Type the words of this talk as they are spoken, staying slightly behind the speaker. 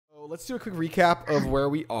let's do a quick recap of where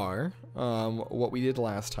we are, what we did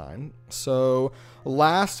last time. So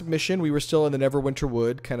last mission, we were still in the Neverwinter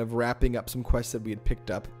Wood, kind of wrapping up some quests that we had picked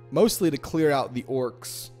up, mostly to clear out the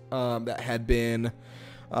orcs that had been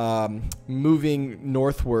moving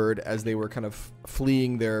northward as they were kind of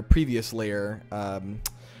fleeing their previous lair.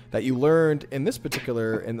 That you learned in this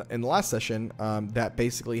particular, in the last session, that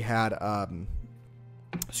basically had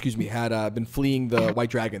been fleeing the white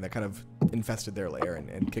dragon that kind of infested their lair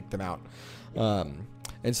and kicked them out.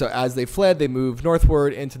 And so as they fled, they moved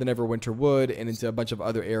northward into the Neverwinter Wood and into a bunch of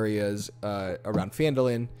other areas around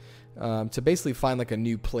Phandalin to basically find like a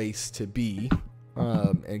new place to be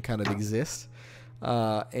and kind of exist.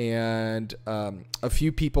 And a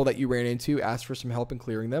few people that you ran into asked for some help in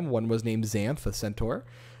clearing them. One was named Xanth, a centaur.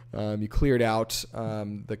 You cleared out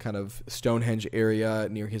the kind of Stonehenge area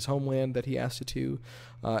near his homeland that he asked you to.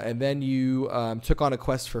 And then you took on a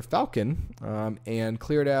quest for Falcon and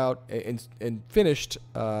cleared out and finished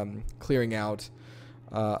clearing out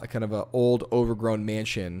a kind of an old overgrown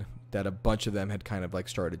mansion that a bunch of them had kind of like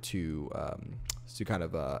started to kind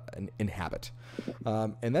of inhabit.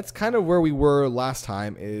 And that's kind of where we were last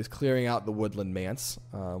time, is clearing out the Woodland Manse,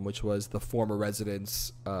 which was the former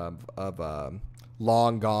residence of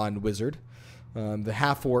long gone wizard. The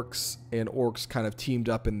half-orcs and orcs kind of teamed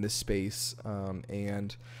up in this space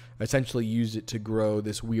and essentially used it to grow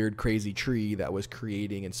this weird, crazy tree that was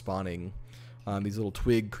creating and spawning these little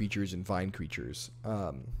twig creatures and vine creatures.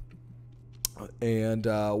 And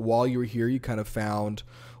while you were here, you kind of found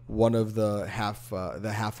one of the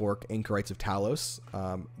half-orc anchorites of Talos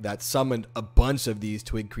that summoned a bunch of these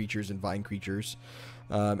twig creatures and vine creatures.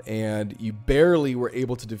 And you barely were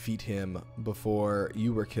able to defeat him before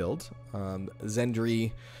you were killed.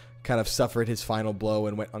 Zendri kind of suffered his final blow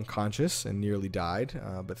and went unconscious and nearly died.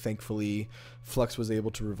 But thankfully, Flux was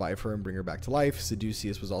able to revive her and bring her back to life.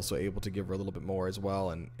 Seducius was also able to give her a little bit more as well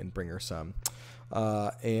and bring her some.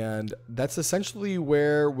 And that's essentially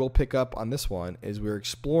where we'll pick up on this one, is we're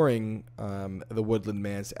exploring the Woodland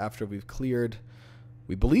Manse after we've cleared,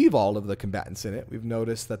 we believe, all of the combatants in it. We've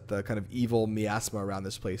noticed that the kind of evil miasma around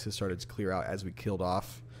this place has started to clear out as we killed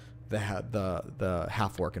off the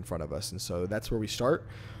half-orc in front of us. And so that's where we start,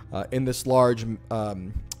 in this large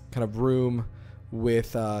kind of room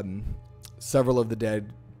with several of the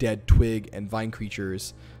dead twig and vine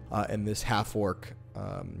creatures, and this half-orc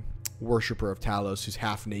worshipper of Talos who's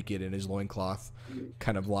half naked in his loincloth,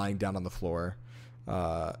 kind of lying down on the floor,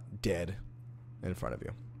 dead in front of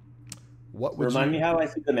you. What would Remind me how I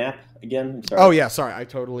see the map again? I'm sorry. Oh yeah, sorry. I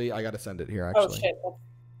got to send it here actually.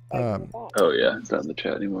 Oh shit. Oh yeah, it's not in the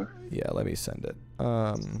chat anymore. Yeah, let me send it.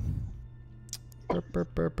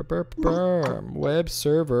 Web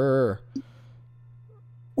server.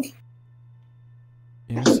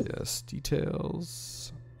 Yes,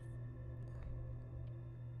 details.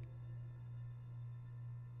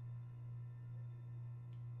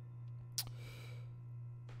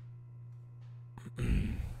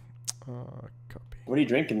 Copy. What are you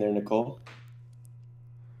drinking there, Nicole?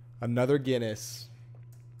 Another Guinness.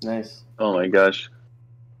 Nice. Oh my gosh.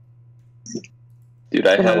 Dude,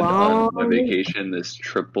 I had on my vacation this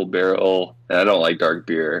triple barrel, and I don't like dark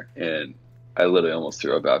beer, and I literally almost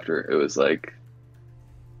threw up after. It was like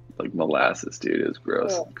molasses, dude. It was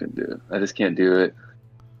gross. I couldn't do it. I just can't do it.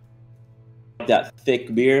 That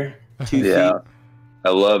thick beer. 2 feet. I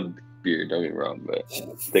love beer, don't get me wrong, but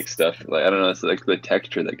thick stuff, like, I don't know, it's like the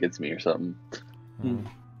texture that gets me or something.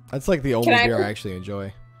 That's like the only beer I actually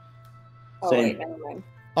enjoy. Oh, wait, never mind.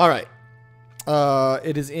 All right.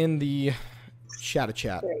 It is in the chat.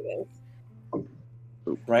 There it is.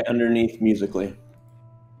 Right underneath musically.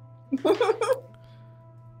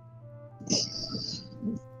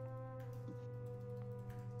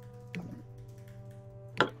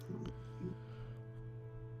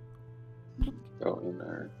 Oh, in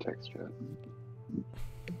our text chat.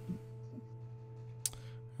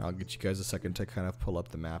 I'll get you guys a second to kind of pull up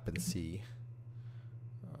the map and see.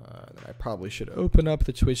 Then I probably should open up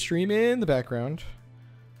the Twitch stream in the background.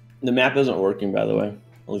 The map isn't working, by the way.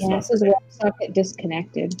 At least Yeah, this is WebSocket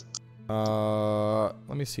disconnected.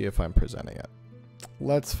 Let me see if I'm presenting it.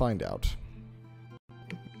 Let's find out.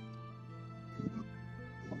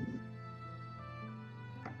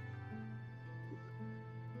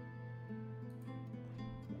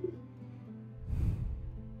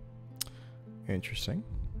 Interesting.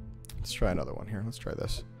 Let's try another one here. Let's try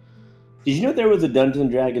this. Did you know there was a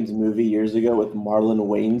Dungeons & Dragons movie years ago with Marlon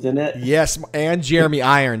Wayans in it? Yes, and Jeremy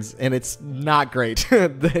Irons, and it's not great.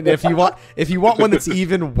 if you want one that's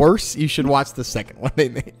even worse, you should watch the second one they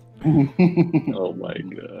made. Oh my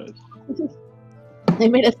god. They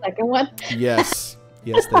made a second one? Yes.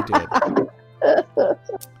 Yes, they did.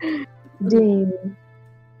 Ding.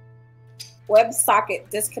 WebSocket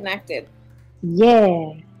disconnected.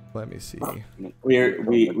 Yeah. Let me see. We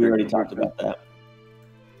already talked about that.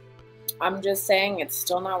 I'm just saying it's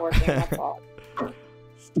still not working. That's all.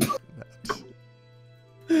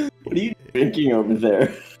 What are you drinking over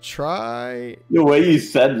there? Try. The way you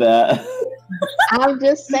said that. I'm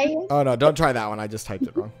just saying. Oh no! Don't try that one. I just typed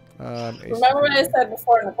it wrong. Remember what I said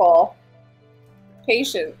before, Nicole?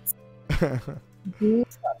 Patience.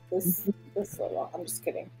 This is so long. I'm just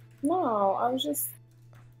kidding. No, I was just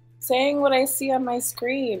saying what I see on my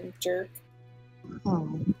screen, jerk.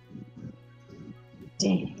 Oh.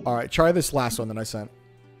 Dang. All right, try this last one that I sent.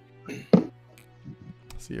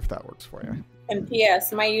 See if that works for you. And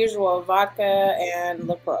P.S. My usual vodka and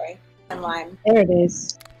LaCroix and lime. There it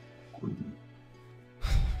is.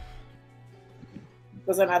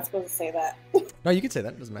 Was I not supposed to say that? No, you can say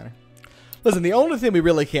that. It doesn't matter. Listen, the only thing we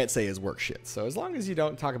really can't say is work shit. So as long as you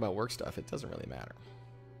don't talk about work stuff, it doesn't really matter.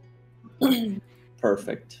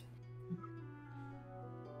 Perfect.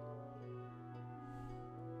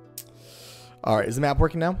 All right, is the map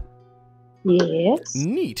working now? Yes.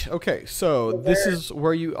 Neat. Okay, so this is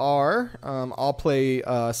where you are. I'll play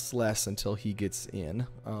Celeste until he gets in.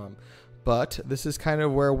 But this is kind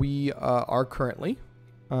of where we are currently.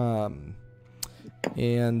 And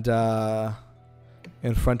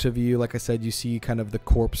in front of you, like I said, you see kind of the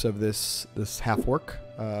corpse of this half-orc,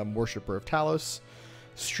 worshiper of Talos.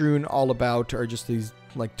 Strewn all about are just these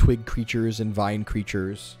like twig creatures and vine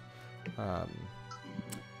creatures.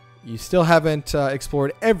 You still haven't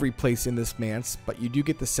explored every place in this manse, but you do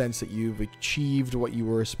get the sense that you've achieved what you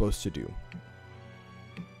were supposed to do.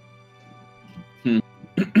 And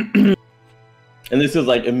this was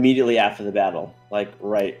like immediately after the battle, like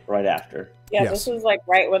right after. Yeah, Yes. This was like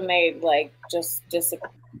right when they like just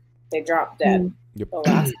they dropped dead. Yep. The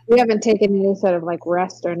last. We haven't taken any sort of like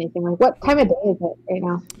rest or anything. Like, what time of day is it right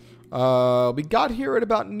now? We got here at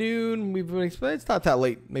about noon. It's not that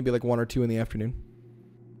late. Maybe like 1 or 2 in the afternoon.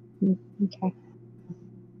 Okay.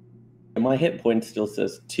 And my hit point still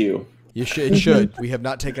says 2. It should. We have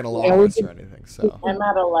not taken a long Yeah, we rest did. or anything. So I'm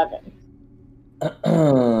at 11.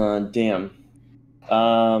 Damn.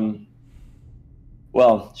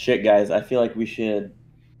 Well, shit, guys. I feel like we should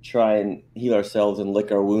try and heal ourselves and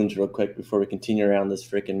lick our wounds real quick before we continue around this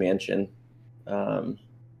freaking mansion.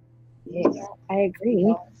 Yes, I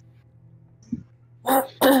agree.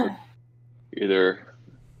 Either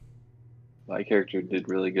my character did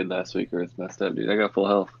really good last week or it's messed up, dude. I got full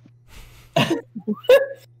health.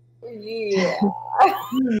 Yeah.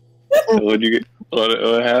 What'd you get?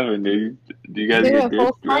 What happened, dude? Do you guys You get went full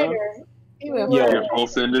duped, bro? fighter. You went Yo. full- Get full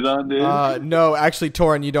sended on, dude? no, actually,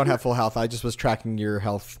 Torin, you don't have full health. I just was tracking your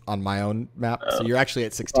health on my own map, so you're actually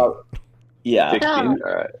at 16. Yeah. 16? No.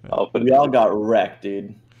 Alright. I'll put We it all got wrecked,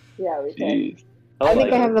 dude. Yeah, we did. Jeez. I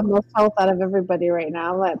think I have the most health out of everybody right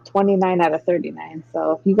now. I'm at 29 out of 39.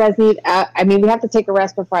 So if you guys need, I mean, we have to take a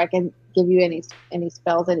rest before I can give you any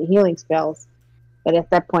spells, any healing spells. But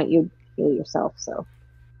at that point, you heal yourself. So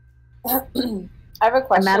I have a I'm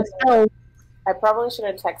question. out of spells. I probably should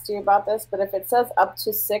have texted you about this, but if it says up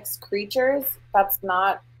to 6 creatures, that's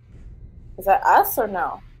not. Is that us or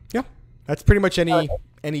no? That's pretty much any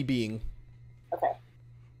being. Okay.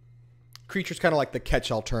 Creature's kind of like the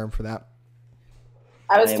catch-all term for that.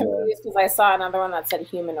 I was I am, confused because I saw another one that said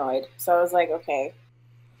humanoid, so I was like, okay.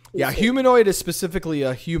 Yeah, humanoid is specifically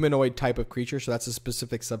a humanoid type of creature, so that's a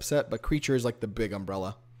specific subset, but creature is like the big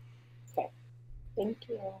umbrella. Thank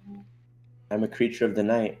you. I'm a creature of the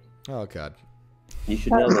night. Oh, God. You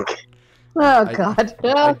should know this. Oh I- God!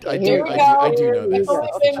 I Okay, do here we we go. I do know this. It's only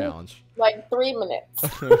That's the been- challenge. Like 3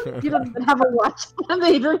 minutes. You don't even have a watch on,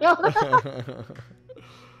 Adriana.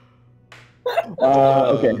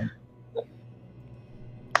 Okay.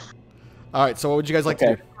 All right, so what would you guys like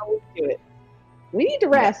to do? Do it. We need to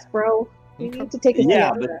rest, bro. We Okay. need to take a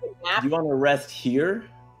Yeah, nap. but you want to rest here?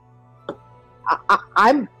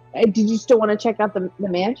 I'm. Did you still want to check out the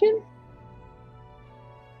mansion?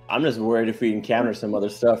 I'm just worried if we encounter some other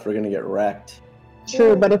stuff, we're gonna get wrecked.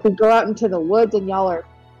 True, but if we go out into the woods and y'all are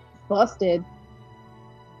busted,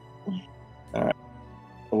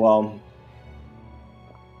 Well,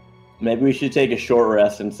 maybe we should take a short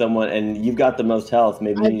rest and you've got the most health.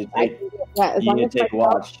 Maybe you need to take, as you long need as to take my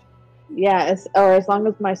watch. as long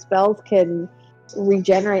as my spells can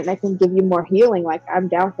regenerate and I can give you more healing, like I'm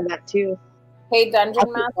down for that too. Hey, Dungeon I'll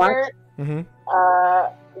keep Master. Mm-hmm.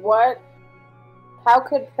 How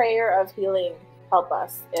could prayer of healing help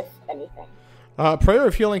us, if anything? Prayer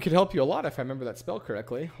of Healing could help you a lot if I remember that spell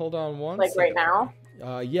correctly. Hold on one Like right second. now?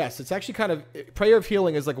 Yes, it's actually kind of Prayer of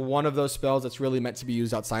Healing is like one of those spells that's really meant to be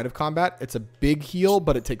used outside of combat. It's a big heal,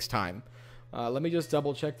 but it takes time. Let me just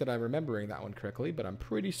double check that I'm remembering that one correctly, but I'm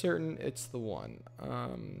pretty certain it's the one.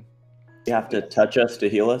 You have to touch us to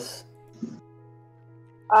heal us.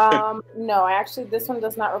 No, actually, this one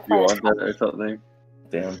does not You require. want that or something?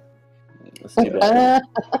 Damn. That's too bad.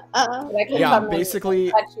 Yeah,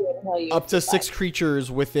 basically touch you and heal you up to if you 6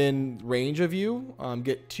 creatures within range of you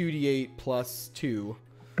get 2d8 plus 2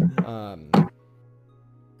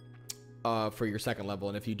 for your second level,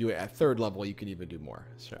 and if you do it at third level, you can even do more.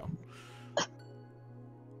 So,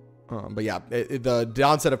 but yeah, the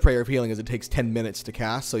downside of Prayer of Healing is it takes 10 minutes to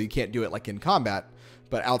cast, so you can't do it like in combat.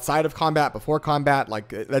 But outside of combat, before combat, like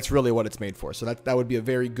that's really what it's made for. So that would be a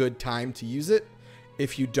very good time to use it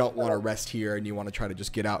if you don't want to rest here and you want to try to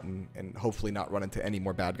just get out and hopefully not run into any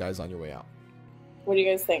more bad guys on your way out. What do you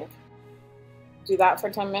guys think? Do that for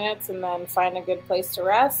 10 minutes and then find a good place to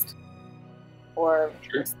rest? Or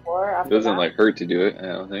explore after It doesn't that? like hurt to do it, I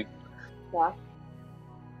don't think. Yeah.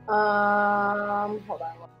 Hold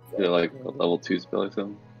on. Is it like a level 2 spell or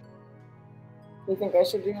something? You think I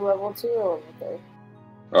should do level 2 or level 3?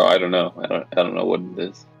 Oh, I don't know. I don't know what it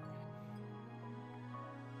is.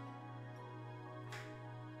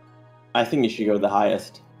 I think you should go the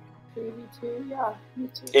highest. 3d2, yeah, me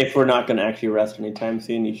too. If we're not going to actually rest anytime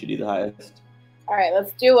soon, you should do the highest. Alright,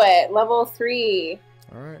 let's do it. Level 3.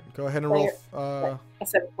 All right, go ahead and roll. I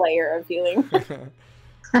said player of healing.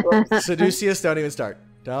 Seducius, don't even start.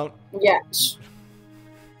 Don't. Yeah.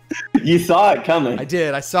 You saw it coming. I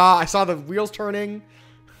did. I saw the wheels turning.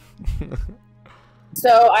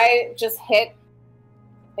 So I just hit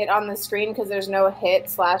it on the screen because there's no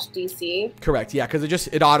hit/DC. Correct. Yeah, because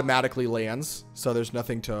it automatically lands, so there's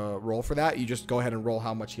nothing to roll for that. You just go ahead and roll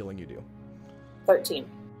how much healing you do. 13.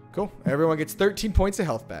 Cool. Everyone gets 13 points of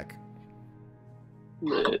health back.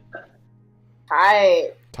 Lit.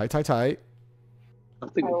 Hi. Tight. I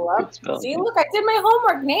don't think I it's a love. good spell. See, look, I did my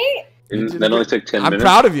homework, Nate. That only took 10 I'm minutes.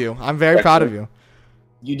 proud of you. I'm very proud of you.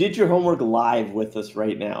 You did your homework live with us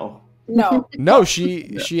right now. No, No,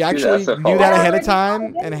 she actually that's a knew that follow. ahead of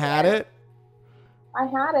time and had it. I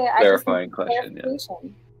had it. Clarifying I just need question, yeah.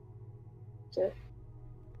 clarification. Sure.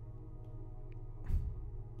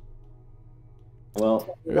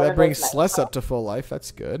 Well, That brings Sless up to full life.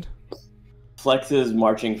 That's good. Flex is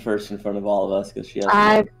marching first in front of all of us because she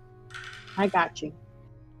has. I got you.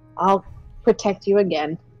 I'll protect you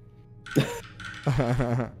again. It's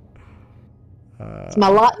my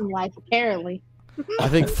lot in life, apparently. I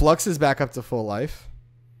think Flux is back up to full life.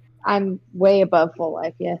 I'm way above full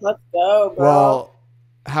life, yes. Let's go, girl. Well,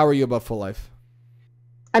 how are you above full life?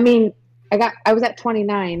 I mean, I was at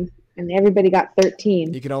 29, and everybody got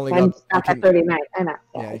 13. You can only I'm go. stuck at 39. I know.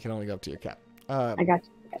 Yeah, you can only go up to your cap. I got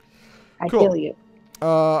you. I Cool. feel you.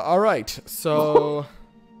 All right. So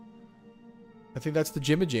I think that's the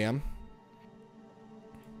Jimmy Jam.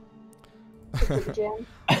 Jim.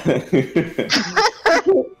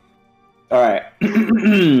 All right.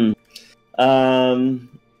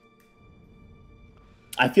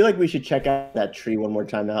 I feel like we should check out that tree one more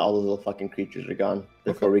time now all those little fucking creatures are gone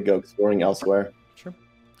before we go exploring elsewhere. Sure.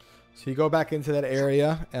 So you go back into that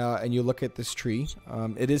area and you look at this tree.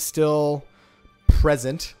 It is still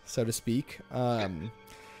present, so to speak.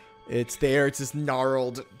 It's there. It's this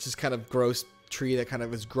gnarled, just kind of gross tree that kind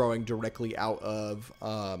of is growing directly out of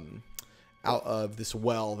this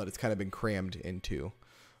well that it's kind of been crammed into.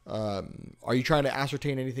 Are you trying to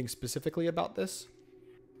ascertain anything specifically about this?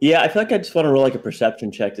 Yeah, I feel like I just want to roll like a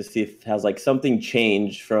perception check to see if it has like something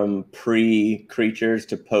changed from pre-creatures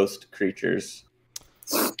to post-creatures.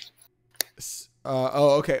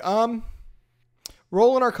 Okay.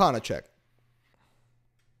 Roll an Arcana check.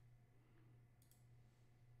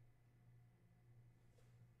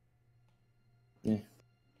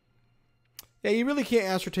 Yeah, you really can't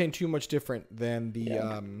ascertain too much different than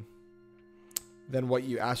than what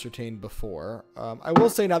you ascertained before. I will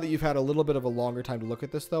say now that you've had a little bit of a longer time to look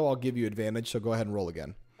at this, though, I'll give you advantage. So go ahead and roll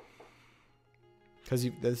again, because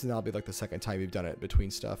this will now be like the second time you've done it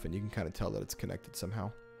between stuff, and you can kind of tell that it's connected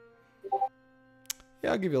somehow.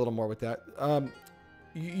 Yeah, I'll give you a little more with that.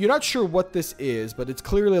 You're not sure what this is, but it's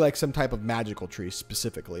clearly like some type of magical tree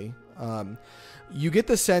specifically. You get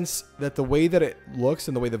the sense that the way that it looks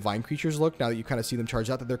and the way the vine creatures look, now that you kind of see them charged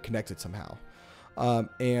out, that they're connected somehow.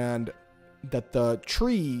 And that the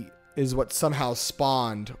tree is what somehow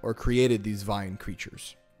spawned or created these vine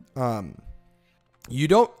creatures. You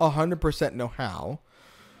don't 100% know how,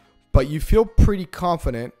 but you feel pretty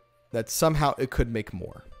confident that somehow it could make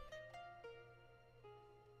more.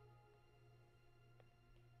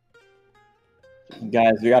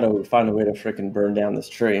 Guys, we gotta find a way to frickin' burn down this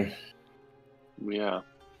tree. Yeah.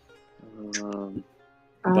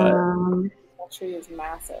 But That tree is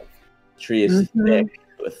massive. tree is thick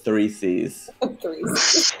with 3 C's. 3.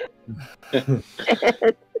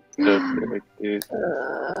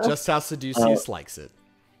 Just how Seducius likes it.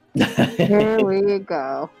 Here we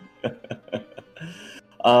go.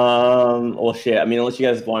 Well, shit. I mean, unless you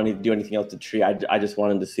guys want to do anything else to tree, I just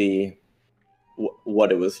wanted to see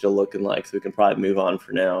what it was still looking like, so we can probably move on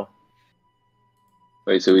for now.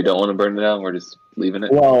 Wait, so we don't want to burn it down? We're just leaving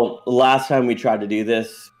it? Well, last time we tried to do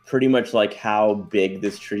this, pretty much like how big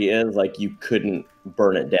this tree is, like you couldn't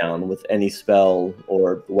burn it down with any spell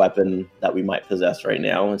or weapon that we might possess right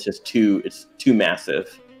now. It's just too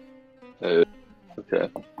massive. Okay.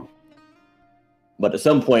 But at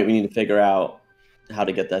some point, we need to figure out how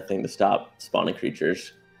to get that thing to stop spawning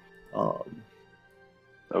creatures.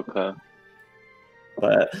 Okay.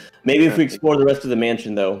 But maybe if we explore the rest of the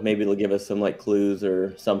mansion, though, maybe it'll give us some like clues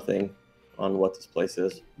or something on what this place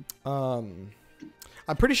is. I'm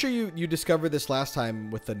pretty sure you discovered this last time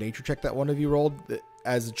with the nature check that one of you rolled.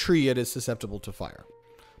 As a tree, it is susceptible to fire,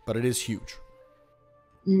 but it is huge.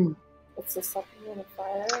 It's susceptible to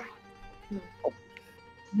fire.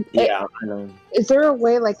 Yeah, I know. Is there a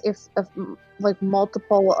way, like, if like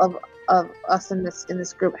multiple of us in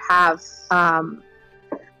this group have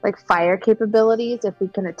like fire capabilities, if we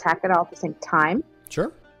can attack it all at the same time?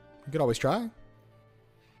 Sure, you could always try.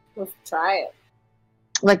 Let's try it.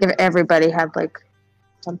 Like if everybody had like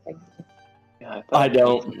something. Yeah, I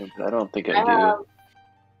don't. I don't think I do.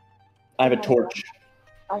 I have a torch.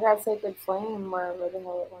 I got Sacred Flame wherever the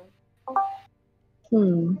hell it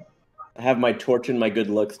went. I have my torch and my good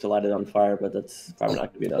looks to light it on fire, but that's probably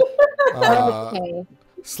not going to be enough. Okay.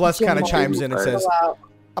 Celeste kind of chimes in and says,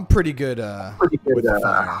 I'm pretty good, with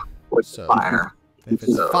fire. So if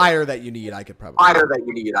it's fire that you need, I could probably. I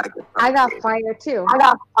got fire too.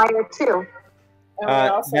 That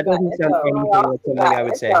doesn't sound anything like something I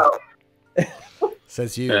would say.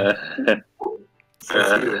 Says you.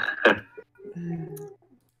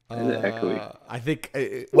 I think,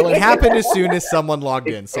 well, it happened as soon as someone logged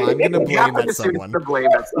in, so I'm going to blame that someone.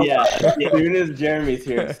 Yeah, as soon as Jeremy's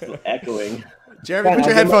here, it's still echoing. Jeremy, put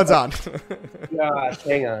your headphones on. Gosh,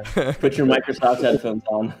 hang on. Put your Microsoft headphones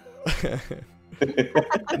on.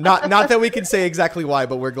 Not that we can say exactly why,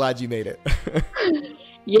 but we're glad you made it.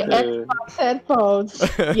 Your Xbox headphones.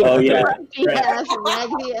 Oh, yeah. Raggedy ass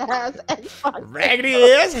Xbox. Raggedy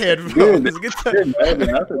ass headphones.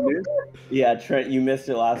 Yeah, Trent, you missed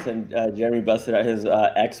it last time. Jeremy busted out his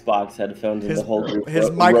Xbox headphones and the whole group.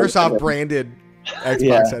 His Microsoft branded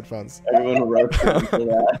Xbox headphones. Everyone roasted him for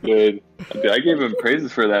that. Dude, I gave him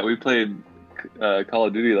praises for that. We played Call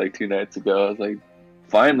of Duty like 2 nights ago. I was like,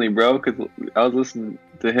 finally, bro, because I was listening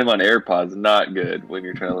to him on AirPods. Not good when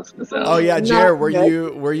you're trying to listen to sound. Oh yeah, Jared, were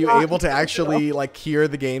you able to actually like hear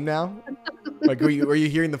the game now? Like were you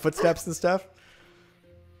hearing the footsteps and stuff?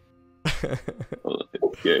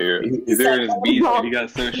 Yeah, he's hearing his beats. He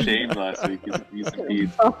got so shamed last week. He's using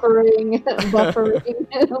beats. Buffering.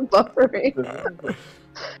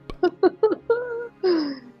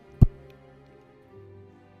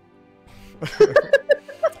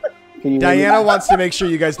 Diana wants to make sure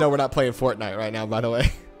you guys know we're not playing Fortnite right now, by the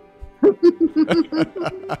way.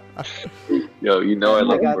 Yo, you know I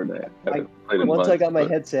love Fortnite. Once I got my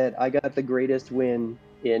headset, I got the greatest win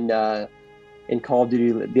in Call of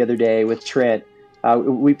Duty the other day with Trent.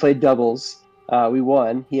 We played doubles. We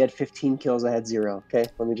won. He had 15 kills. I had 0. Okay,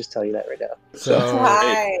 let me just tell you that right now.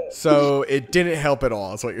 So it didn't help at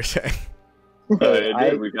all. Is what you're saying? It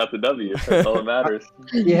did. We got the W. That's all that matters.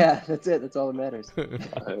 Yeah, that's it. That's all that matters. I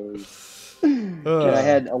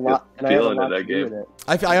had a lot. And I had a lot to do with it.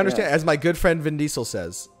 I understand. Yeah. As my good friend Vin Diesel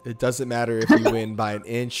says, it doesn't matter if you win by an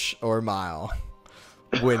inch or a mile.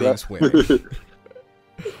 Winning's winning.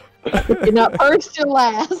 You're not first, you're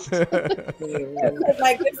last.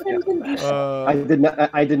 My good friend Vin Diesel.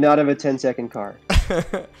 I did not have a 10-second car.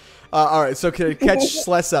 All right, so to catch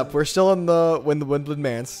Sless up, we're still in the Woodland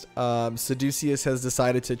Manse. Seducius has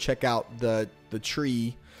decided to check out the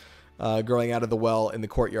tree growing out of the well in the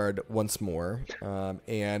courtyard once more,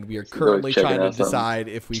 and we are currently trying to decide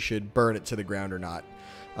if we should burn it to the ground or not.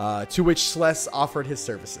 To which Sless offered his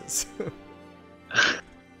services.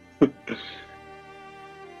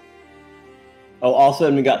 Oh,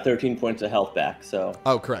 also, we got 13 points of health back. So.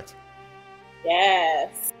 Oh, correct.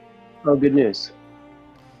 Yes. Oh, good news.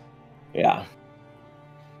 Yeah.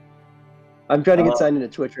 I'm trying to get signed into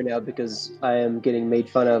Twitch right now because I am getting made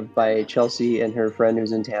fun of by Chelsea and her friend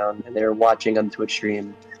who's in town, and they're watching on the Twitch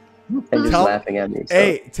stream and just laughing at me. So.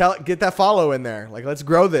 Hey, get that follow in there. Like, let's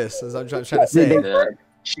grow this. As I'm trying to say. Yeah.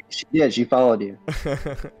 She did. She followed you.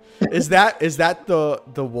 Is that the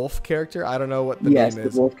wolf character? I don't know what the Yes, name the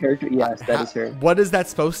is. wolf character. Yes, that is her. What is that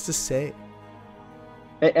supposed to say?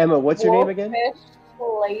 Hey, Emma, what's your name again?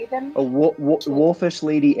 Wolfish Laden. Wolfish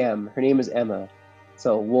Lady M. Her name is Emma.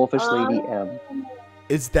 So Wolfish Lady M.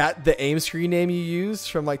 Is that the AIM screen name you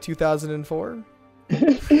used from like 2004?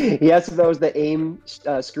 Yes, that was the AIM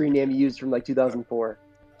screen name you used from like 2004.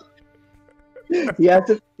 Yeah,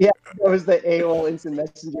 that was the AOL Instant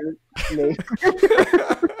Messenger name.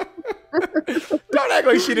 Don't act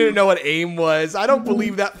like she didn't know what AIM was. I don't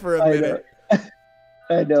believe that for a minute.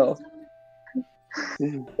 I know.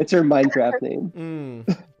 It's her Minecraft name.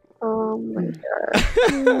 Oh my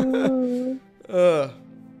god.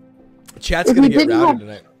 Chat's gonna get rowdy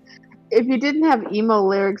tonight. If you didn't have emo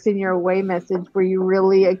lyrics in your away message, were you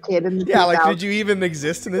really a kid in the 2000s? Like, did you even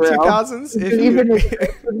exist in the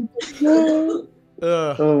 2000s?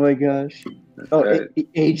 Oh my gosh. Oh,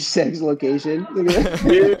 age, sex, location. Dude,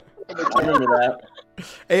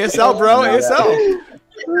 ASL, bro, ASL.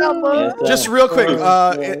 Just real quick,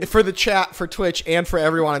 for the chat, for Twitch, and for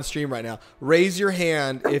everyone on stream right now, raise your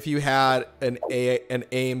hand if you had an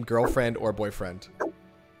AIM girlfriend or boyfriend.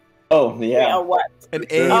 Oh yeah. What? An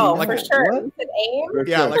AIM, Oh, like for sure. What? An AIM?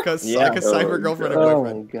 Yeah, like a cyber girlfriend or Oh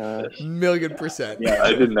boyfriend. my gosh. 1,000,000%. Yeah.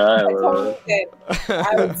 I did not. I totally did.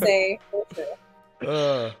 I would say for sure.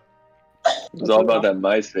 Uh, It was all about that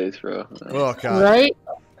MySpace, bro. oh god. Right?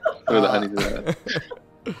 Where the honey's at.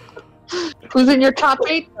 Who's in your top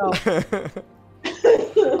 8? No.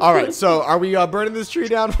 All right, so are we burning this tree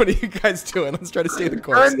down? What are you guys doing? Let's try to stay the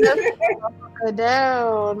course. Burn this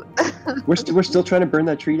down. We're still trying to burn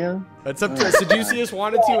that tree down? It's up to Seducius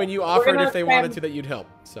wanted to, and you offered if they wanted to that you'd help.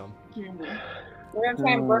 So We're gonna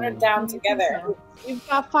try and burn it down together. You've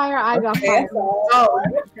got fire, I got fire. Oh.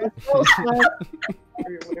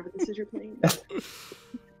 Whatever this is you're playing.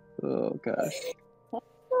 Oh gosh.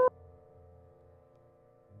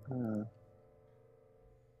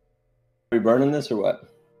 Are we burning this or what?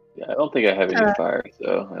 Yeah, I don't think I have any fire,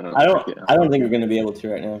 so I don't think we're gonna be able to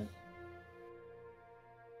right now.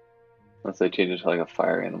 Unless I change it to like a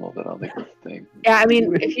fire animal, but I don't think that's a thing. Yeah, I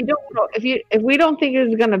mean, if we don't think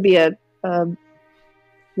it's gonna be a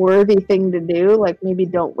worthy thing to do, like maybe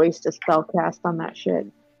don't waste a spell cast on that shit.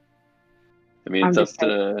 I mean, it's up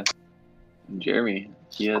to Jeremy.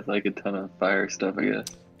 He has like a ton of fire stuff, I guess.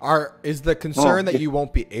 Is the concern that you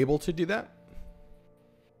won't be able to do that?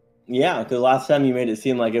 Yeah, because last time you made it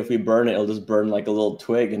seem like if we burn it, it'll just burn like a little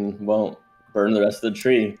twig and won't burn the rest of the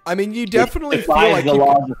tree. I mean, you definitely it feel like the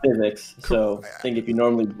laws of physics. So I think if you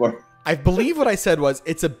normally burn, I believe what I said was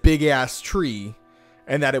it's a big ass tree,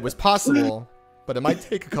 and that it was possible, but it might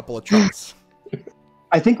take a couple of tries.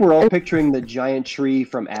 I think we're all picturing the giant tree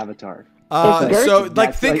from Avatar. So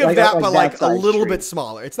like think of that, but like a little tree. bit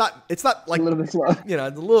smaller. It's not like A little bit smaller. you know,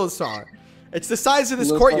 it's a little smaller. It's the size of this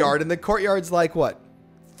courtyard, and the courtyard's like what,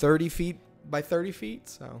 30 feet by 30 feet.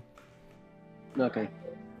 So Okay.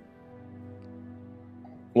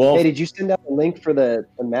 well, Hey, did you send out the link for the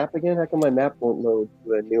map again? How come my map won't load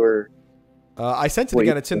to a newer? I sent it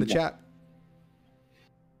again. It's in the chat.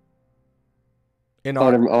 In Oh,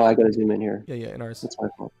 our, I gotta zoom in here. yeah, in ours. That's my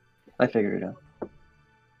fault. I figured it out.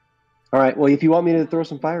 All right. Well, if you want me to throw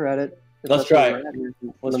some fire at it, let's try.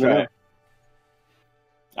 Let's try.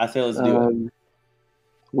 I say let's do it.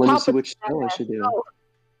 Let me see which spell I should do.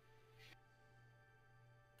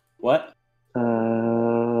 What?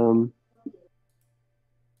 Well,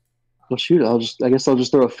 shoot. I guess I'll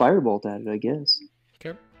just throw a firebolt at it. I guess.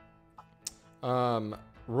 Okay.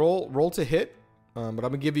 Roll to hit, but I'm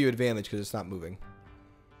gonna give you advantage because it's not moving.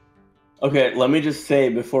 Okay, let me just say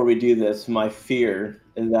before we do this, my fear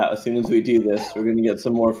is that as soon as we do this, we're gonna get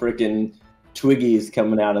some more freaking twiggies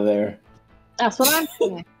coming out of there. That's what I'm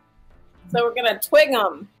saying. So we're gonna twig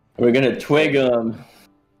them. We're gonna twig them.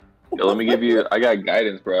 Yo, let me give you. I got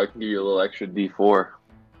guidance, bro. I can give you a little extra D4.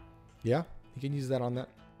 Yeah, you can use that on that.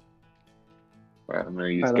 All right, I'm gonna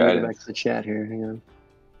use All right, let me go back guidance. to the chat here. Hang on.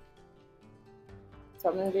 So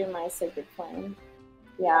I'm gonna do my sacred flame.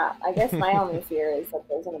 Yeah, I guess my only fear is that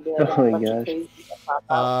there's gonna be like Oh a my bunch of gosh. crazy that pop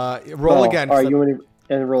up. Roll again. All right, you want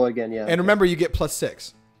to roll again? Yeah. And remember, you get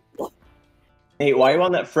 +6. Hey, why are you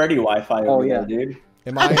on that Freddy Wi-Fi over yeah. there, dude?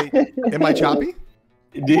 Am I choppy?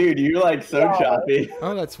 Dude, you're like so choppy.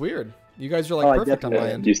 Oh, that's weird. You guys are like perfect on my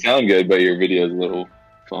definitely- end. You sound good, but your video is a little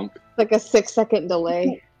funk. Like a 6-second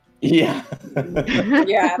delay. Yeah.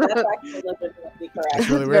 Yeah, that's actually legitimately correct. That's really It's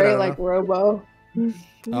weird. I very don't like know. Robo.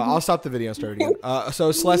 I'll stop the video and start again.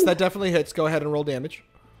 So Celeste, that definitely hits. Go ahead and roll damage.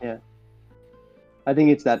 Yeah. I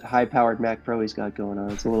think it's that high-powered Mac Pro he's got going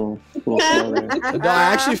on. It's a little slow there. No,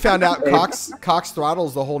 I actually found out Cox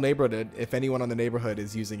throttles the whole neighborhood if anyone on the neighborhood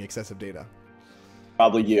is using excessive data.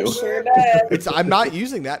 Probably you. Sure does. I'm not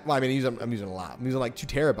using that. Well, I mean, I'm using a lot. I'm using like 2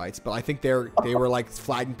 terabytes, but I think they were like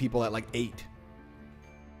flagging people at like 8.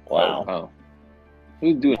 Wow. Oh.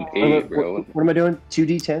 Who's doing 8, bro? What am I doing?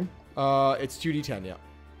 2d10? It's 2d10, yeah.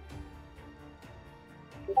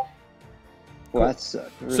 Well, that's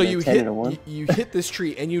So you hit this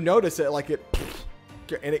tree and you notice that like it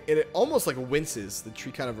almost like winces. The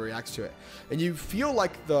tree kind of reacts to it, and you feel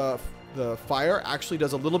like the fire actually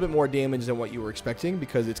does a little bit more damage than what you were expecting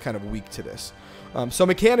because it's kind of weak to this. So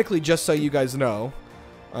mechanically, just so you guys know,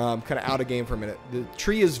 kind of out of game for a minute, the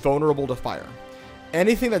tree is vulnerable to fire.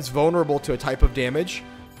 Anything that's vulnerable to a type of damage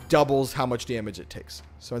doubles how much damage it takes.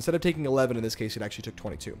 So instead of taking 11 in this case, it actually took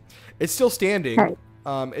 22. It's still standing. Right.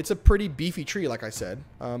 It's a pretty beefy tree, like I said,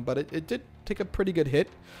 but it did take a pretty good hit.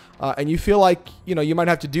 And you feel like, you might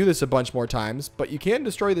have to do this a bunch more times, but you can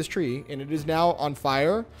destroy this tree, and it is now on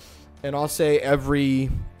fire. And I'll say every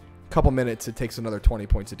couple minutes it takes another 20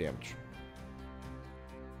 points of damage.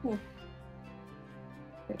 I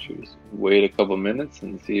should just wait a couple minutes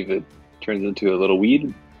and see if it turns into a little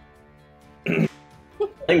weed. I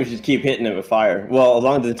think we should keep hitting it with fire. Well, as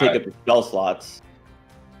long as it take up the spell slots.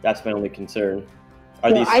 That's my only concern.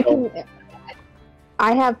 Are these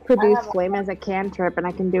I have produce flame as a cantrip, and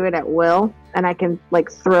I can do it at will, and I can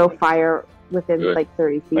like throw fire within like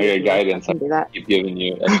 30 feet. I got guidance. I can do that. Keep giving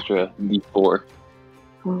you extra D4.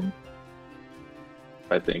 Um,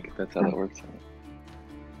 I think that's how that works.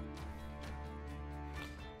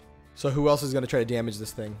 So who else is going to try to damage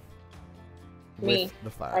this thing? Me. With the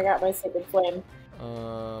fire. I got my sacred flame.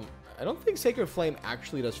 I don't think Sacred Flame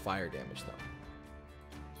actually does fire damage,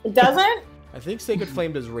 though. It doesn't? I think Sacred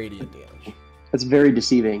Flame does radiant damage. That's very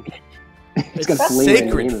deceiving. It's got flame in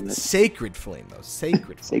the name of sacred, it. sacred flame, though.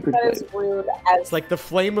 Sacred flame. Sacred That flame. is rude It's as... like the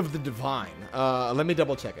flame of the divine. Let me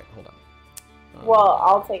double check it. Hold on. Well,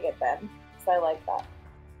 I'll take it then, because I like that.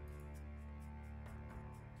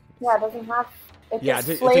 Yeah, it doesn't have... It's Yeah, just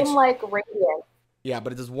it takes- flame-like radiant. Yeah,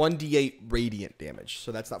 but it does 1d8 radiant damage,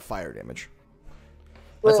 so that's not fire damage.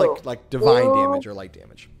 That's Blue. like divine Blue. damage or light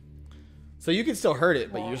damage. So you can still hurt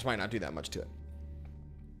it, but you just might not do that much to it.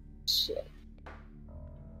 Shit.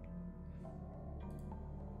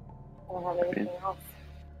 I don't have anything else.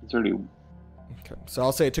 It's already Okay, so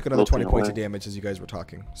I'll say it took another Looking 20 points of away. damage as you guys were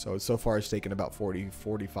talking. So far it's taken about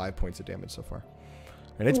 45 points of damage so far.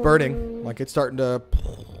 And it's burning. Like it's starting to...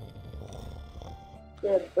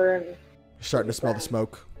 Good burn. You're starting to smell the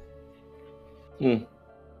smoke.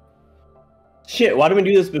 Shit, why didn't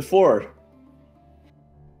we do this before?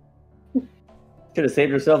 Could have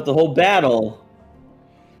saved yourself the whole battle.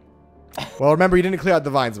 Well, remember, you didn't clear out the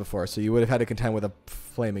vines before, so you would have had to contend with a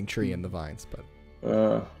flaming tree in the vines.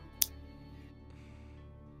 But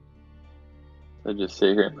I just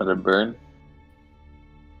sit here and let it burn.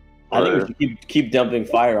 I think we should keep dumping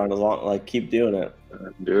fire on as long, like keep doing it.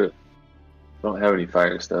 Do it. Don't have any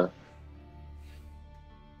fire stuff.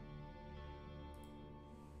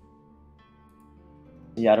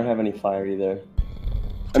 Yeah, I don't have any fire either.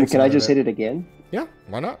 I mean, can I just hit it again? Yeah,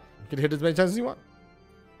 why not? You can hit it as many times as you want.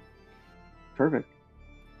 Perfect.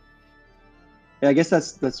 Yeah, I guess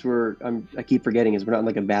that's where I keep forgetting is we're not in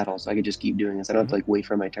like a battle, so I could just keep doing this. I don't have to like wait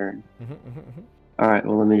for my turn. All right,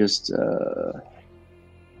 well let me just.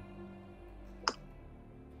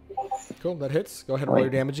 Cool, that hits. Go ahead and roll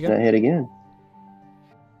your damage That again. hit again.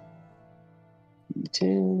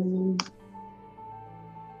 10.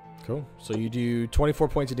 Cool. So you do 24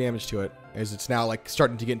 points of damage to it, as it's now like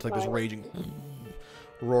starting to get into like this raging,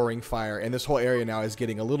 roaring fire, and this whole area now is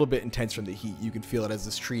getting a little bit intense from the heat. You can feel it as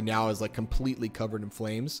this tree now is like completely covered in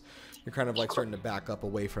flames. You're kind of like starting to back up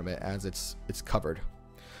away from it as it's covered.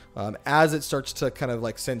 As it starts to kind of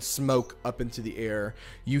like send smoke up into the air,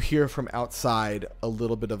 you hear from outside a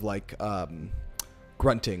little bit of like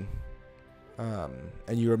grunting, and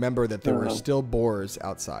you remember that there were still boars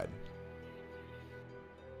outside.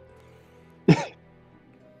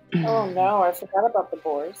 Oh no, I forgot about the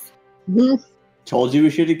boars. Told you we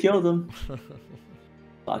should have killed them.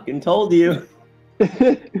 Fucking told you.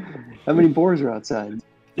 How many boars are outside?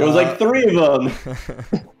 There was like 3 of them.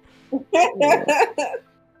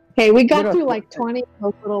 Hey, we got through like 20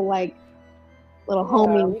 of those little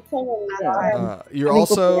homing. we came in time. You're I think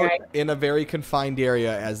also we'll be right. in a very confined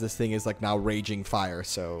area as this thing is like now raging fire.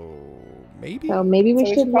 So maybe. So maybe we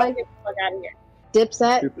So should probably like get the fuck out of here. dip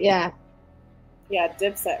set. Yeah. Yeah,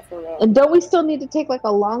 dip set for real. And don't we still need to take like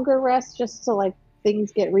a longer rest just so like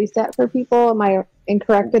things get reset for people? Am I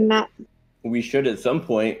incorrect in that? We should at some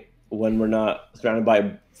point. when we're not surrounded by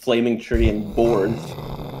a flaming tree and boards.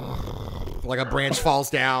 Like a branch falls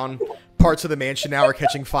down. Parts of the mansion now are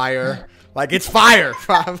catching fire. Like it's fire,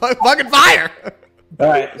 fucking fire. All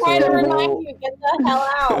right, Trying to so remind you, get the hell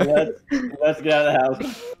out. let's get out of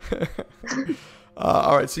the house.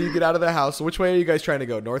 All right, so you get out of the house. Which way are you guys trying to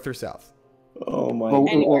go, north or south? Oh my!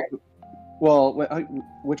 Well,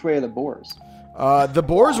 which way are the boars? The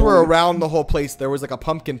boars were around the whole place. There was like a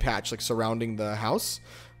pumpkin patch like surrounding the house.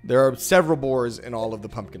 There are several boars in all of the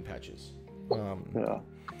pumpkin patches. Yeah.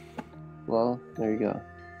 Well, there you go.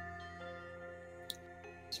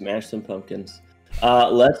 Smash some pumpkins.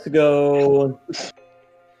 Let's go.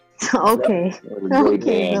 Okay.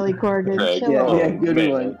 Okay, Billy Corgan. Right. chill Yeah, out. yeah, good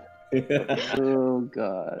man. one. Oh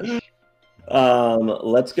gosh.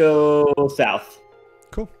 Let's go south.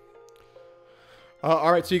 Cool.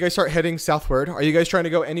 All right, so you guys start heading southward. Are you guys trying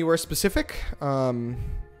to go anywhere specific? Like,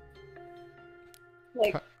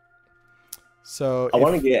 So I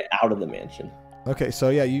want to get out of the mansion. Okay, so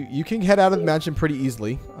yeah, you can head out of the mansion pretty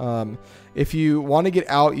easily. If you want to get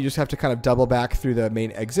out, you just have to kind of double back through the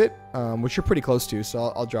main exit, which you're pretty close to.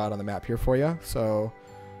 So I'll draw it on the map here for you. So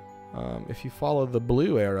if you follow the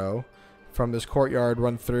blue arrow from this courtyard,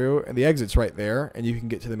 run through, and the exit's right there, and you can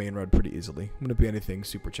get to the main road pretty easily. Wouldn't be anything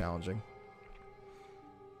super challenging.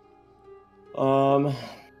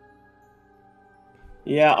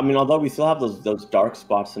 Yeah, I mean, although we still have those dark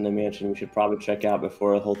spots in the mansion, we should probably check out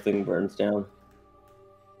before the whole thing burns down.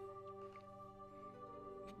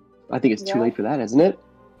 I think it's too late for that, isn't it?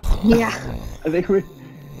 Yeah. I think we're.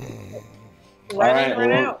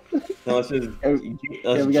 run out. So let's just we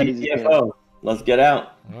got easy GTFO. Let's get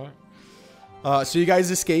out. So you guys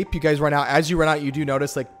escape. You guys run out. As you run out, you do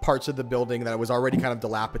notice like parts of the building that was already kind of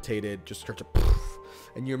dilapidated just start to poof.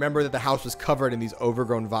 And you remember that the house was covered in these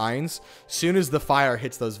overgrown vines. Soon as the fire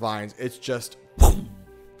hits those vines, it's just poof.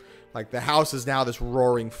 Like the house is now this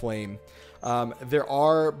roaring flame. There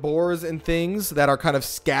are boars and things that are kind of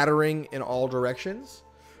scattering in all directions.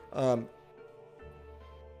 Let's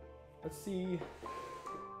see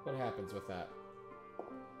what happens with that.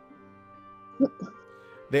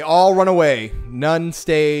 They all run away. None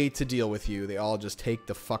stay to deal with you. They all just take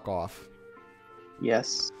the fuck off.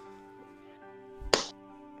 Yes.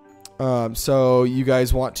 So you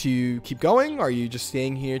guys want to keep going? Are you just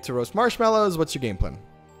staying here to roast marshmallows? What's your game plan?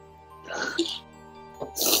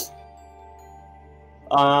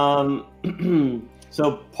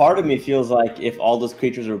 So part of me feels like if all those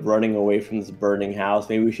creatures are running away from this burning house,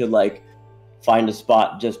 maybe we should like find a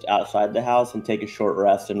spot just outside the house and take a short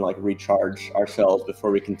rest and like recharge ourselves before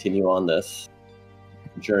we continue on this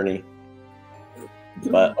journey.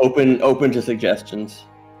 But open to suggestions.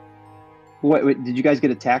 Wait, did you guys get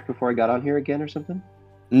attacked before I got on here again or something?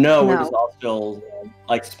 No, we're No. just all still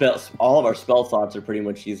like spells. All of our spell slots are pretty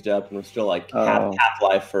much used up, and we're still like half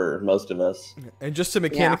life for most of us. And just to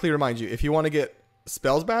mechanically remind you, if you want to get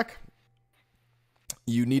spells back,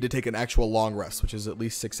 you need to take an actual long rest, which is at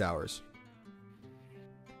least 6 hours.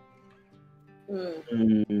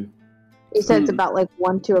 Mm. You said it's about like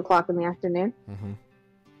 1, 2 o'clock in the afternoon. Mm-hmm.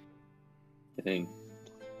 Dang.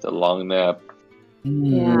 It's a long nap.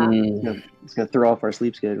 Yeah. It's gonna throw off our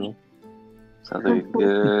sleep schedule. Sounds like a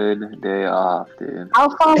good day off, dude.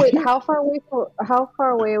 How far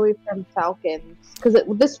away are we from Falcon? Because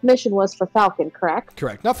this mission was for Falcon, correct?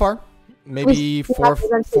 Correct. Not far. Maybe We have to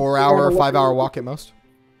then take 4 hour, the 5 hour walk at most.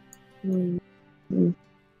 Mm. You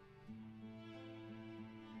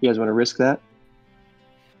guys want to risk that?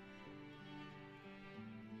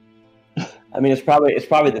 I mean, it's probably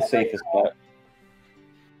the safest bet.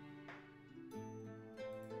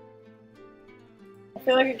 I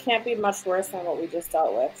feel like it can't be much worse than what we just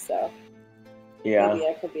dealt with, so Yeah. maybe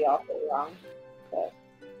I could be awfully wrong.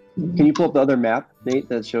 Can you pull up the other map, Nate,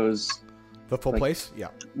 that shows The full Like- place? Yeah.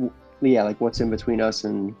 like what's in between us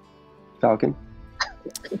and Falcon?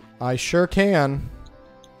 I sure can.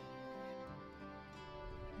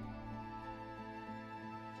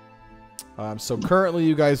 So currently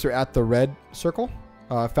you guys are at the red circle.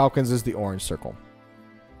 Falcons is the orange circle.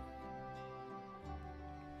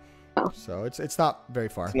 Oh. So it's not very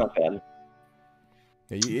far. It's not bad.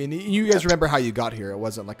 Yeah, and you guys remember how you got here. It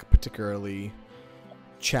wasn't like a particularly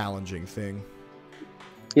challenging thing.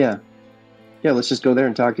 Yeah. Yeah, let's just go there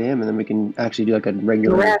and talk to him, and then we can actually do like a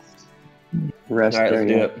regular Rest. rest All right, there.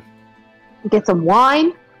 let's do Yeah. it. Get some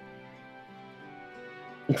wine.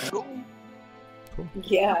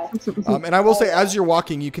 Yeah. And I will say, as you're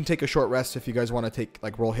walking, you can take a short rest if you guys want to take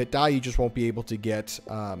like roll hit die. You just won't be able to get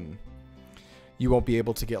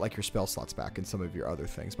like your spell slots back and some of your other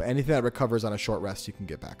things. But anything that recovers on a short rest, you can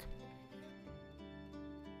get back.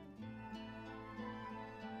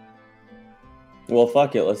 Well,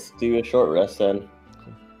 fuck it. Let's do a short rest then.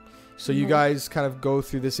 So you guys kind of go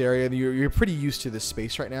through this area. You're pretty used to this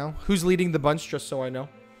space right now. Who's leading the bunch, just so I know?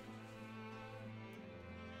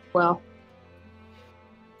 Well,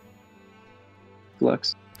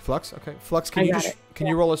 Flux. Flux? Okay. Flux, I got can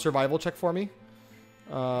you roll a survival check for me?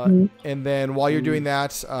 Mhm. And then while you're doing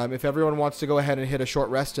that, if everyone wants to go ahead and hit a short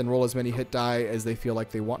rest and roll as many hit die as they feel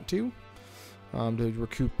like they want to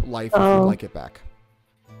recoup life if you like it back.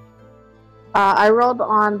 I rolled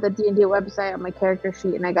on the D&D website on my character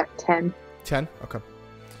sheet, and I got 10. 10? Okay.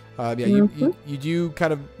 Yeah, you do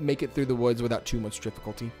kind of make it through the woods without too much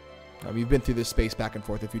difficulty. You've been through this space back and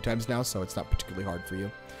forth a few times now, so it's not particularly hard for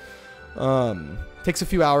you. Takes a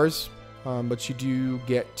few hours, but you do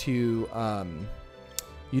get to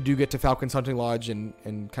Falcon's Hunting Lodge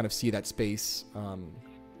and kind of see that space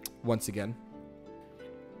once again.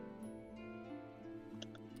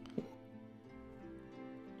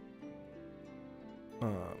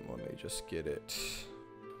 Let me just get it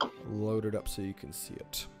loaded up so you can see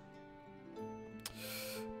it.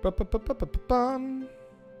 Ba-ba-ba-ba-ba-bum.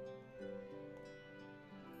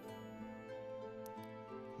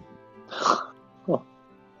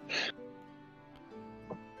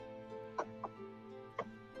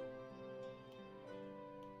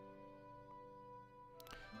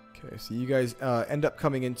 Okay, so you guys end up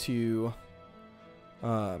coming into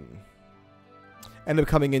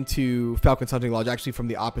Falcon's Hunting Lodge actually from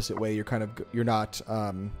the opposite way. You're not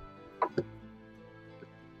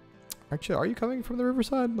actually, are you coming from the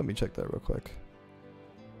riverside? Let me check that real quick.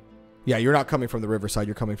 Yeah, you're not coming from the riverside,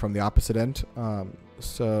 you're coming from the opposite end.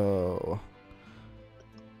 So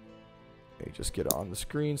let me just get it on the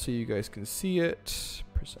screen so you guys can see it.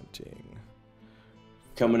 Presenting.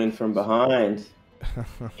 Coming in from behind.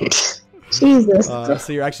 Jesus.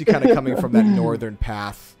 So you're actually kind of coming from that northern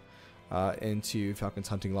path into Falcon's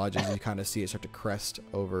Hunting Lodge, and you kind of see it start to crest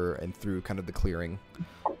over and through kind of the clearing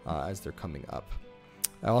as they're coming up.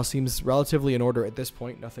 It all seems relatively in order at this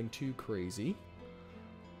point, nothing too crazy.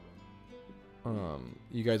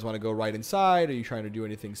 You guys want to go right inside? Are you trying to do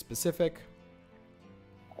anything specific?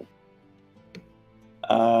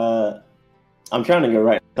 I'm trying to go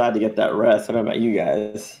right inside to get that rest. I don't know about you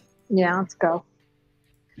guys. Yeah, let's go.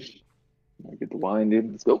 Get the wine,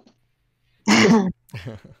 dude. Let's go.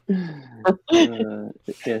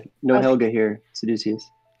 Yeah, no Helga here, Seducius.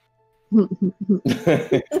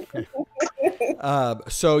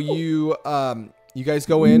 So you guys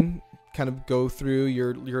go in, kind of go through.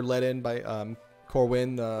 You're led in by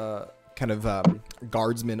Corwin, the kind of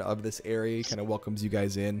guardsman of this area. He kind of welcomes you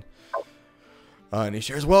guys in, and he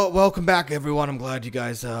shares, "Well, welcome back, everyone. I'm glad you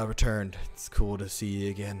guys returned. It's cool to see you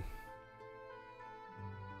again.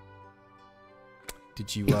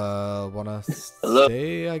 Did you want to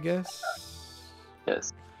stay? I guess."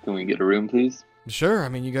 Yes. Can we get a room, please? Sure. I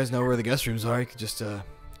mean, you guys know where the guest rooms are. You could just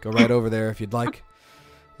go right over there if you'd like.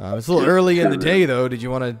 It's a little early in the day, though. Did you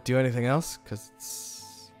want to do anything else? Because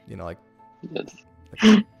it's, like, Yes.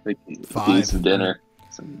 like We can 5. eat some dinner.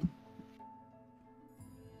 Some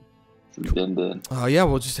din. Oh yeah,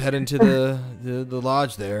 we'll just head into the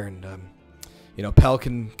lodge there, and Pell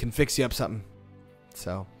can fix you up something.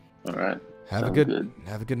 So All right. have a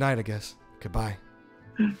Sounds good night, I guess. Goodbye.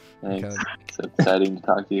 Thanks. Okay. It's so exciting to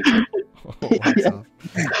talk to you. Lights off.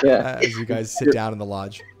 Yeah, As you guys sit down in the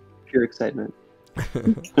lodge. pure excitement.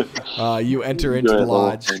 You enter into the Enjoy the whole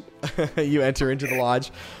lodge. thing. You enter into the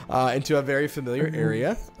lodge, into a very familiar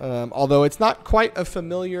area. Although it's not quite a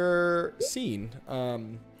familiar scene.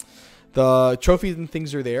 The trophies and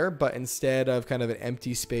things are there, but instead of kind of an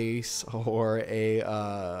empty space or a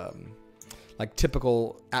like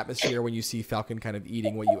typical atmosphere when you see Falcon kind of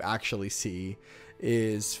eating, what you actually see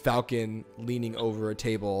is Falcon leaning over a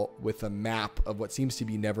table with a map of what seems to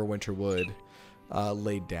be Neverwinter Wood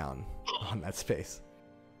laid down on that space.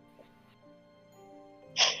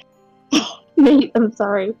 Nate, I'm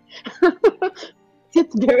sorry.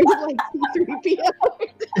 It's very like 3 p.m.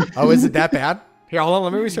 Oh, is it that bad? Here, hold on.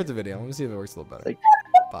 Let me restart the video. Let me see if it works a little better.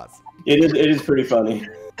 Pause. It is pretty funny.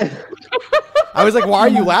 I was like, why are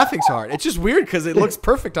you laughing so hard? It's just weird because it looks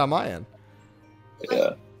perfect on my end.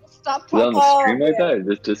 Yeah. Stop Is it on talking. the stream like that or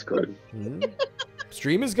just Discord?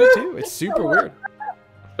 Stream is good too. It's super weird.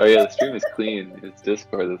 Oh yeah, the stream is clean. It's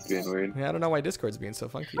Discord that's being weird. Yeah, I don't know why Discord's being so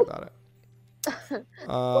funky about it.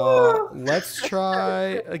 Let's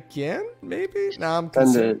try again, maybe? No, I'm Time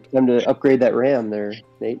concerned. to upgrade that RAM there,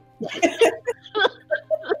 Nate.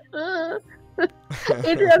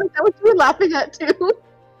 Adriana, that was you were laughing at too.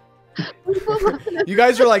 You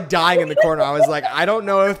guys are like dying in the corner. I was like, I don't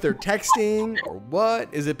know if they're texting or what.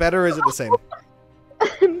 Is it better or is it the same?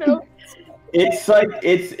 No, It's like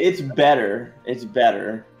it's better. It's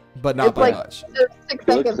better. But not It's by like- much. 6 It looks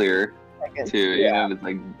seconds. clear too. Yeah. It's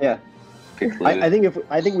like Yeah. pixelated.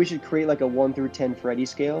 I think we should create like a 1 through 10 Freddy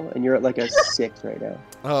scale, and you're at like a 6 right now.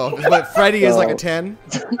 Oh, but Freddy is like a So- 10.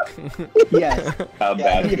 Yes. How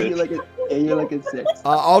bad is you're it? like you're like a 6.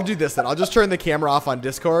 I'll do this then. I'll just turn the camera off on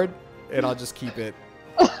Discord, and I'll just keep it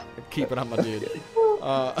on my dude.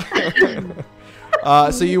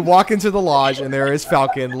 So you walk into the lodge, and there is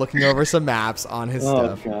Falcon looking over some maps on his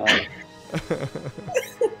Oh stuff. god.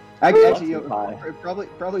 Actually, High.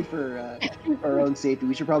 probably for our own safety,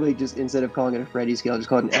 we should probably just, instead of calling it a Freddy scale, just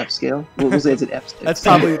call it an F scale. We'll say it's an F scale.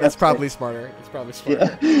 That's probably smarter. It's probably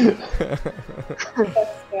smarter.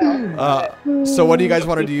 Yeah. So what do you guys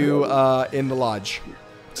want to do in the lodge?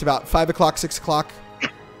 It's about 5 o'clock, 6 o'clock.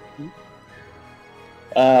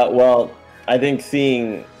 Well, I think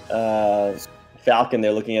seeing Falcon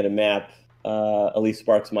there looking at a map at least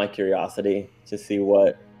sparks my curiosity to see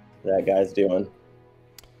what that guy's doing.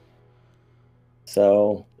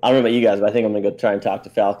 So I don't know about you guys, but I think I'm gonna go try and talk to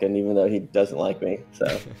Falcon, even though he doesn't like me.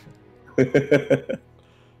 So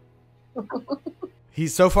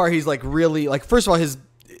He's like really like, first of all, he's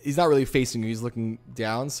not really facing you. He's looking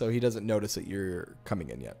down, so he doesn't notice that you're coming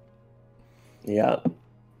in yet. yeah.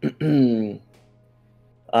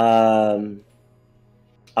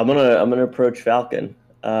 I'm gonna approach Falcon.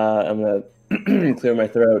 I'm gonna clear my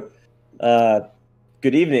throat.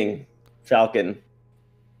 Good evening, Falcon.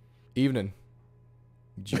 Evening.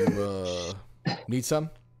 Did you need some?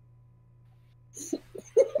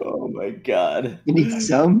 Oh my god. You need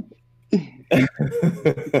some?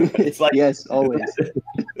 It's like Yes, always.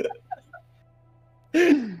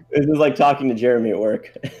 this is like talking to Jeremy at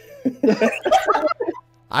work.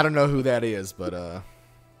 I don't know who that is, but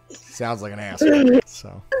sounds like an asshole.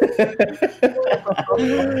 So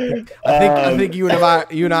I think you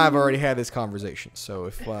and I have already had this conversation. So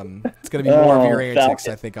if it's gonna be more of your antics,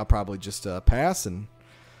 I think I'll probably just pass and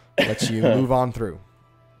let you move on through.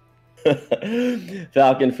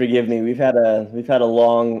 Falcon, forgive me. We've had a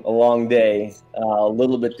long day. A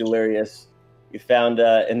little bit delirious. We found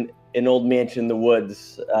an old mansion in the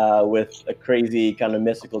woods with a crazy kind of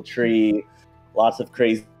mystical tree, lots of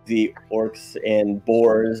crazy orcs and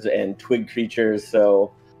boars and twig creatures.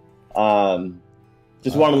 So,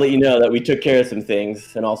 just want to let you know that we took care of some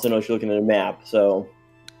things, and also know you're looking at a map. So,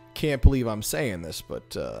 Can't believe I'm saying this,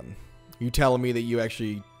 but you telling me that you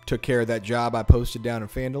actually took care of that job I posted down in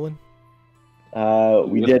Phandalin?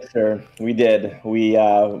 we did, sir. We did. We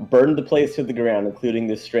burned the place to the ground, including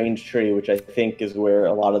this strange tree, which I think is where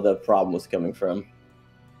a lot of the problem was coming from.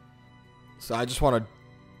 So I just want to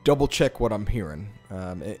double check what I'm hearing.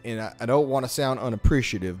 And I don't want to sound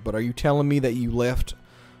unappreciative, but are you telling me that you left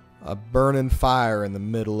a burning fire in the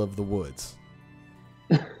middle of the woods?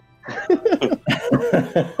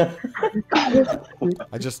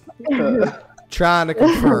 I just trying to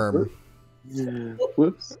confirm.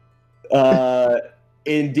 Whoops.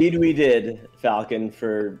 Indeed we did, Falcon,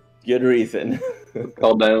 for good reason.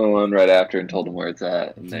 Called 911 right after and told them where it's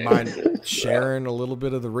at. And Do you they- mind sharing a little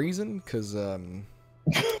bit of the reason? Because I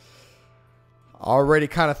already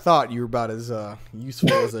kind of thought you were about as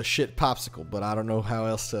useful as a shit popsicle, but I don't know how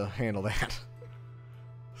else to handle that.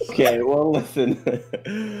 Okay, well, listen.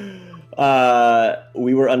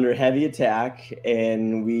 We were under heavy attack,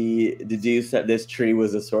 and we deduced that this tree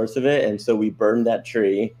was the source of it, and so we burned that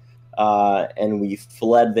tree, and we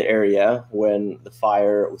fled the area when the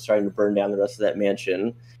fire was starting to burn down the rest of that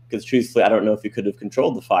mansion. Because truthfully, I don't know if we could have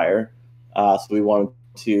controlled the fire, so we wanted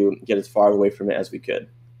to get as far away from it as we could.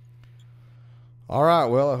 All right,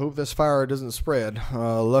 well, I hope this fire doesn't spread.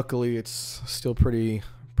 Luckily, it's still pretty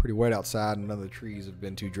wet outside, and none of the trees have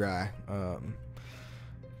been too dry.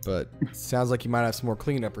 But it sounds like you might have some more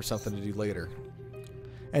cleanup or something to do later.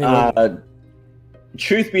 Anyway,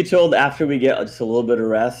 Truth be told, after we get just a little bit of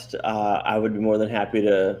rest, I would be more than happy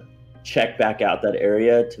to check back out that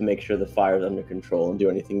area to make sure the fire's under control and do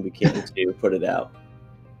anything we can to put it out.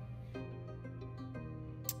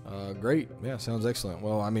 great. Yeah, sounds excellent.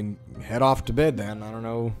 Well, I mean, head off to bed then. I don't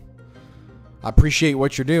know. I appreciate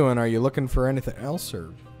what you're doing. Are you looking for anything else,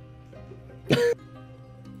 or?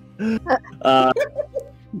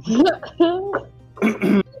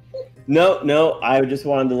 No. I just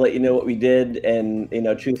wanted to let you know what we did, and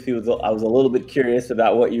truthfully, I was a little bit curious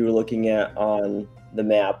about what you were looking at on the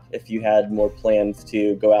map. If you had more plans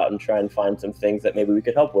to go out and try and find some things that maybe we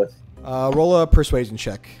could help with. Roll a persuasion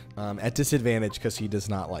check at disadvantage because he does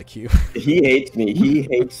not like you. He hates me. He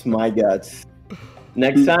hates my guts.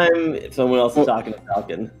 Next time, someone else is talking to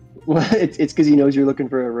Falcon. Well, it's because he knows you're looking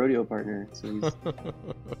for a rodeo partner, so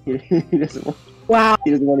he doesn't want. Wow.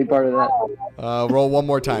 He doesn't want any part of that. Roll one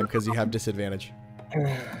more time because you have disadvantage. I'm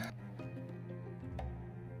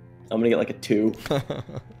gonna get like a 2.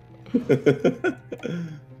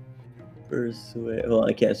 Persuade. Well,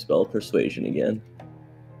 I can't spell persuasion again.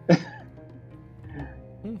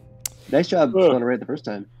 Nice job spelling it right the first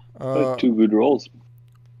time. 2 good rolls.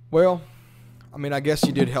 Well, I mean, I guess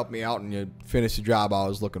you did help me out and you finished the job I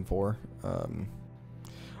was looking for.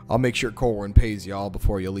 I'll make sure Corwin pays y'all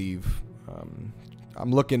before you leave.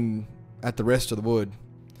 I'm looking at the rest of the wood.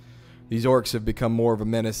 These orcs have become more of a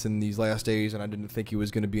menace in these last days, and I didn't think it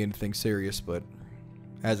was going to be anything serious, but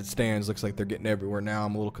as it stands, looks like they're getting everywhere now.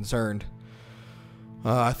 I'm a little concerned.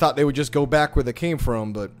 I thought they would just go back where they came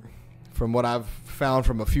from, but from what I've found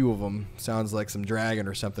from a few of them, sounds like some dragon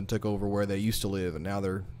or something took over where they used to live, and now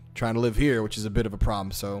they're trying to live here, which is a bit of a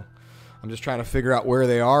problem. So I'm just trying to figure out where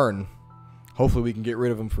they are, and hopefully we can get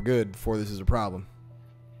rid of them for good before this is a problem.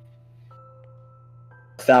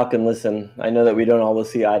 Falcon, listen, I know that we don't always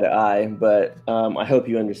see eye to eye, but I hope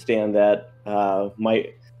you understand that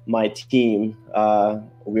my team,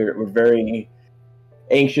 we're very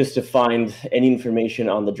anxious to find any information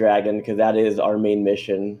on the dragon, because that is our main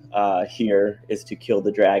mission here, is to kill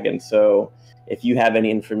the dragon. So if you have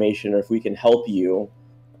any information, or if we can help you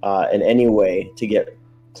in any way to get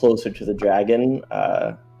closer to the dragon,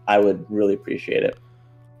 I would really appreciate it.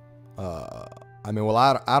 I mean, well,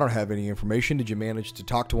 I don't have any information. Did you manage to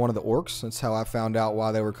talk to one of the orcs? That's how I found out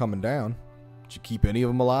why they were coming down. Did you keep any of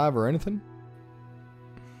them alive or anything?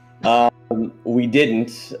 We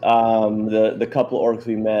didn't. The couple orcs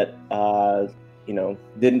we met,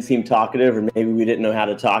 didn't seem talkative, or maybe we didn't know how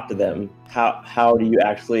to talk to them. How do you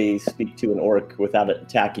actually speak to an orc without it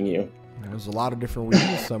attacking you? There's a lot of different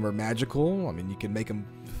ways. Some are magical. I mean, you can make them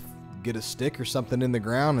get a stick or something in the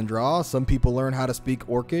ground and draw. Some people learn how to speak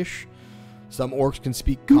Orcish. Some orcs can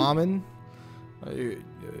speak common.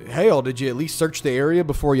 Hale, did you at least search the area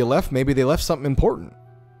before you left? Maybe they left something important.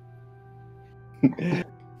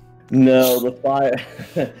 No, the fire.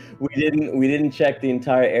 We didn't check the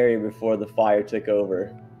entire area before the fire took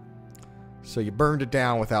over. So you burned it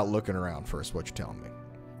down without looking around first. What you're telling me?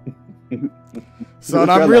 Son,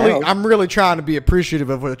 I'm really trying to be appreciative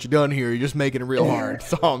of what you've done here. You're just making it real hard.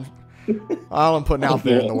 So all I'm putting out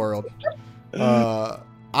there in the world.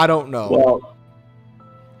 I don't know. Well,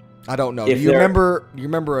 I don't know. Do you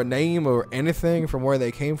remember a name or anything from where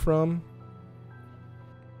they came from?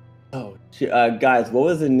 Oh, guys, what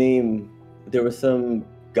was the name? There was some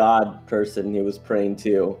god person he was praying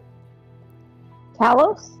to.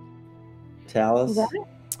 Talos? Talos? Is that it?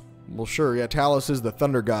 Well, sure. Yeah, Talos is the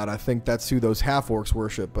thunder god. I think that's who those half-orcs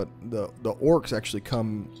worship. But the orcs actually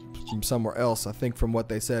come from somewhere else. I think from what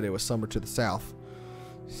they said, it was somewhere to the south.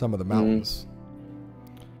 Some of the mountains.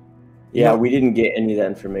 Yeah, we didn't get any of that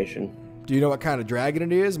information. Do you know what kind of dragon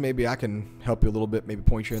it is? Maybe I can help you a little bit, maybe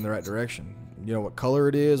point you in the right direction. You know what color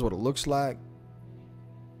it is, what it looks like?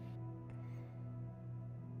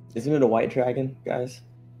 Isn't it a white dragon, guys?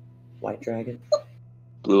 White dragon?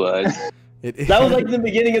 Blue eyes. That was like the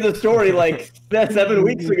beginning of the story, like 7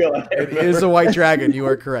 weeks ago. It is a white dragon. You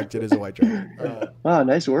are correct. It is a white dragon. Wow,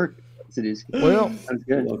 nice work. Yes, it is. Well, Sounds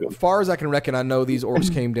good. as far as I can reckon, I know these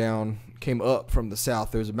orcs came up from the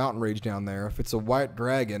south. There's a mountain range down there. If it's a white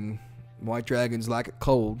dragons like it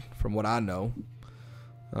cold, from what I know.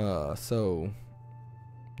 So,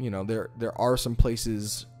 there are some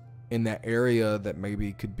places in that area that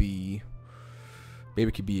maybe could be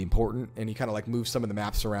important. And he kind of like moves some of the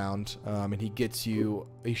maps around, and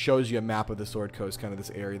he shows you a map of the Sword Coast, kind of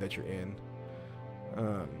this area that you're in.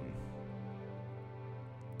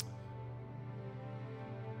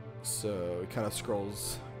 So he kind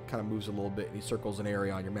of moves a little bit, and he circles an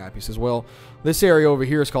area on your map. He says, well, this area over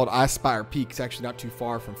here is called Icespire Peak. It's actually not too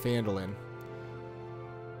far from Phandalin.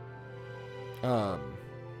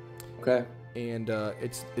 Okay. And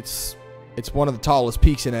it's one of the tallest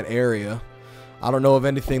peaks in that area. I don't know of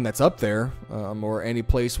anything that's up there, or any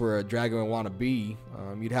place where a dragon would want to be.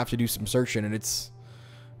 You'd have to do some searching, and it's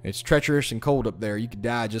treacherous and cold up there. You could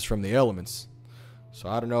die just from the elements. So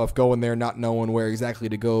I don't know if going there not knowing where exactly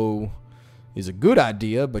to go is a good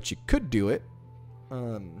idea, but you could do it.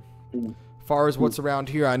 As far as what's around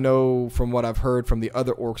here, I know from what I've heard from the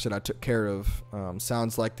other orcs that I took care of,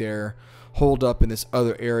 sounds like they're holed up in this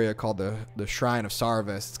other area called the Shrine of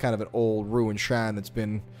Sarvest. It's kind of an old ruined shrine that's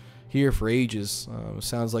been here for ages.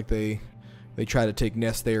 Sounds like they try to take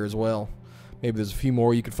nest there as well. Maybe there's a few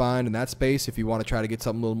more you could find in that space if you want to try to get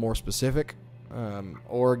something a little more specific.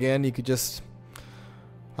 Or again, you could just,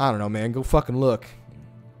 I don't know, man, go fucking look.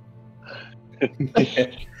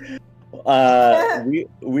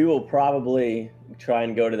 We will probably try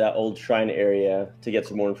and go to that old shrine area to get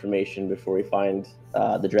some more information before we find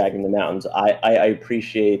the dragon in the mountains. I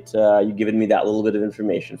appreciate you giving me that little bit of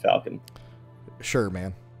information, Falcon. Sure,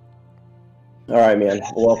 man. All right, man.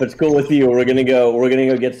 Well, if it's cool with you, we're gonna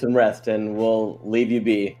go get some rest, and we'll leave you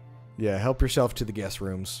be. Yeah, help yourself to the guest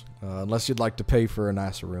rooms, unless you'd like to pay for a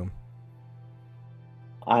nicer room.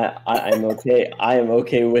 I'm okay. I am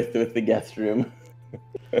okay with the guest room.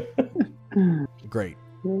 Great.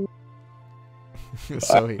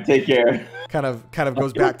 So he take care. kind of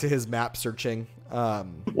goes back to his map searching.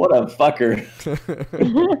 What a fucker.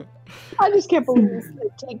 I just can't believe you said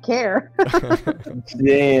take care.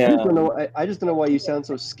 Damn. I just don't know why you sound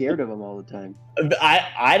so scared of him all the time.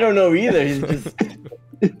 I don't know either. He's just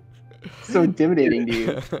so intimidating to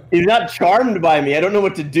you. He's not charmed by me. I don't know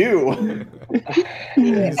what to do.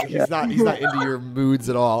 He's not into your moods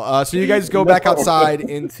at all. So you guys go back outside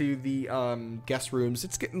into the guest rooms.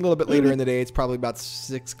 It's getting a little bit later in the day. It's probably about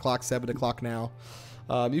 6 o'clock, 7 o'clock now.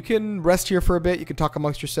 You can rest here for a bit. You can talk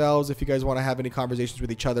amongst yourselves if you guys want to have any conversations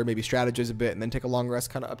with each other, maybe strategize a bit, and then take a long rest.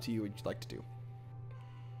 Kind of up to you what you'd like to do.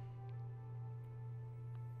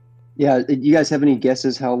 Yeah, you guys have any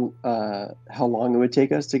guesses how long it would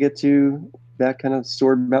take us to get to that kind of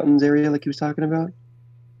Sword Mountains area like he was talking about?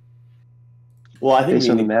 Well, I think Based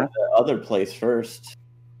we on the need to go map? to the other place first.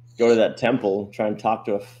 Go to that temple, try and talk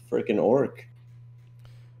to a freaking orc.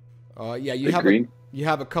 Yeah, you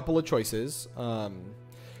have a couple of choices.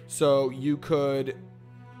 So you can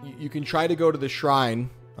try to go to the shrine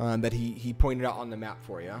that he pointed out on the map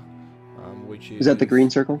for you, which Is that the green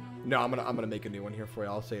circle? No, I'm gonna make a new one here for you.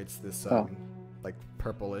 I'll say it's this like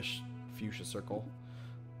purplish fuchsia circle.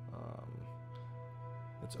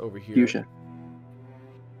 It's over here. Fuchsia.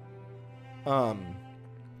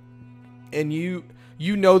 And you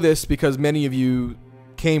know this because many of you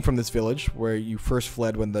came from this village where you first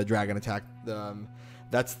fled when the dragon attacked.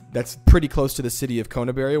 That's pretty close to the city of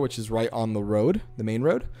Conaberry, which is right on the road, the main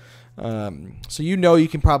road. So you know you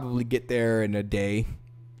can probably get there in a day.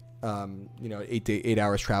 8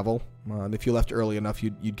 hours travel. If you left early enough,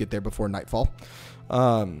 you'd get there before nightfall.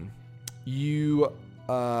 You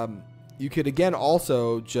could again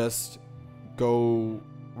also just go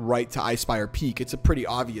right to Icespire Peak. It's a pretty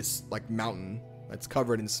obvious mountain that's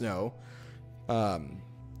covered in snow. You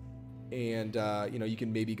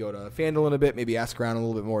can maybe go to Phandalin a bit, maybe ask around a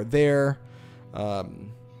little bit more there.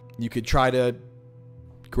 You could try to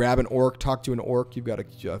grab an orc, talk to an orc. You've got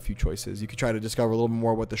a few choices. You could try to discover a little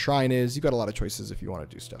more what the shrine is. You've got a lot of choices if you want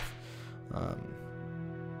to do stuff.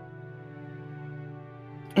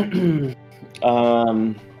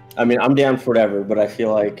 I mean, I'm down for whatever, but I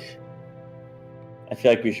feel like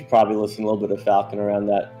we should probably listen a little bit of Falcon around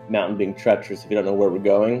that mountain being treacherous if you don't know where we're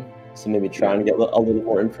going. So maybe trying to get a little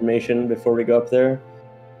more information before we go up there.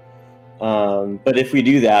 But if we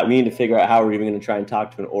do that, we need to figure out how we're even going to try and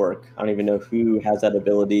talk to an orc. I don't even know who has that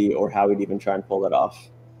ability or how we'd even try and pull that off.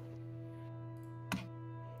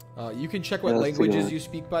 You can check what languages you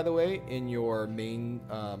speak, by the way, in your main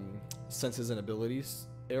senses and abilities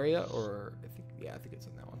area, or I think it's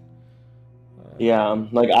in that one.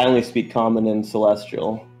 I only speak Common and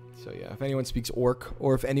Celestial. So yeah, if anyone speaks Orc,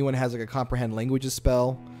 or if anyone has a comprehend languages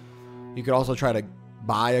spell, you could also try to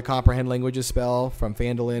buy a comprehend languages spell from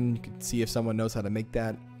Phandalin. You can see if someone knows how to make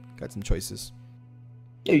that. Got some choices.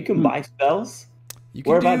 Yeah, you can buy spells.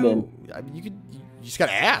 Where have I been? You just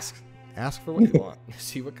gotta ask. Ask for what you want.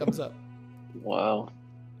 See what comes up. Wow.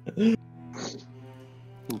 God.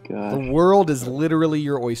 The world is literally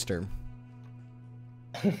your oyster.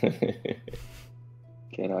 Can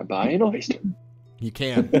I buy an oyster? You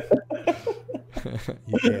can.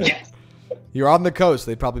 You can. Yes. You're on the coast.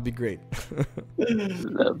 They'd probably be great.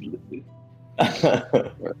 Lovely.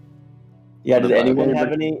 Yeah. Did anyone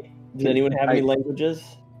have any languages?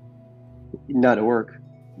 Not at work.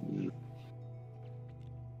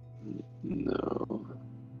 No.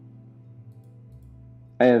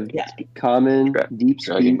 I have Common, Deep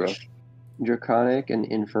Dragon, Speech, Draconic, and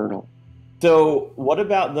Infernal. So what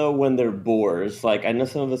about, though, when they're boars? I know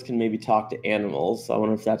some of us can maybe talk to animals. So I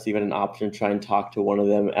wonder if that's even an option to try and talk to one of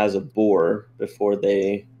them as a boar before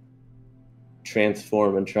they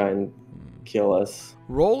transform and try and kill us.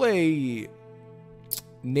 Roll a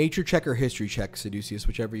nature check or history check, Seducius,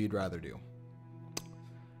 whichever you'd rather do.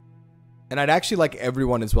 And I'd actually like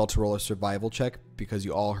everyone as well to roll a survival check because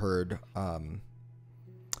you all heard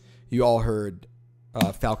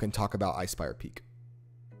Falcon talk about Icespire Peak.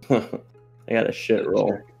 I got a shit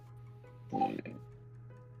roll.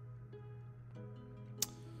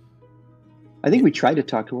 I think we tried to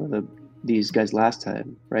talk to one of the these guys last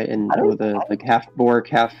time, right? And I don't- with the like half boar,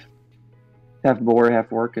 half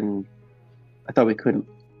orc, and I thought we couldn't.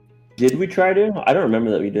 Did we try to? I don't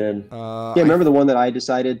remember that we did. Yeah, remember the one that I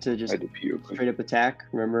decided to just I did puke. straight up attack?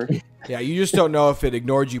 Remember? Yeah, you just don't know if it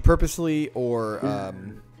ignored you purposely or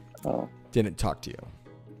Oh, didn't talk to you.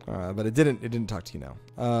 But it didn't talk to you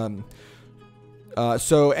now.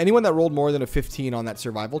 So anyone that rolled more than a 15 on that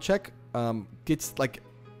survival check gets like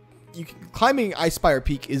climbing Icespire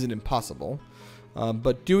Peak isn't impossible,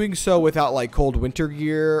 but doing so without like cold winter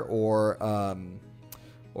gear or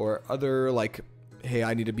other like, hey,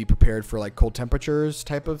 I need to be prepared for like cold temperatures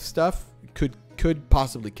type of stuff could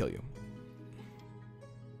possibly kill you.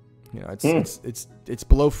 You know, it's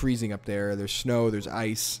below freezing up there. There's snow. There's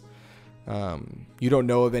ice. You don't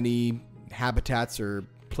know of any habitats or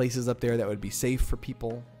places up there that would be safe for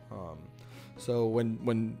people. So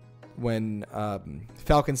when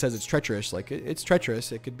Falcon says it's treacherous, like it's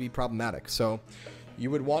treacherous, it could be problematic. So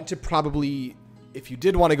you would want to probably, if you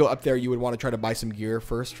did want to go up there, you would want to try to buy some gear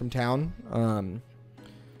first from town,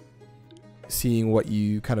 seeing what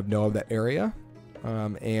you kind of know of that area.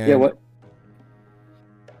 And yeah. What?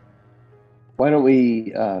 Why don't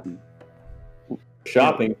we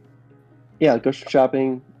Shopping. Yeah, go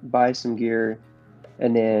shopping, buy some gear,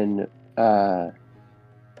 and then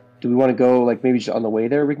do we want to go like maybe just on the way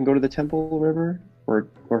there? We can go to the temple river, or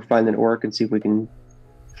find an orc and see if we can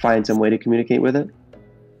find some way to communicate with it.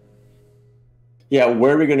 Yeah,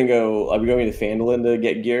 where are we going to go? Are we going to Phandalin to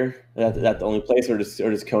get gear? Is that the only place, or does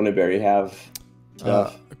Conaberry have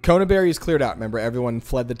stuff? Conaberry is cleared out. Remember, everyone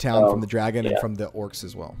fled the town from the dragon and yeah. from the orcs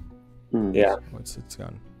as well. Yeah. So it's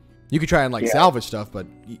gone. You could try and like salvage stuff, but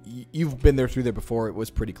you've been through there before. It was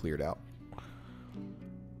pretty cleared out.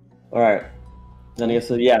 All right. Then I guess,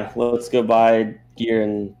 yeah, let's go buy gear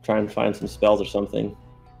and try and find some spells or something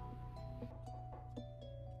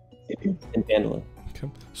in Phandalin. Okay.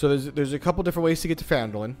 So there's a couple different ways to get to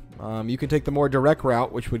Phandalin. You can take the more direct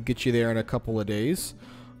route, which would get you there in a couple of days,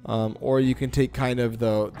 or you can take kind of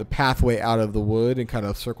the pathway out of the wood and kind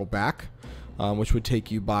of circle back, which would take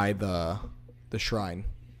you by the shrine.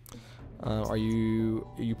 Are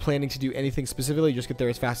you planning to do anything specifically? Just get there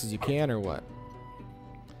as fast as you can, or what?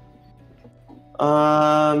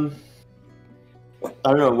 I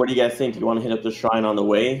don't know. What do you guys think? Do you want to hit up the shrine on the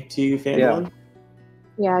way to Phandalin?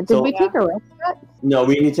 Yeah. Did we take a rest yet? No,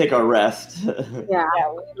 we need to take our rest. Yeah.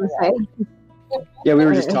 Okay. Yeah, we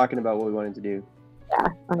were just talking about what we wanted to do. Yeah.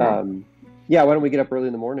 Okay. Yeah, why don't we get up early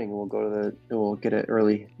in the morning and we'll go to we'll get an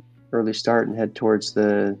early start and head towards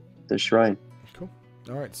the shrine. Cool.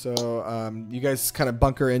 All right, so you guys kind of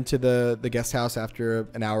bunker into the guest house after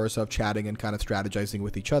an hour or so of chatting and kind of strategizing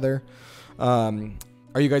with each other.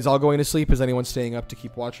 Are you guys all going to sleep? Is anyone staying up to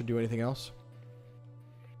keep watch or do anything else?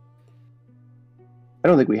 I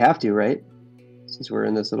don't think we have to, right? Since we're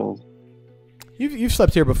in this little... You've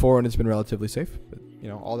slept here before and it's been relatively safe. But, you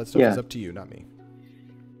know, all that stuff is up to you, not me.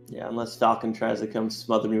 Yeah, unless Falcon tries to come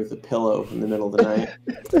smother me with a pillow in the middle of the night.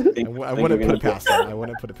 I wouldn't put it past him. I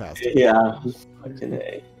wouldn't put it past him. Yeah. Fucking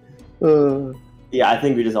A. Yeah, I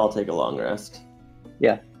think we just all take a long rest.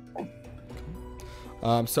 Yeah.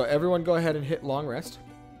 So everyone go ahead and hit long rest.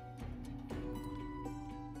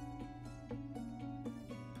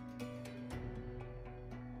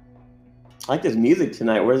 I like this music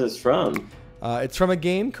tonight. Where's this from? It's from a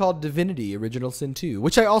game called Divinity: Original Sin 2,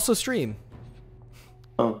 which I also stream.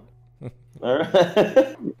 Oh. All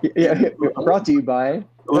right. Yeah, brought to you by...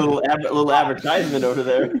 A little advertisement over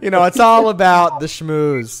there. You know, it's all about the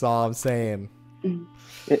schmooze, that's all I'm saying.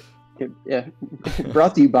 Yeah,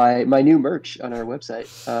 brought to you by my new merch on our website.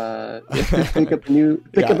 Pick up a new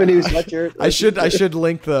sweatshirt. I should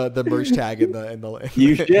link the merch tag in the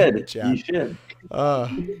You should. In the chat. You should.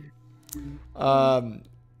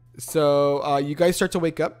 So you guys start to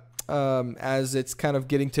wake up as it's kind of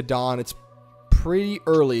getting to dawn. It's pretty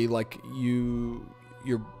early, like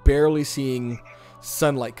you're barely seeing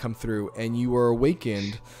sunlight come through, and you are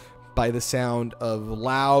awakened by the sound of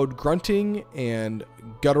loud grunting and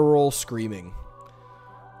guttural screaming.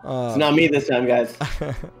 It's not me this time, guys.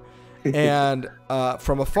 And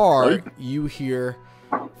from afar, you hear,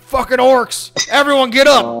 "Fucking orcs! Everyone get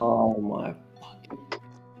up!" Oh my fucking.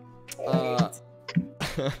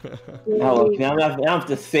 Now I have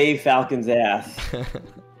to save Falcon's ass.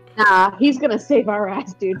 Nah, he's gonna save our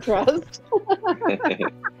ass, dude. Trust.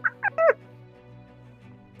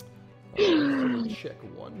 Check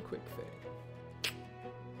one quick thing.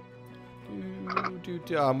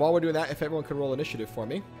 While we're doing that, if everyone could roll initiative for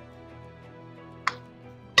me.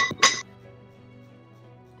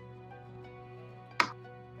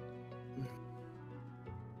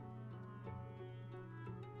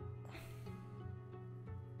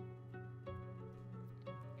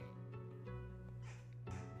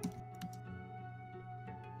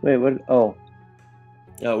 Wait, what? Oh,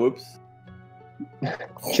 Oh, whoops.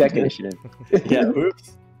 check initiative. Yeah,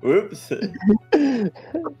 whoops. Whoops.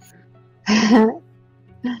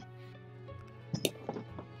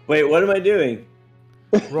 Wait, what am I doing?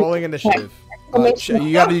 Rolling initiative.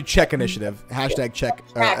 You got to do check initiative. Hashtag check.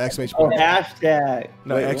 Exclamation Oh, point. hashtag.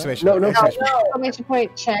 No, Wait, exclamation No, point. no. Exclamation point. Exclamation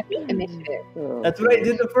point, check initiative. Oh, That's what I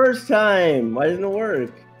did the first time. Why didn't it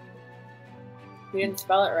work? You didn't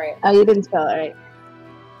spell it right. Oh, you didn't spell it right.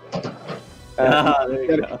 There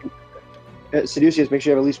you go. Seducious, make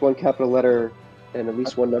sure you have at least one capital letter and at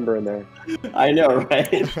least one number in there. I know,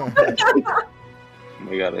 right? Oh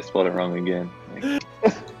my god, I spelled it wrong again.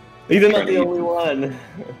 Even not the only one.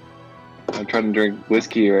 I'm trying to drink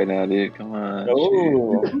whiskey right now, dude. Come on. shoot.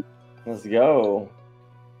 Oh, let's go.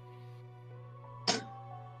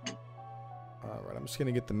 All right, I'm just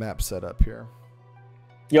gonna get the map set up here.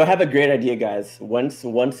 Yo, I have a great idea, guys. Once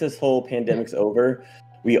this whole pandemic's over,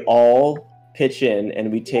 we all pitch in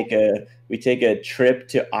and we take a trip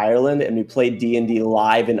to Ireland and we play D&D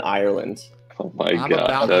live in Ireland. Oh my I'm god.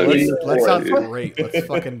 about That would be that sounds dude. great. Let's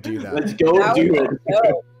fucking do that. Let's go That do would it. be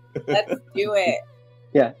dope. Let's do it.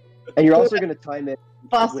 And you're also going to time it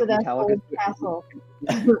Busted with ass Metallica's. old castle.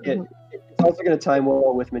 It's also going to time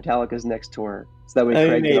well with Metallica's next tour, so that way I mean,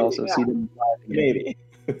 Craig maybe, can also see them live again.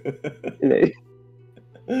 Maybe.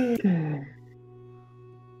 Maybe.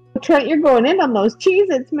 Trent, you're going in on those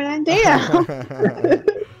Cheez-Its, man. Damn.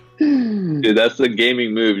 Dude, that's the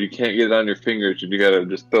gaming move. You can't get it on your fingers. You gotta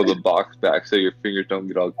just throw the box back so your fingers don't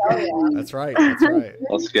get all Oh, yeah. That's right. That's right.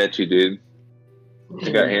 all sketchy, dude. I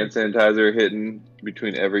got hand sanitizer hitting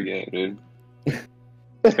between every game, dude.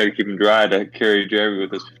 Gotta keep them dry to carry Jeremy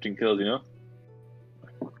with his 15 kills, you know?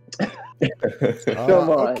 Come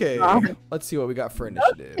on. Okay. Let's see what we got for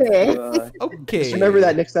initiative. Okay. Just remember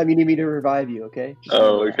that next time you need me to revive you, okay? Just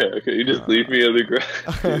Oh, remember that. okay. You just leave me on the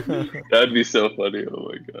ground. That'd be so funny. Oh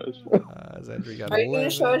my gosh. Zendri got Are you going to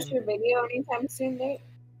show us 11. your video anytime soon, Nate?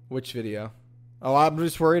 Which video? Oh, I'm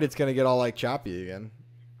just worried it's gonna get all like choppy again.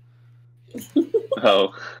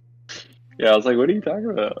 Oh. Yeah, I was like, what are you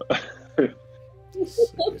talking about?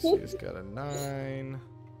 He's got a 9.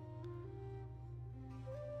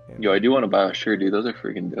 Yo, I do want to buy a shirt, dude. Those are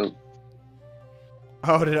freaking dope.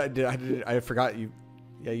 Oh, I forgot you.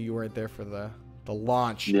 Yeah, you weren't there for the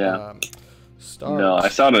launch. Yeah. Start. No, I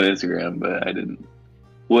saw it on Instagram, but I didn't.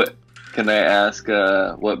 What? Can I ask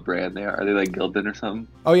what brand they are? Are they like Gildan or something?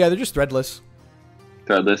 Oh yeah, they're just threadless.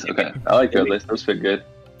 Threadless? Okay. I like threadless. Those fit good.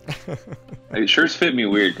 Like, shirts fit me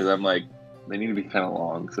weird because I'm like, they need to be kind of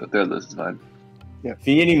long, so threadless is fine. If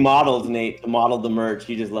you need any models, Nate, to model the merch,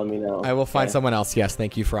 you just let me know. I will find someone else. Yes,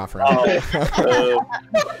 thank you for offering. Oh.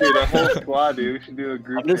 Dude, a whole squad, dude. We should do a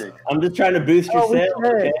group thing. I'm just trying to boost your Oh, we sales,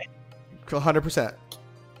 should. okay? 100%.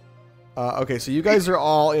 Okay, so you guys are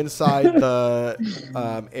all inside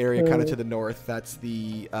the area, kind of to the north. That's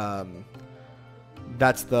the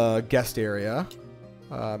guest area.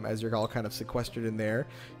 As you're all kind of sequestered in there,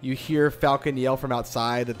 you hear Falcon yell from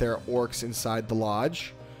outside that there are orcs inside the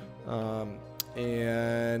lodge.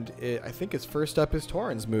 And I think it's first up is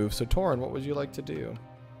Torin's move. So Torin, what would you like to do?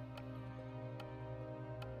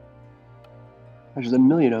 There's a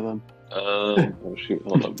million of them. Oh shoot,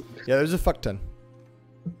 hold on. Yeah, there's a fuck ton.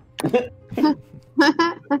 Is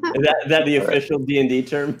that the official D&D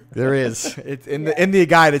term? There is. It's in the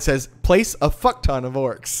guide. It says place a fuck ton of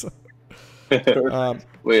orcs.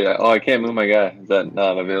 Wait, I can't move my guy. Is that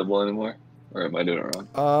not available anymore? Or am I doing it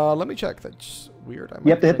wrong? Let me check. That's weird.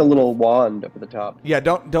 You have to hit the little wand up at the top. Yeah,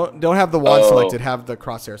 don't have the wand Oh. selected. Have the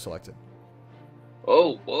crosshair selected.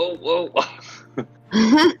 Oh, whoa.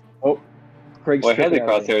 Craig's Well, I had the tripping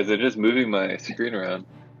out. crosshairs. They're just moving my screen around.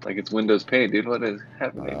 Like it's Windows Paint, dude. What is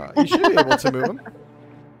happening? You should be able to move them.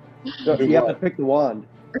 No, you have to pick the wand.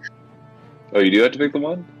 Oh, you do have to pick the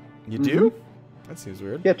one? You do? That seems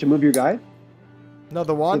weird. You have to move your guy. No,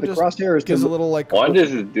 the So wand the just crosshair is gives a to little like. One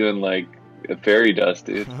just is doing like a fairy dust,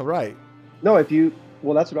 dude. Right. no. If you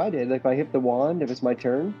well, that's what I did. Like if I hit the wand, if it's my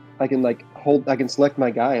turn, I can like hold. I can select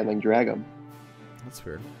my guy and like drag him. That's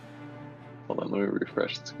weird. Hold on, let me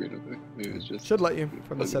refresh the screen. Real quick. Maybe it's just. Should let you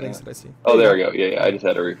from the Look at settings that. that I see. Oh, there we go. Yeah. I just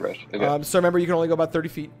had a refresh. Okay. So remember, you can only go about 30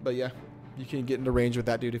 feet, but yeah, you can get into range with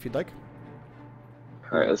that dude if you'd like.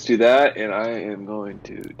 All right, let's do that, and I am going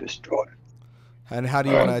to destroy. And how do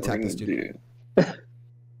you All want to right, attack we're this gonna dude?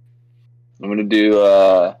 I'm gonna do.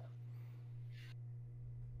 I'm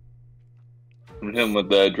gonna hit him with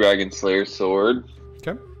the Dragon Slayer sword.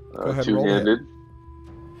 Okay. Go ahead and roll the hit. Two-handed.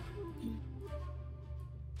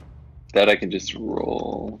 That I can just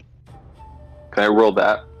roll. Can I roll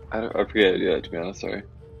that? I forget to do that, to be honest. Sorry.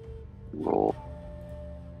 Roll.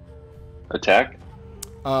 Attack?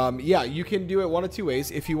 Yeah, you can do it one of two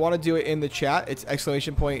ways. If you want to do it in the chat, it's !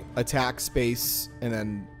 attack space and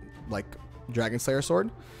then like Dragon Slayer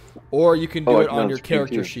sword, or you can do it on your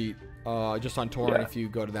character sheet, just on Torrent if you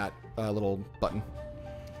go to that little button.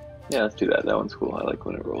 Yeah, let's do that. That one's cool. I like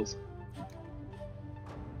when it rolls.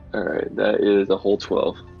 All right, that is a whole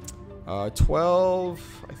 12.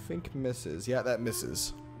 12, I think misses. Yeah, that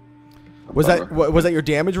misses. Was that your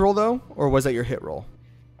damage roll though, or was that your hit roll?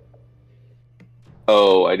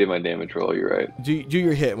 Oh, I did my damage roll. You're right. Do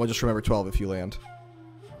your hit, and we'll just remember 12 if you land.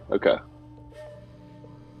 Okay.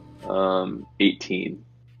 18.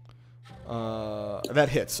 That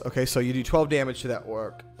hits. Okay, so you do 12 damage to that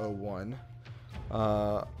orc. 01.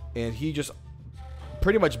 And he just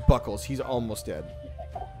pretty much buckles. He's almost dead.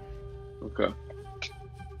 Okay.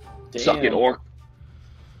 Damn. Suck it, orc.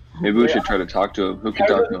 Maybe we should try to talk to him. Who can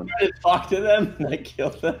talk to him? Try to talk to them and I kill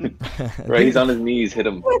them. Right, he's on his knees. Hit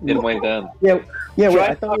him way down. Yeah. Wait,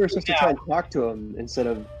 I thought we were supposed to try and talk to him instead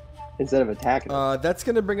of attacking him. That's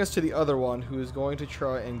going to bring us to the other one, who is going to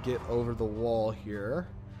try and get over the wall here.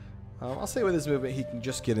 I'll say with his movement he can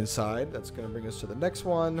just get inside. That's going to bring us to the next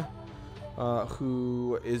one,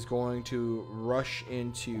 who is going to rush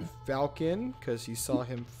into Falcon because he saw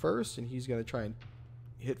him first, and he's going to try and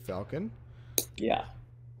hit Falcon. Yeah.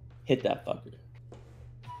 Hit that fucker.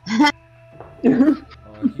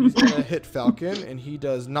 He's going to hit Falcon, and he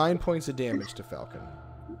does 9 points of damage to Falcon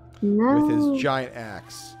with his giant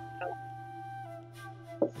axe.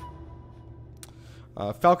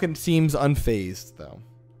 Falcon seems unfazed, though.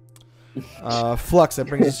 Flux, that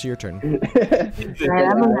brings us to your turn. Right,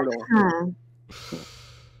 I'm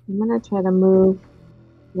gonna try to move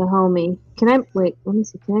the homie. Can I wait? Let me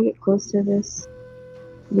see. Can I get close to this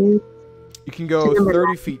dude? You can go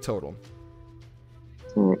 30 feet total.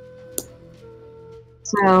 Alright.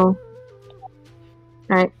 So,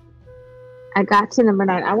 alright. I got to number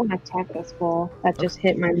 9. I want to attack this fool that just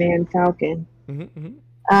hit my man Falcon. I'm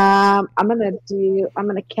gonna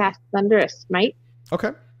cast Thunderous Smite.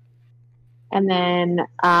 Okay. And then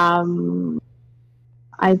I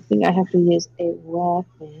think I have to use a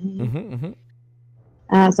weapon.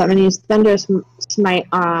 So I'm gonna use Thunderous Smite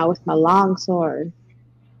with my long sword.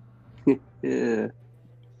 Yeah.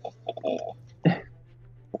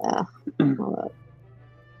 Hold up.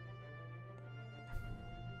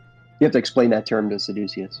 You have to explain that term to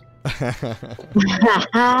Seducius. Savage.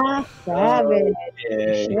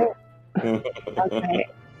 Yeah. Okay.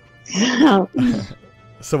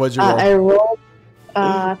 So what'd you roll? I rolled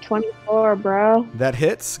 24, bro. That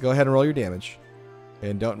hits. Go ahead and roll your damage.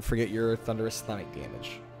 And don't forget your Thunderous Smite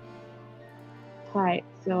damage. Alright,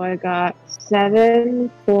 so I got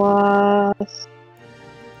 7 plus...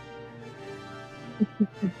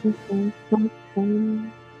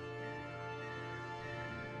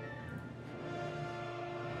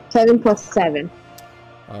 7 plus 7.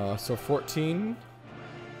 So 14.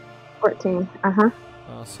 14,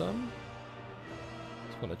 Awesome.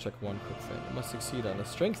 Just want to check one quick thing. It must succeed on a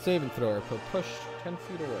strength saving throw or push 10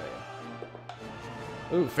 feet away.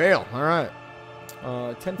 Ooh, fail. All right.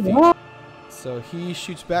 10 feet. Yeah. So he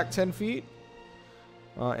shoots back 10 feet.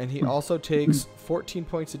 And he also takes 14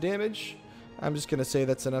 points of damage. I'm just going to say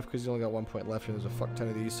that's enough because he's only got 1 point left and there's a fuck ton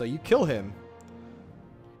of these. So you kill him.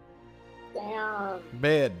 Damn.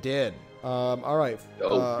 Bad, dead. All right.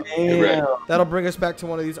 Right. That'll bring us back to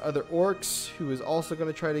one of these other orcs who is also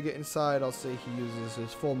going to try to get inside. I'll say he uses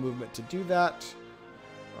his full movement to do that.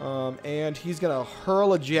 And he's going to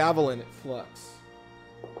hurl a javelin at Flux.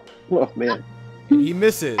 Oh, man. He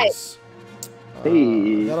misses.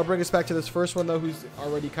 Hey. That'll bring us back to this first one, though, who's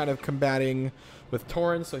already kind of combating with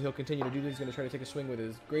Torrens, so he'll continue to do this. He's going to try to take a swing with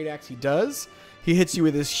his great axe. He does. He hits you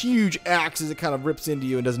with his huge axe as it kind of rips into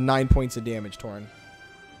you and does 9 points of damage, Torren.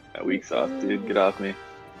 That week's off, dude. Get off me.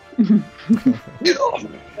 Get off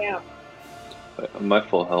me. Yeah. I'm my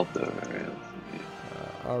full health, though. Right?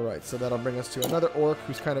 All right, so that'll bring us to another orc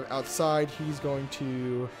who's kind of outside. He's going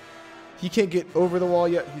to... He can't get over the wall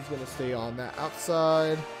yet. He's going to stay on that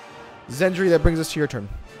outside. Zendri, that brings us to your turn.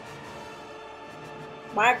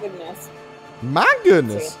 My goodness. My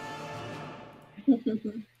goodness.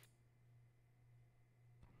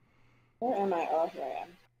 Where am I? Oh, here I am.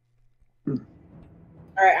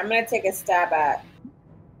 All right, I'm gonna take a stab at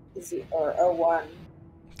one.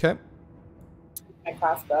 Okay. My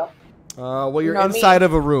crossbow. Well, you're inside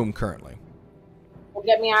of a room currently. Well,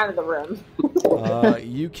 get me out of the room.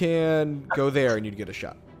 You can go there and you'd get a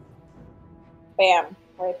shot. Bam!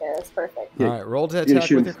 Right there. It's perfect. All right, roll to You're gonna attack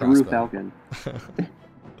shoot with him your through crossbow. Falcon.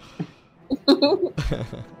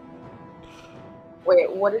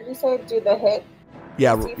 Wait, what did you say? Do the hit?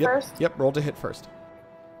 Yeah. DC first? Yep. Roll to hit first.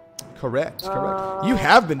 Correct. You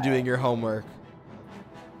have been doing your homework.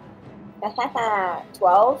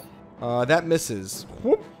 12. That misses.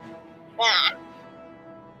 Whoop. Nah.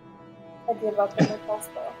 I give up on the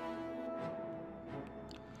crossbow.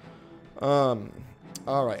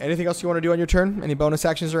 All right. Anything else you want to do on your turn? Any bonus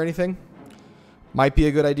actions or anything? Might be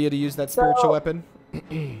a good idea to use that spiritual weapon.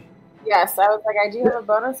 Yes, I was like, I do have a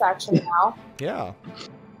bonus action now. Yeah.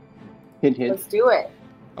 Hint, hint. Let's do it.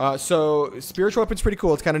 So spiritual weapon's pretty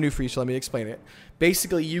cool. It's kind of new for you, so let me explain it.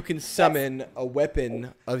 Basically, you can summon a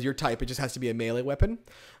weapon of your type. It just has to be a melee weapon.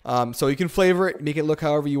 So you can flavor it, make it look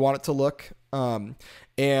however you want it to look.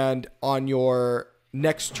 And on your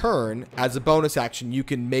next turn, as a bonus action, you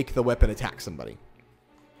can make the weapon attack somebody.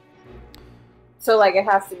 So like it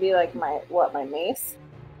has to be like my mace?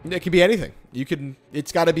 It could be anything.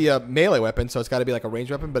 It's got to be a melee weapon, so it's got to be like a ranged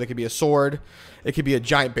weapon, but it could be a sword. It could be a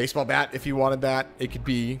giant baseball bat if you wanted that. It could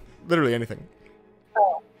be literally anything.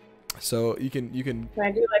 Oh. So you can. Can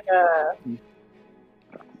I do like a?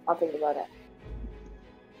 I'll think about it.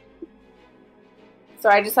 So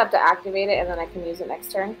I just have to activate it, and then I can use it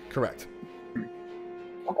next turn. Correct.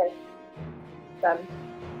 Okay. Done.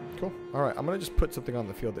 Cool. All right. I'm gonna just put something on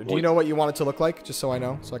the field there. Do you know what you want it to look like, just so I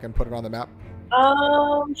know, so I can put it on the map?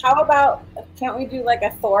 How about, can't we do like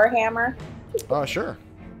a Thor hammer? Oh, sure.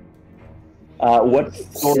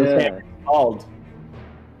 What's sort of hammer called?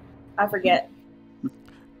 I forget.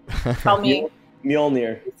 Tell me.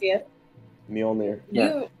 Mjolnir. You see it? Mjolnir.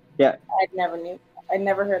 Yeah. I never knew. I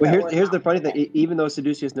never heard that word. Here's the funny thing. Even though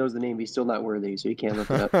Seducius knows the name, he's still not worthy, so he can't look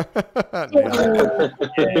it up.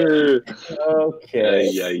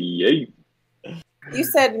 Okay. You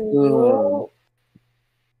said mule.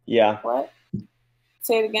 Yeah. What?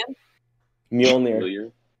 Say it again.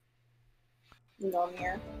 Mjolnir.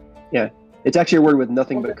 Mjolnir. Yeah. It's actually a word with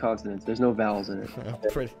nothing but consonants. There's no vowels in it.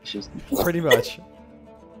 Pretty much.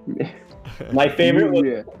 My favorite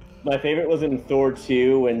was in Thor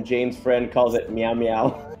 2 when Jane's friend calls it meow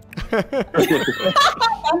meow.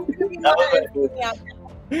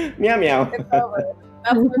 Meow meow. It's over.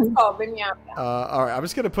 That's what it's called. Meow meow. All right, I'm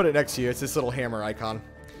just gonna put it next to you. It's this little hammer icon.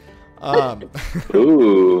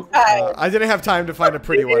 Ooh. I didn't have time to find a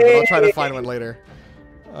pretty one, but I'll try to find one later.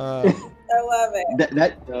 I love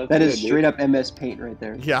it. That is straight up MS Paint right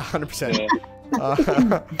there. Yeah, 100%.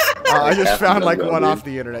 I just found like one off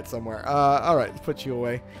the internet somewhere. All right, let's put you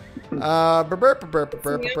away. So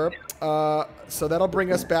that'll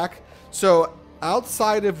bring us back. So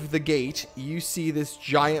outside of the gate, you see this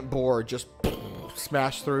giant boar just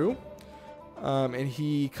smash through. And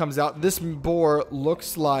he comes out. This boar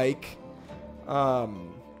looks like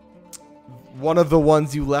one of the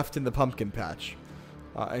ones you left in the pumpkin patch.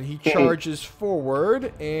 And he charges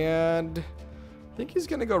forward, and I think he's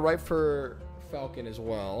going to go right for Falcon as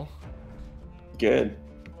well. Good.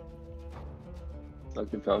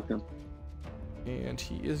 Falcon. And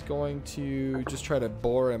he is going to just try to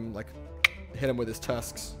bore him, like hit him with his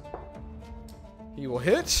tusks. He will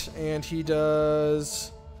hit, and he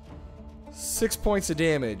does 6 points of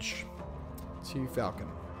damage to Falcon.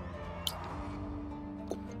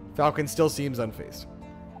 Falcon still seems unfazed.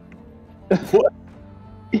 What?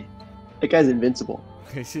 That guy's invincible.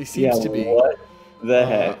 He seems to be. What the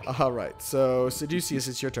heck? All right, so Seducius,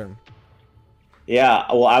 it's your turn. Yeah,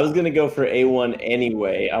 well, I was going to go for A1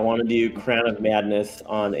 anyway. I want to do Crown of Madness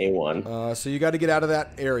on A1. So you got to get out of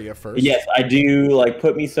that area first. Yes, I do. Like,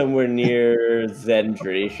 put me somewhere near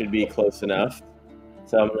Zendry. Should be close enough.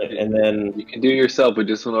 So I'm gonna, and then you can do it yourself. We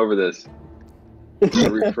just went over this.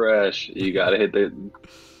 Refresh. You got to hit the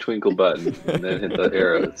twinkle button and then hit the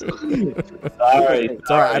arrows. Sorry.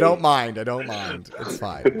 I don't mind. It's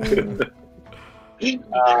fine. And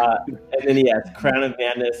then yes, Crown of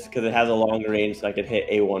Madness because it has a long range, so I could hit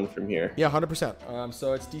A1 from here. Yeah, 100%.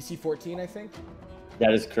 So it's DC 14, I think.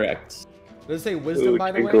 That is correct. Does it say Wisdom,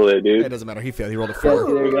 by the way? Dude. It doesn't matter. He failed. He rolled a 4.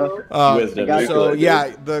 There you go. Wisdom. So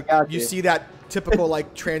yeah, Got you you. see that typical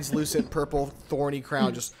like translucent purple thorny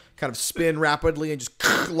crown just kind of spin rapidly and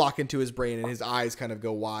just lock into his brain, and his eyes kind of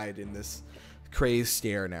go wide in this crazed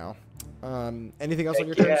stare now. Anything else on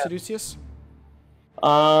your turn, Seducius?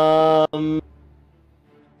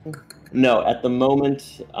 No, at the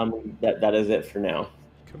moment, that is it for now.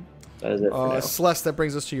 Cool. That is it for now. Celeste, that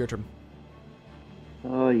brings us to your turn.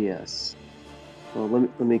 Oh yes. Well,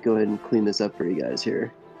 let me go ahead and clean this up for you guys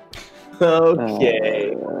here.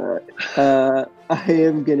 Okay. I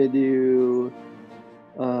am gonna do.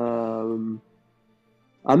 I'm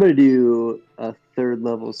gonna do a 3rd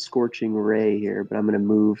level Scorching Ray here, but I'm gonna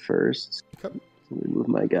move first. Okay. So let me move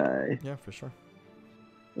my guy. Yeah, for sure.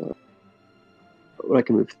 I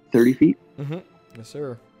can move 30 feet. Mm-hmm. Yes,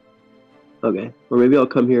 sir. Okay. Or maybe I'll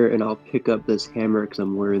come here and I'll pick up this hammer because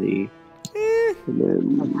I'm worthy. And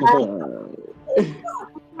then,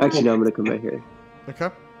 actually, no, I'm gonna come right here. Okay.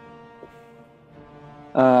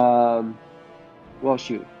 Well,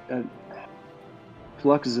 shoot.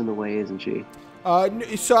 Flux is in the way, isn't she?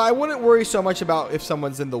 So I wouldn't worry so much about if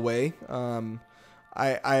someone's in the way.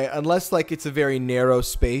 I unless like it's a very narrow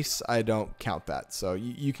space, I don't count that. So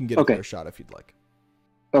you can get a fair shot if you'd like.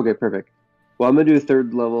 Okay, perfect. Well, I'm gonna do a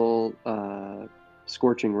 3rd level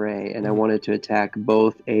Scorching Ray, and I wanted to attack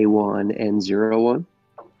both A1 and 01.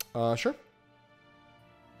 Sure.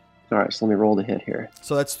 All right, so let me roll the hit here.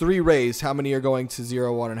 So that's 3 rays. How many are going to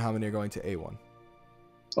 01 and how many are going to A1?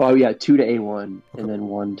 Oh yeah, 2 to A1 and then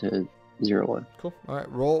 1 to 01. Cool. All right,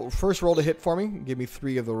 roll to hit for me. Give me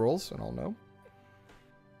 3 of the rolls, and I'll know.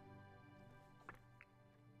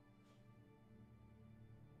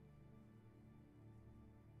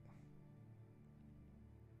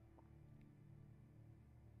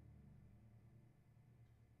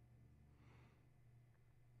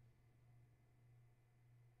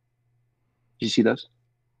 Did you see those?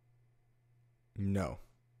 No.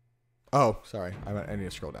 Oh, sorry. I need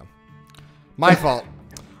to scroll down. My fault.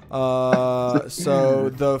 So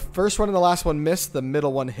the first one and the last one missed. The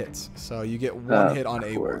middle one hits. So you get 1 hit on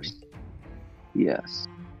A1. Yes.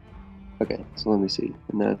 Okay, so let me see.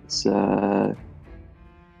 And that's 2d6.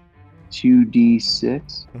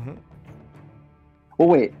 Mm-hmm. Well,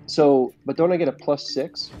 wait. So, but don't I get a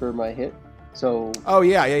 +6 for my hit? So. Oh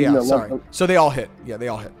yeah. Sorry. So they all hit. Yeah, they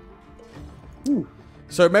all hit. Ooh.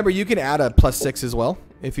 So remember, you can add a +6 as well.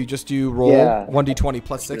 If you just do roll 1d20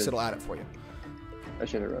 +6, it'll add it for you. I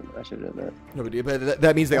should have done that. No, but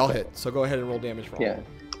that means they all hit. So go ahead and roll damage for all. Yeah.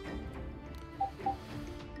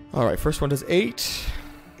 All right, first one does 8.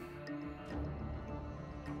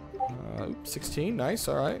 16, nice.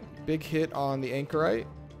 All right, big hit on the anchorite,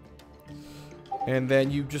 and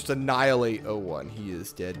then you just annihilate 01. He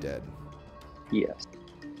is dead. Yes.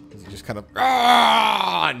 He just kind of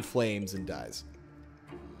in flames and dies.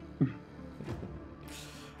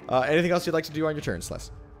 Anything else you'd like to do on your turn,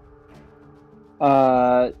 Celeste?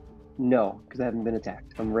 No, because I haven't been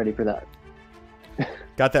attacked. I'm ready for that.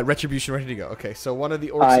 Got that retribution ready to go. Okay, so one of the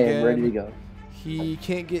orcs I again. am ready to go. He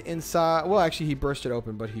can't get inside. Well, actually, he burst it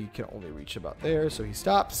open, but he can only reach about there, so he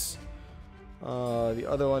stops. The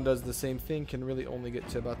other one does the same thing, can really only get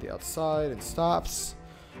to about the outside and stops.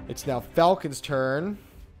 It's now Falcon's turn.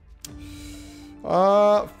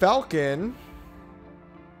 Falcon.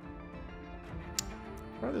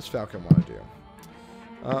 What does Falcon want to do?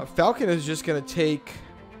 Falcon is just going to take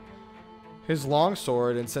his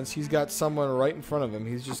longsword, and since he's got someone right in front of him,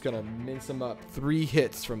 he's just going to mince him up. 3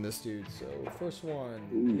 hits from this dude. So first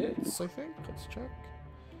one hits, I think. Let's check.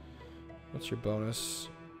 What's your bonus?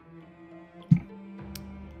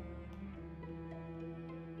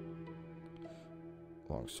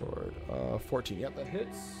 Longsword. 14. Yep, that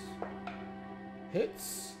hits.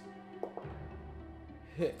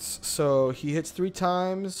 Hits. So he hits 3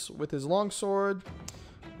 times with his longsword.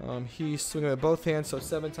 He's swinging with both hands, so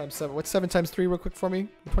 7 times 7. What's 7 times 3 real quick for me?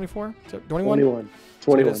 24? 21?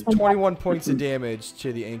 21. So 21 points of damage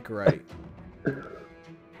to the anchorite.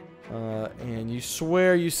 And you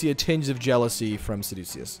swear you see a tinge of jealousy from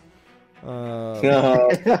Seducius. And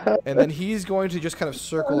then he's going to just kind of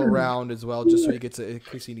circle around as well, just so he gets in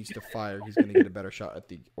case he needs to fire, he's going to get a better shot at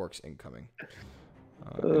the orcs incoming.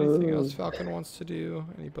 Anything else Falcon wants to do?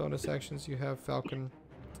 Any bonus actions you have, Falcon?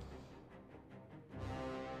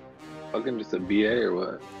 Falcon just a BA or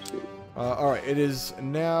what? Alright, it is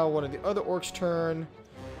now one of the other orcs' turn.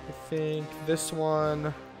 I think this one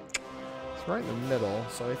is right in the middle,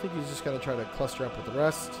 so I think he's just going to try to cluster up with the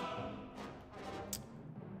rest.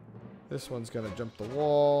 This one's going to jump the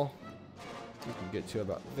wall. You can get to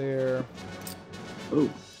about there. Oh.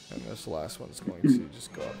 And this last one's going to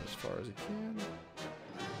just go up as far as he can.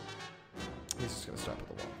 He's just going to stop at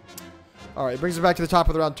the wall. Alright, it brings us back to the top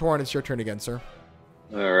of the round. Torn, it's your turn again, sir.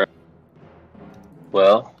 Alright.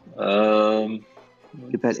 Well,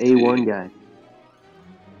 Get that A1 guy.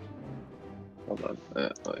 Hold on.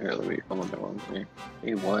 Here, let me. I'm on that one. Here.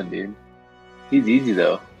 A1, dude. He's easy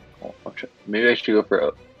though. Oh, maybe I should go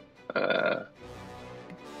for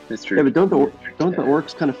Mr. Yeah, but don't the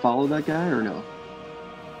orcs kind of follow that guy or no?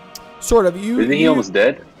 Sort of. Isn't he almost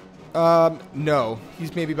dead? No.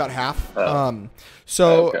 He's maybe about half. Oh.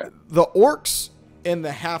 So the orcs and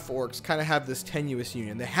the half-orcs kind of have this tenuous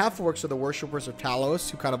union. The half-orcs are the worshippers of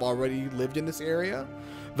Talos, who kind of already lived in this area.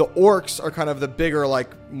 The orcs are kind of the bigger,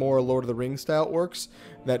 like, more Lord of the Rings style orcs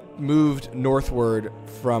that moved northward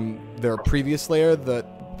from their previous lair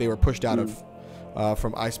that they were pushed out of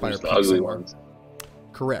from Icespire Peak. The ugly ones.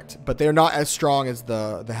 Correct, but they're not as strong as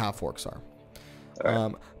the half orcs are. All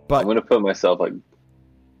right. But I'm gonna put myself like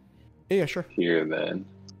yeah, sure. here then,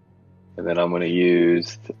 and then I'm gonna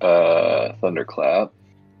use Thunderclap,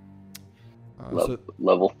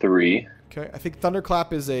 level 3. Okay, I think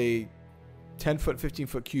Thunderclap is a 10-foot,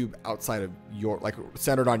 15-foot cube outside of your, like,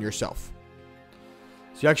 centered on yourself.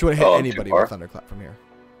 So you actually want to hit anybody with Thunderclap from here.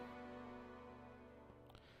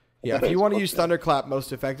 Yeah, if you want to use Thunderclap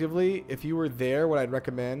most effectively, if you were there, what I'd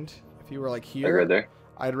recommend, if you were like here, right there.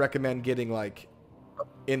 I'd recommend getting like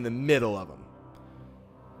in the middle of them.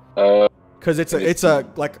 Because it's a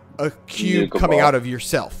cube coming out of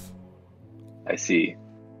yourself. I see.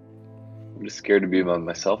 I'm just scared to be by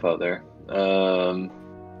myself out there.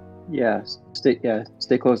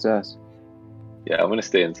 Stay close to us. Yeah, I'm gonna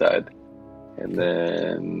stay inside, and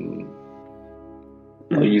then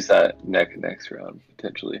I'll use that next round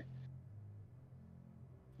potentially.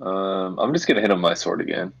 I'm just gonna hit on my sword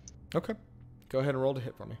again. Okay, go ahead and roll to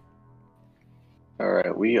hit for me. All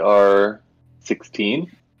right, we are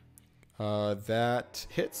 16. That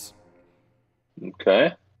hits.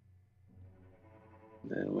 Okay.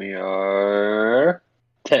 Then we are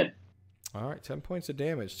 10. All right, 10 points of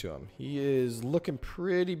damage to him. He is looking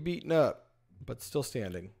pretty beaten up, but still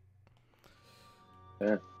standing.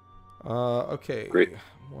 Yeah. Okay. Great.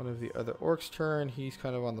 One of the other orcs' turn. He's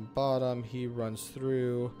kind of on the bottom. He runs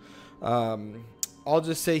through. I'll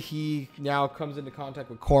just say he now comes into contact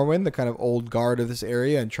with Corwin, the kind of old guard of this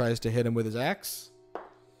area, and tries to hit him with his axe.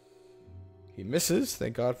 He misses.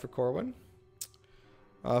 Thank God for Corwin.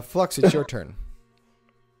 Flux, it's your turn.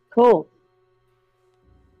 Cool.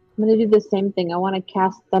 I'm going to do the same thing. I want to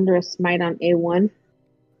cast Thunderous Smite on A1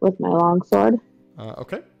 with my longsword.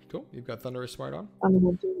 Okay, cool. You've got Thunderous Smite on. I'm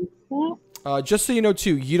going to do that. Just so you know,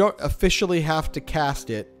 too, you don't officially have to cast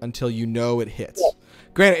it until you know it hits. Yeah.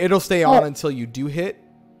 Granted, it'll stay on until you do hit,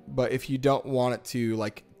 but if you don't want it to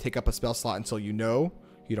like take up a spell slot until you know,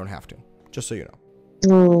 you don't have to. Just so you know.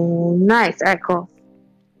 Oh, nice. All right, cool.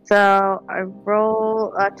 So I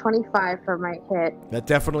roll 25 for my hit. That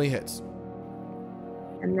definitely hits.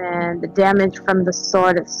 And then the damage from the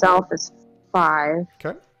sword itself is 5.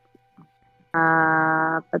 Okay.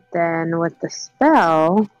 But then with the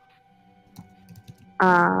spell,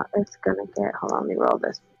 it's gonna get. Hold on, let me roll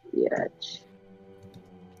this bitch.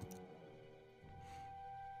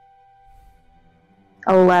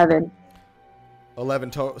 11.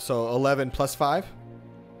 11 total. So 11 plus 5.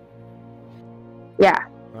 Yeah.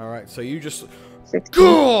 All right. So you just 16.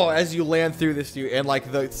 As you land through this dude, and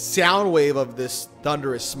like the sound wave of this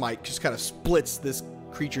thunderous smite just kind of splits this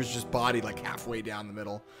creature's just body like halfway down the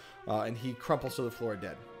middle, and he crumples to the floor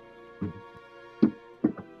dead.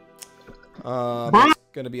 It's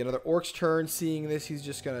gonna be another orc's turn. Seeing this, he's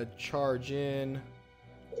just gonna charge in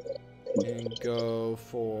and go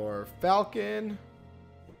for Falcon,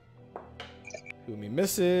 whom he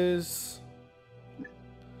misses.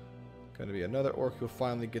 Going to be another orc who'll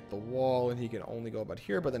finally get the wall, and he can only go about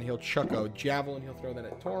here, but then he'll chuck a javelin. He'll throw that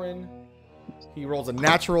at Torin. He rolls a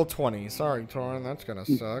natural 20. Sorry, Torin, that's going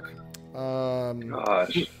to suck.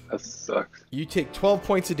 Gosh, that sucks. You take 12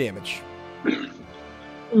 points of damage.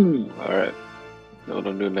 Alright. Know what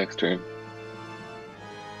I'm doing next turn.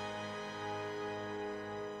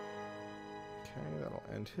 Okay, that'll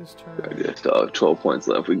end his turn. I guess still have 12 points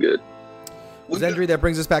left. We good. Zendri, that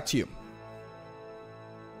brings us back to you.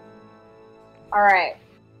 All right.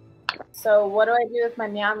 So what do I do with my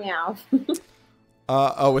meow meow?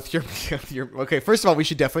 With your okay. First of all, we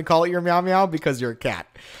should definitely call it your meow meow because you're a cat.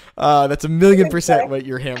 That's 1,000,000% what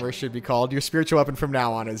your hammer should be called. Your spiritual weapon from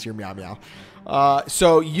now on is your meow meow.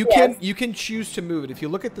 So you can choose to move it. If you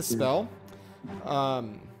look at the spell,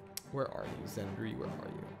 where are you, Zendri? Where are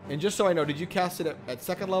you? And just so I know, did you cast it at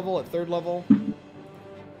second level, at third level?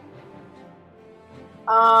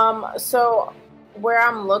 So where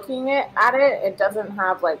I'm looking at it, it doesn't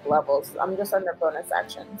have like levels. I'm just under bonus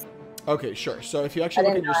actions. Okay, sure. So if you actually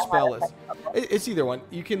look at your spell list, it's either one.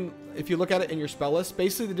 You can, if you look at it in your spell list,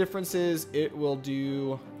 basically the difference is it will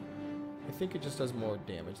do, I think it just does more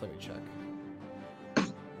damage. Let me check.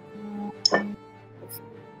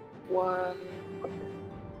 One.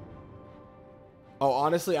 Oh,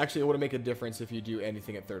 honestly, actually, it wouldn't make a difference if you do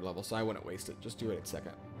anything at third level, so I wouldn't waste it. Just do it at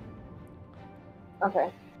second. Okay.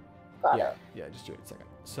 Got it. Yeah, just do it at second.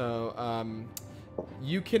 So,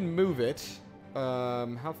 you can move it.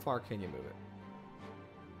 How far can you move it?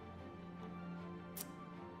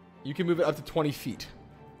 You can move it up to 20 feet.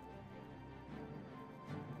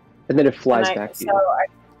 And then it flies back to you.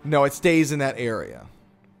 No, it stays in that area.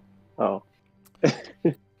 Oh.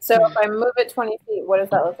 So if I move it 20 feet, what does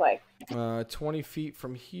that look like? 20 feet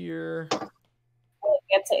from here.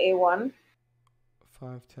 get to A1?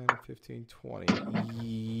 5, 10, 15, 20.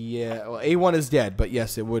 Yeah. Well, A1 is dead, but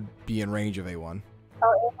yes, it would be in range of A1.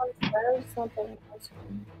 Oh, A1's there. Something.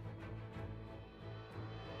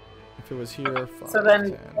 If it was here. 5, So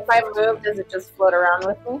then, 10, if I 15. move, does it just float around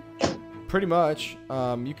with me? Pretty much. You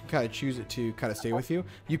can kind of choose it to kind of stay with you.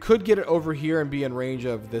 You could get it over here and be in range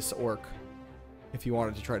of this orc if you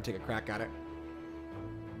wanted to try to take a crack at it.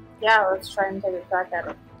 Yeah, let's try and take a crack at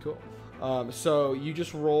it. Cool. So you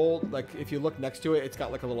just roll, like, if you look next to it, it's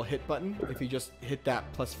got like a little hit button. If you just hit that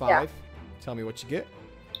 +5, tell me what you get.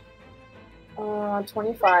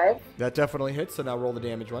 25. That definitely hits, so now roll the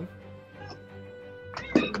damage one.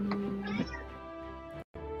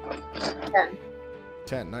 10.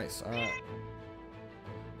 10, nice.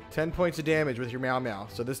 10 points of damage with your meow meow.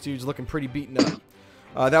 So this dude's looking pretty beaten up.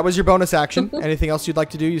 That was your bonus action. Anything else you'd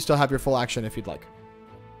like to do? You still have your full action if you'd like.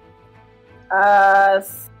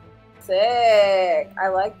 Sick. I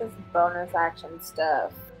like this bonus action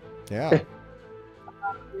stuff. Yeah.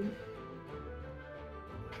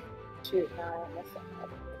 Shoot, no, I missed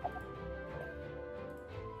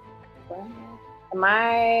it. Am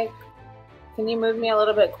I... Can you move me a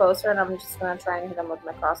little bit closer, and I'm just going to try and hit him with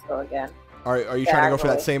my crossbow again. Are you trying to go for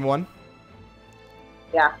that same one?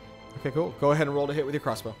 Yeah. Okay, cool. Go ahead and roll to hit with your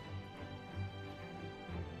crossbow.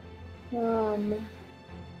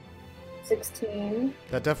 16.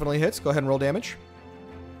 That definitely hits. Go ahead and roll damage.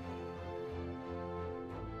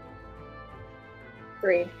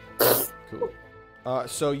 3. Cool.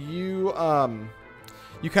 So you kind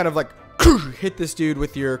of like hit this dude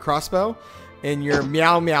with your crossbow, and your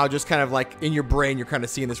meow meow just kind of like in your brain, you're kind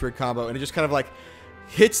of seeing this weird combo, and it just kind of like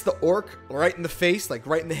hits the orc right in the face, like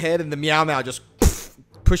right in the head, and the meow meow just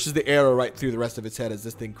pushes the arrow right through the rest of its head as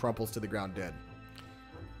this thing crumples to the ground dead.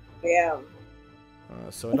 Yeah.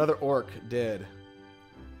 So another orc dead.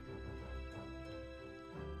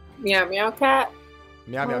 Meow meow cat.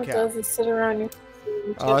 Meow meow cat. Does it sit around you?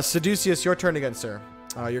 Seducius, your turn again, sir.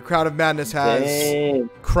 Your Crown of Madness has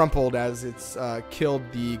crumpled as it's killed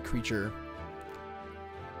the creature.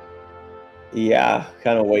 Yeah,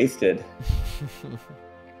 kind of wasted.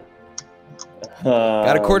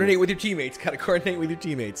 Gotta coordinate with your teammates.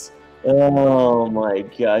 Oh my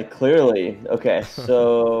god, clearly. Okay,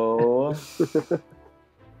 so...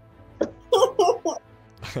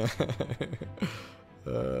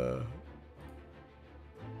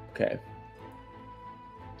 Okay.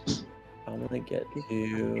 I'm gonna get to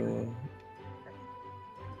here.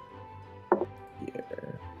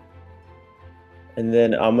 And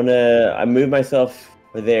then I move myself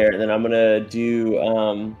there, and then I'm gonna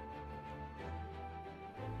do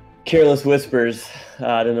Careless Whispers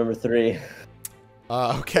to number 3.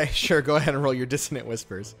 Okay, sure. Go ahead and roll your Dissonant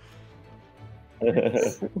Whispers.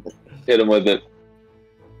 Hit him with it.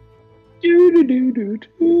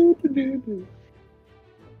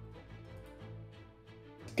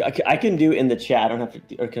 I can do in the chat. I don't have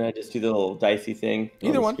to, or can I just do the little dicey thing?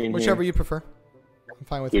 Either one, whichever you prefer. I'm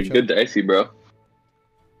fine with You're whichever. good dicey, bro.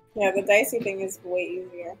 Yeah, the dicey thing is way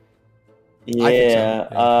easier. Yeah. I think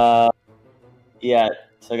so, Yeah.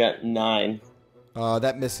 So I got 9.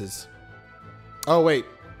 That misses. Oh wait,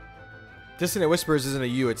 Dissonant Whispers isn't a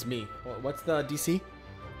you, it's me. What's the DC?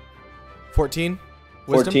 14.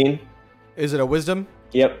 Wisdom? 14. Is it a wisdom?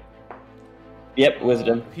 Yep.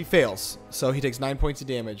 Wisdom. He fails, so he takes 9 points of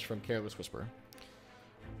damage from Careless Whisper.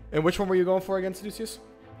 And which one were you going for against Seducius?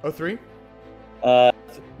 03?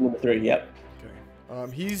 Number 3. Yep.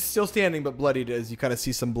 Okay. He's still standing, but bloodied as you kind of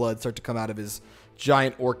see some blood start to come out of his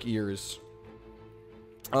giant orc ears.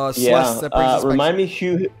 Celeste, that brings us back remind me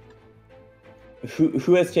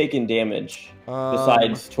who has taken damage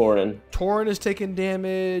besides Torin? Torin has taken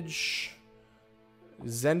damage.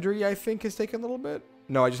 Zendri, I think, has taken a little bit.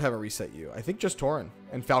 No, I just haven't reset you. I think just Torin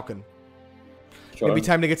and Falcon. Maybe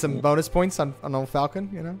time to get some bonus points on old Falcon,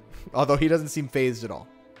 you know? Although he doesn't seem phased at all.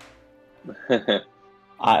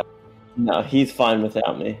 No, he's fine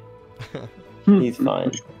without me. He's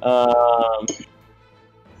fine.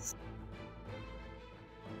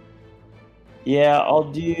 Yeah,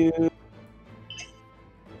 I'll do...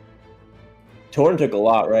 Torin took a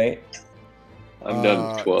lot, right? I'm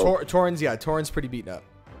done with 12. Torin's pretty beaten up.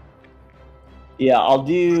 Yeah, I'll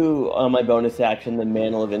do my bonus action, the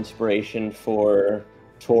Mantle of Inspiration for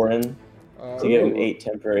Torin, to give him 8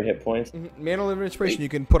 temporary hit points. Mantle of Inspiration you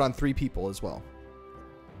can put on 3 people as well.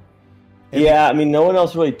 And yeah, I mean, no one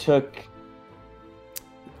else really took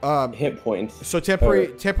hit points. So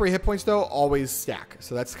temporary hit points, though, always stack.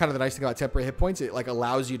 So that's kind of the nice thing about temporary hit points. It like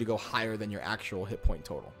allows you to go higher than your actual hit point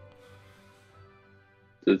total.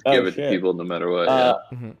 Just give it to people no matter what. Yeah.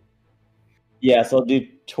 Yeah, so I'll do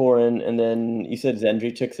Torin, and then you said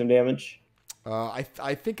Zendri took some damage. I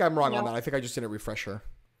think I'm wrong on that. I think I just didn't refresh her.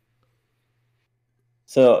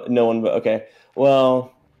 So no one, but okay.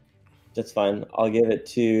 Well, that's fine. I'll give it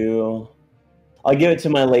to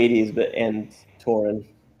my ladies, and Torin.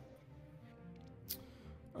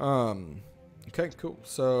 Okay, cool.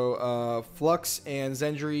 So Flux and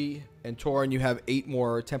Zendri and Torin, you have 8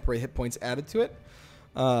 more temporary hit points added to it.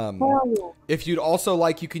 If you'd also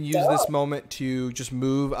like, you can use this moment to just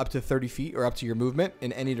move up to 30 feet or up to your movement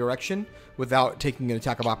in any direction without taking an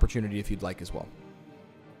attack of opportunity if you'd like as well.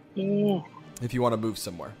 Yeah. If you want to move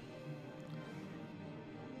somewhere.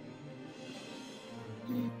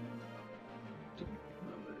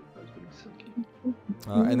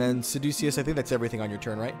 And then Seducius, I think that's everything on your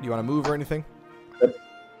turn, right? Do you want to move or anything?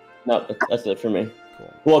 No, that's it for me.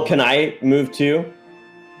 Cool. Well, can I move too?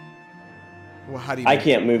 Well, how do you? I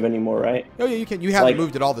can't move anymore, right? Oh yeah, you can. You haven't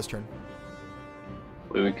moved at all this turn.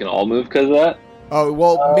 Wait, we can all move because of that? Oh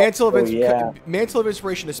well, Mantle of yeah. Mantle of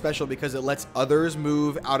Inspiration is special because it lets others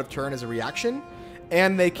move out of turn as a reaction,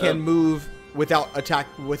 and they can move without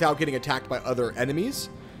getting attacked by other enemies,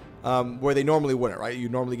 where they normally wouldn't. Right? You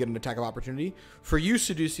normally get an attack of opportunity. For you,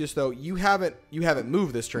 Seducius, though, you haven't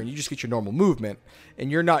moved this turn. You just get your normal movement,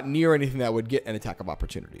 and you're not near anything that would get an attack of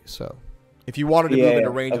opportunity. So, if you wanted to move into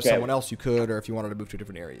range of someone else, you could, or if you wanted to move to a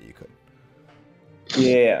different area, you could.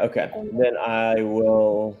 Yeah. Okay. Then I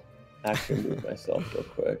will actually move myself real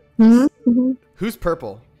quick. Mm-hmm. Who's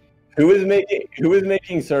purple? Who is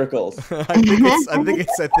making circles? I think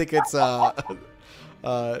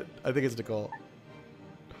it's Nicole.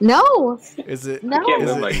 No. Is it? No. I can't Is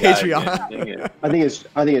move it my guy. Adriana? Dang it. I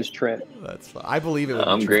think it's Trent. That's fine. I believe it. Would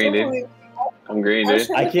I'm be Trent. green, dude. I'm green, dude.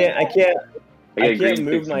 I can't green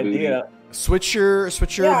move sticks my and booty. idea. Switch your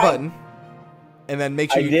button, and then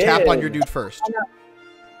make sure I you tap on did. your dude first.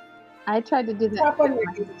 I tried to do that. Tap on your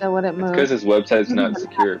I still wouldn't move. Because his website's not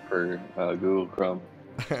secure for Google Chrome.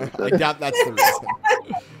 I doubt that's the reason.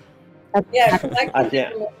 Yeah, I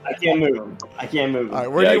can't move. I can't move. All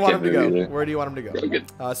right, where do Yeah, you I want him can't to go? move either. Where do you want him to go? Yeah,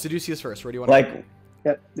 good. Seducius first. Where do you want him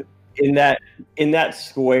to Like in that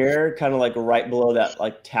square, kind of like right below that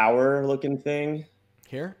like tower looking thing. go?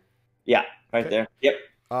 Here? Yeah, right Okay. there. Yep.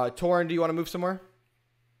 Torin, do you want to move somewhere?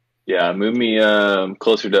 Yeah, move me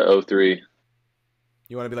closer to 03.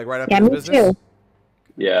 You want to be like right up Yeah, in his me business? too.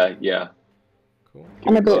 Yeah. Cool.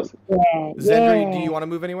 I'm a bit. Close. Yeah. Zendri, do you want to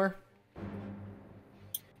move anywhere?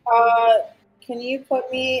 Can you put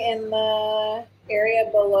me in the area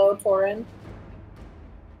below Torin?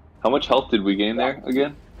 How much health did we gain there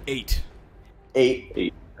again? 8.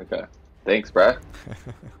 8. Okay. Thanks, Brad.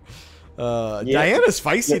 Yeah. Diana's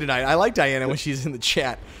feisty tonight. I like Diana when she's in the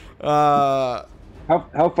chat. How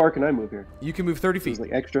far can I move here? You can move 30 It's feet.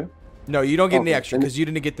 like extra. No, you don't get any Okay, extra then- because you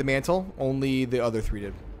didn't get the mantle. Only the other 3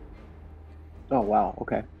 did. Oh wow.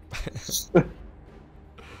 Okay.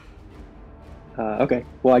 Okay.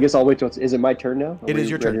 Well, I guess I'll wait till is it my turn now? It is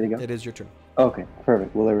your turn. Ready to go? It is your turn. Okay.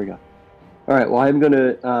 Perfect. Well, there we go. All right. Well, I'm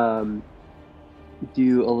gonna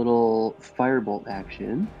do a little firebolt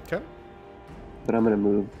action. Okay. But I'm gonna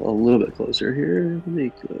move a little bit closer here. Let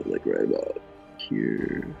me go, like right about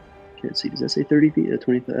here. Can't see. Does that say 30 feet?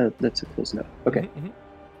 25. That's close enough. Okay. Mhm.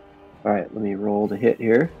 All right. Let me roll to hit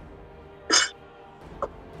here.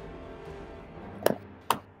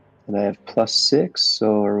 And I have +6,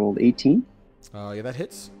 so I rolled 18. Yeah, that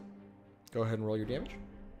hits. Go ahead and roll your damage.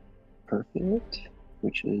 Perfect.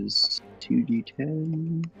 Which is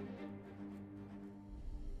 2d10.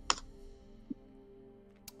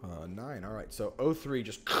 9. All right. So 03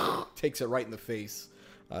 just takes it right in the face.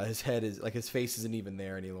 His face isn't even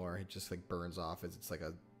there anymore. It just like burns off as it's like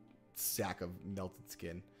a sack of melted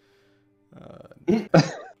skin.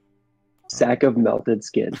 Sack of melted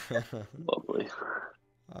skin. Lovely.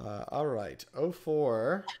 All right.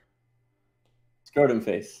 04. Scrotum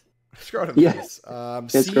face. Scrotum Yeah. face. Scrotum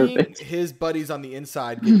Seeing face. his buddies on the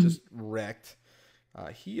inside get just wrecked,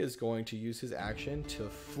 he is going to use his action to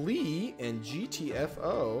flee and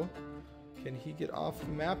GTFO. Can he get off the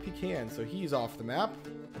map? He can. So he's off the map.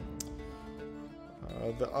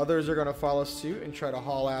 The others are going to follow suit and try to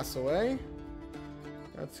haul ass away.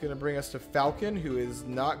 That's going to bring us to Falcon, who is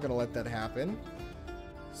not going to let that happen.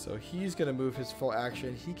 So he's going to move his full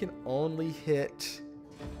action. He can only hit...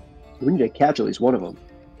 We need to catch at least one of them.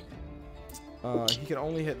 He can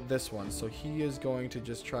only hit this one, so he is going to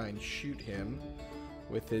just try and shoot him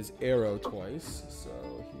with his arrow twice. So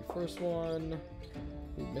he first one,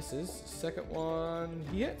 he misses. Second one,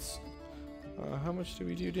 he hits. How much do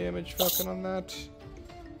we do damage, Falcon, on that?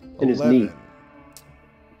 In his knee.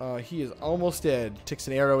 He is almost dead. Takes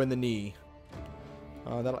an arrow in the knee.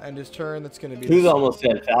 That'll end his turn. That's going to be... Who's almost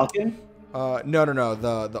dead? Falcon? No,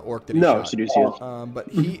 the orc that he No, shot. Seducio. But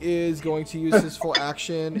he is going to use his full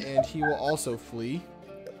action, and he will also flee.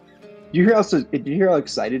 Did you hear how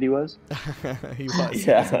excited he was? He was.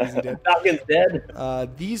 Yeah. As soon as he did. Falcon's dead.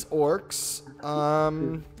 These orcs,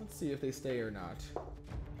 let's see if they stay or not.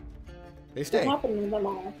 They stay. What happened to them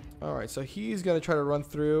all? All right, so he's going to try to run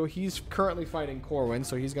through. He's currently fighting Corwin,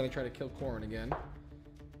 so he's going to try to kill Corwin again.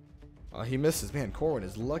 He misses. Man, Corwin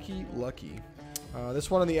is lucky.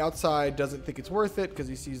 This one on the outside doesn't think it's worth it because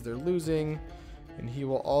he sees they're losing. And he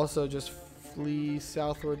will also just flee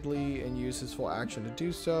southwardly and use his full action to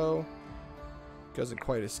do so. Doesn't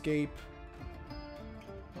quite escape.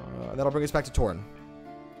 That'll bring us back to Torin.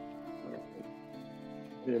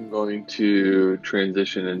 I'm going to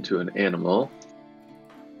transition into an animal.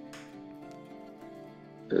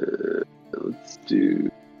 Let's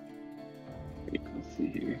do... Let's see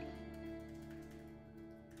here.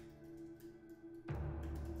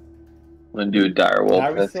 I'm going to do a dire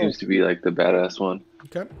wolf. That seems to be like the badass one.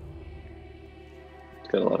 Okay.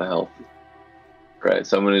 It's got a lot of health. Right,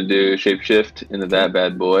 so I'm going to do shapeshift into that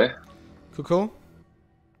bad boy. Cool.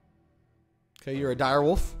 Okay, you're a dire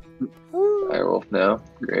wolf. Dire wolf now.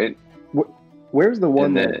 Great. Where's the one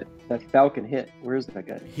And then- that Falcon hit? Where's that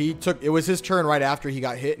guy? It was his turn right after he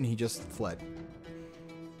got hit, and he just fled.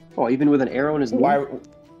 Oh, even with an arrow in his knee? Why?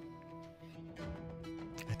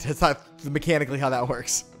 That's not mechanically how that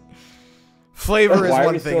works. Flavor is Why are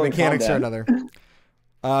one we thing, still in mechanics are combat?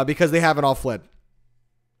 another. Because they haven't all fled.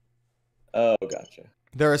 Oh, gotcha.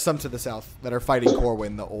 There are some to the south that are fighting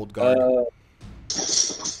Corwin, the old guard,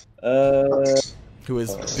 who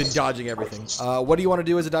has been dodging everything. What do you want to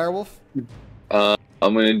do as a dire wolf?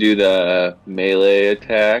 I'm going to do the melee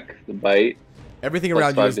attack, the bite. Everything Plus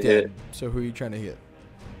around you 5 is to dead. hit. So who are you trying to hit?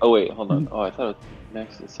 Oh, wait, hold on. Oh, I thought it was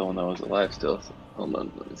next to someone that was alive still. So hold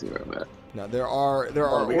on, let me see where I'm at. No, there are we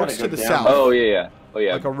gotta orcs go to the down. south. Oh, yeah.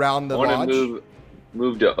 Like around the I want lodge. to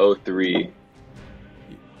move to 03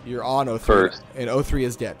 You're on 03. first. And 03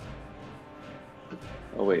 is dead.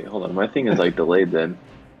 Oh, wait, hold on. My thing is like delayed then.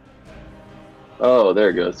 Oh, there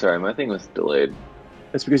it goes. Sorry, my thing was delayed.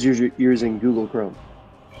 That's because you're using Google Chrome.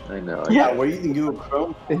 I know. Yeah, what do you think Google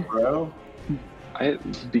Chrome, bro?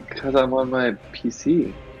 Because I'm on my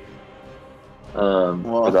PC.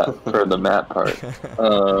 For the map part. It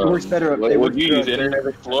works better. Would you use Internet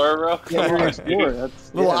Explorer, bro? Yeah, Internet Explorer.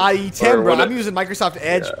 That's Little yeah. IE10, Or bro. what I'm using Microsoft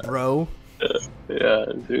Edge, Yeah. bro. Yeah,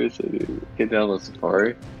 seriously, dude. Get download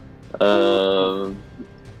Safari.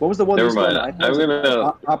 What was the one? Never that's on mind. iPhones? I'm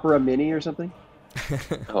gonna. Opera Mini or something.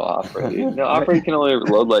 Oh, Opera. Dude. No, Opera can only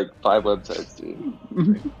load like 5 websites, dude.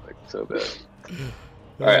 Like so bad.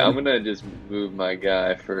 All right, I'm gonna just move my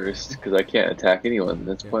guy first because I can't attack anyone.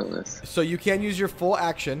 That's pointless. So you can use your full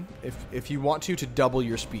action if you want to double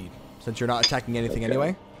your speed, since you're not attacking anything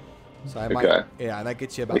anyway. So I might, yeah, that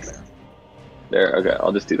gets you about there. There, okay,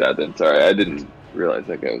 I'll just do that then. Sorry, I didn't realize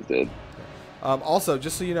that guy was dead. Also,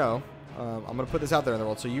 just so you know, I'm gonna put this out there in the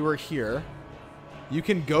world. So you were here. You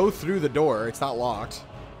can go through the door. It's not locked,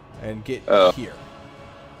 and get here.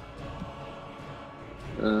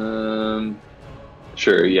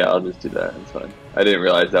 Sure, yeah, I'll just do that. It's fine. I didn't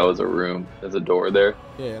realize that was a room. There's a door there.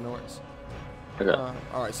 Yeah, no worries. Okay.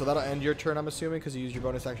 All right, so that'll end your turn, I'm assuming, because you used your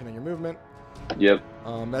bonus action and your movement. Yep.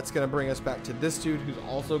 That's gonna bring us back to this dude, who's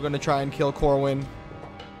also gonna try and kill Corwin.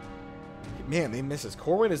 Man, they misses.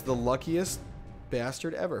 Corwin is the luckiest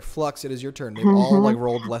bastard ever. Flux, it is your turn. They've all like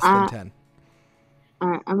rolled less than 10. All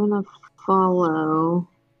right, I'm gonna follow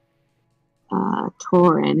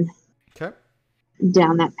Torin Okay.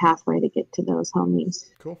 down that pathway to get to those homies.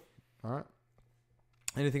 Cool. All right.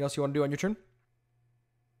 Anything else you want to do on your turn?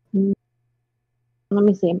 Let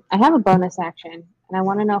me see. I have a bonus action, and I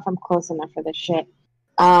want to know if I'm close enough for this shit.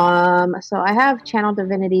 So I have Channel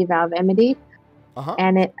Divinity Vow of Enmity,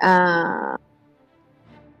 and it I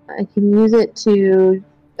can use it to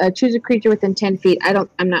choose a creature within 10 feet.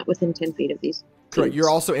 I'm not within 10 feet of these. Correct. You're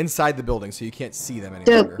also inside the building, so you can't see them any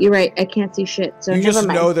longer. You're right. I can't see shit. So you never just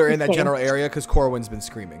mind. know they're in that Okay. general area because Corwin's been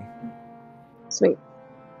screaming. Sweet.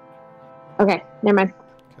 Okay, never mind.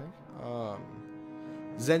 Okay.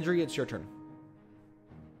 Zendri, it's your turn.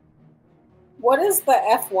 What is the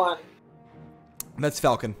F1? That's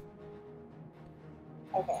Falcon.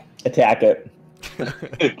 Okay. Attack it.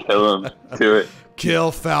 Kill him. Do it.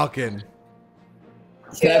 Kill Falcon.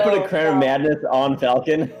 Can I put a Crown of Madness on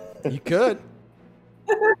Falcon? You could.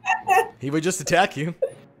 He would just attack you.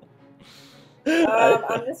 I'm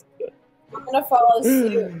gonna follow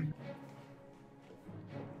suit.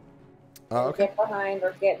 Okay. Get behind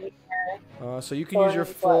or get near So you can use your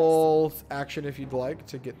full action if you'd like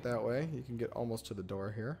to get that way. You can get almost to the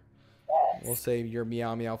door here. Yes. We'll say your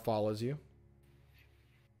meow meow follows you.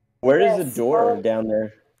 Where is the door down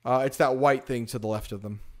there? It's that white thing to the left of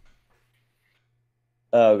them.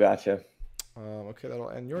 Oh, gotcha. Okay, that'll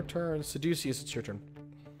end your turn. Seducius, it's your turn.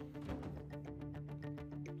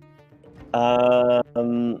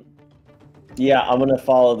 Yeah, I'm gonna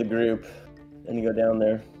follow the group and go down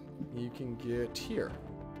there. You can get here.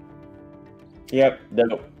 Yep,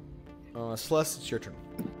 dope. Celeste, it's your turn.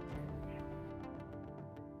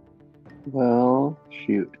 Well,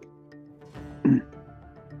 shoot.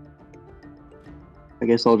 I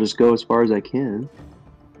guess I'll just go as far as I can.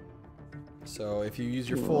 So if you use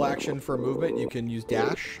your full action for movement, you can use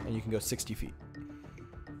dash, and you can go 60 feet.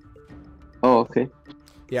 Oh, okay.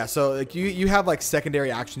 Yeah, so like you have like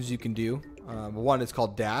secondary actions you can do. One is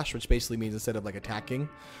called dash, which basically means instead of like attacking,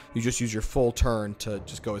 you just use your full turn to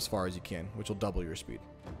just go as far as you can, which will double your speed.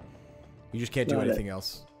 You just can't do anything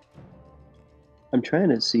else. I'm trying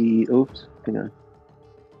to see. Oops, hang on.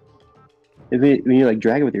 When you like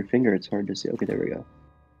drag it with your finger, it's hard to see. Okay, there we go.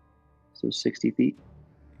 So 60 feet.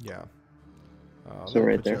 Yeah. So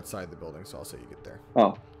right put there. you outside the building, so I'll say you get there.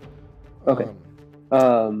 Oh. Okay.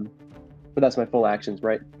 But that's my full actions,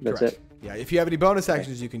 right? That's correct. it. Yeah. If you have any bonus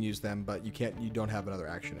actions, you can use them, but you can't. You don't have another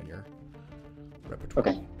action in your repertoire.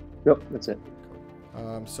 Okay. Yep, that's it.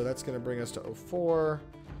 So that's going to bring us to 04,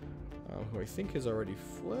 who I think has already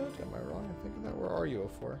fled. Am I wrong in thinking that? Where are you,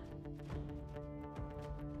 04?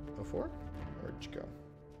 04? Where'd you go?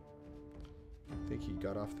 I think he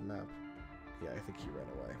got off the map. Yeah, I think he ran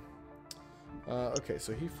away. Okay,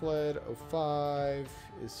 so he fled. 05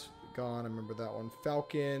 is gone. I remember that one.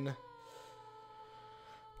 Falcon.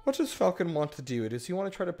 What does Falcon want to do? Does he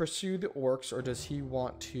want to try to pursue the orcs, or does he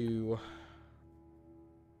want to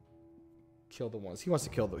kill the ones? He wants to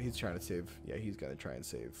kill them. He's trying to save. Yeah, he's going to try and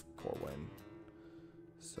save Corwin.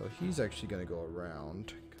 So he's actually going to go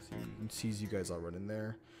around because he sees you guys all running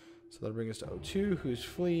there. So that'll bring us to 02, who's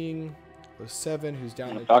fleeing. 07, who's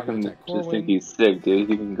down there. Falcon just think he's sick, dude.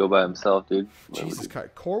 He can go by himself, dude. Jesus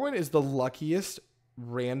Christ. Corwin is the luckiest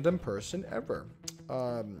random person ever.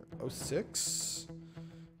 06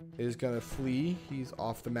 is going to flee. He's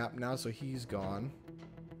off the map now, so he's gone.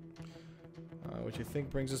 Which I think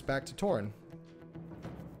brings us back to Torrin.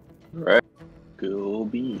 Right. Go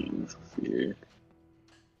beans. Let's see here.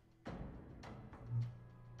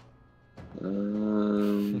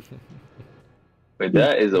 Wait,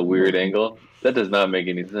 that is a weird angle. That does not make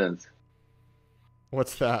any sense.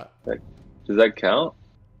 What's that? Does that count?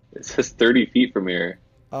 It says 30 feet from here.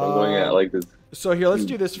 I'm going at like this. So here, let's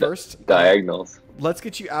do this first. Diagonals. Let's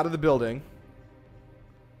get you out of the building.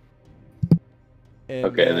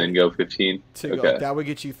 And then go 15. Okay. That would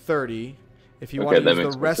get you 30. If you want to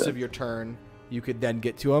use the rest of your turn, you could then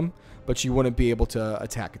get to him, but you wouldn't be able to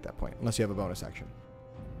attack at that point unless you have a bonus action.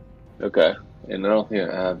 Okay. And I don't think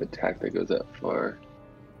I have attack that goes that far.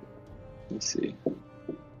 Let's see.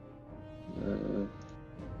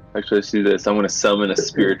 Actually, let's do this. I'm going to summon a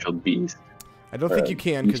spiritual beast. I don't think you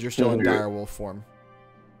can because you're still in direwolf form.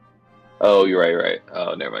 Oh, you're right.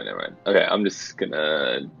 Oh, never mind. Okay, I'm just going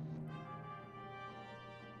to...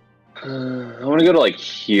 I want to go to, like,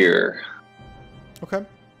 here. Okay.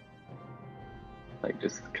 Like,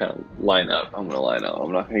 just kind of line up. I'm going to line up.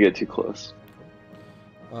 I'm not going to get too close.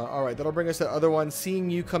 All right, that'll bring us to the other one. Seeing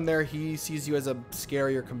you come there, he sees you as a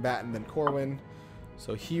scarier combatant than Corwin.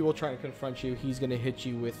 So he will try and confront you. He's going to hit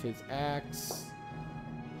you with his axe.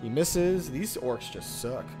 He misses. These orcs just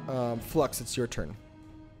suck. Flux, it's your turn.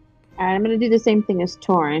 All right, I'm going to do the same thing as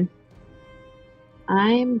Torrin.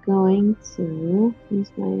 I'm going to use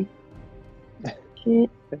my shit.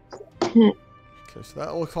 Okay,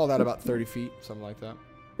 so we'll call that about 30 feet, something like that.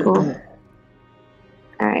 Cool.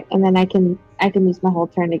 All right, and then I can use my whole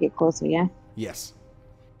turn to get closer, yeah? Yes.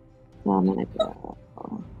 So I'm gonna go.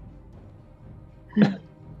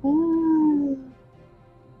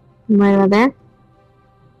 Right over there.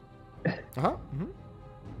 Uh-huh. Mm-hmm.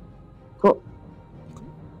 Cool.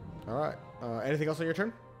 All right. Anything else on your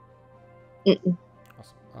turn? Mm-mm.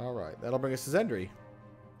 Awesome. All right. That'll bring us to Zendri.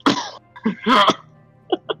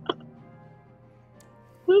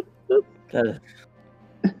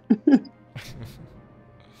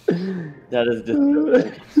 That is just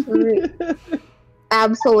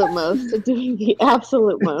Absolute most. Doing the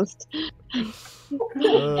absolute most.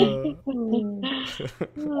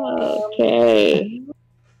 Okay.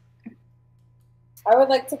 I would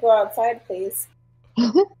like to go outside, please.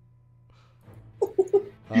 All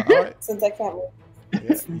right. Since I can't move. Yeah,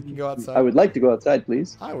 you can go outside. I would like to go outside,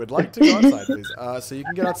 please. I would like to go outside, please. So you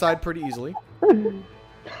can get outside pretty easily.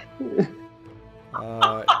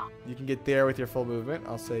 You can get there with your full movement.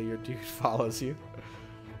 I'll say your dude follows you.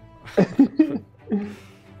 Okay,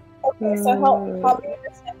 so help me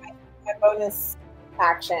understand my bonus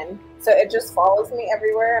action. So it just follows me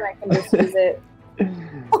everywhere, and I can just use it.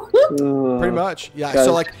 Pretty much, yeah.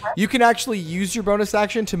 So like, you can actually use your bonus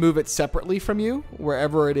action to move it separately from you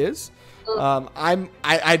wherever it is. I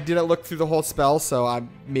didn't look through the whole spell, so I'm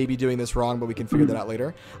maybe doing this wrong, but we can figure that out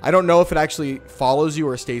later. I don't know if it actually follows you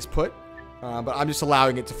or stays put, but I'm just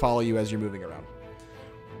allowing it to follow you as you're moving around.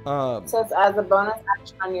 So it's as a bonus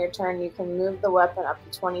action on your turn, you can move the weapon up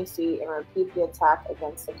to 20 feet and repeat the attack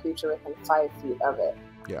against the creature within 5 feet of it.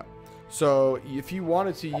 Yeah. So if you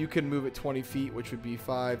wanted to, you can move it 20 feet, which would be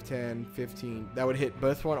 5, 10, 15. That would hit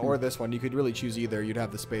both one or this one. You could really choose either. You'd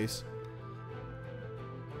have the space.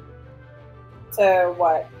 So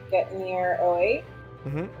what? Get near 08?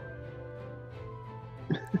 Mm-hmm.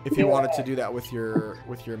 If you wanted to do that with your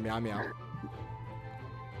meow meow.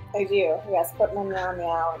 I do. Yes, put my meow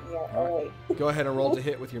meow near 08. Go ahead and roll to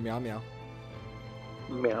hit with your meow meow.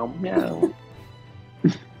 Meow meow.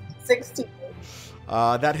 16.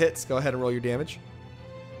 That hits. Go ahead and roll your damage.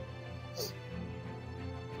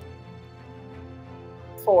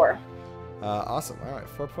 4. Awesome. All right,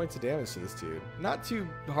 4 points of damage to this dude. Not too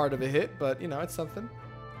hard of a hit, but you know it's something.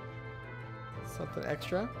 Something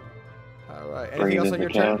extra. All right. Anything else on your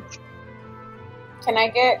turn? Can I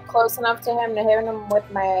get close enough to him to hit him with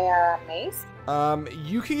my mace?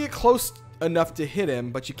 You can get close enough to hit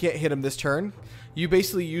him, but you can't hit him this turn. You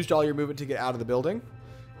basically used all your movement to get out of the building,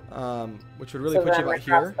 which would really put you about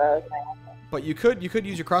here. But you could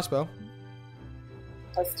use your crossbow.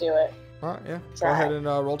 Let's do it. All right, yeah. Go ahead and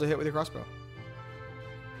roll to hit with your crossbow.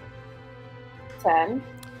 10.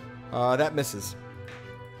 That misses.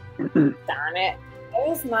 Darn it! It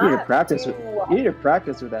was not. You need to practice with. You need to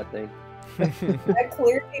practice with that thing. I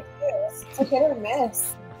clearly do. It's a hit or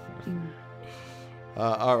miss.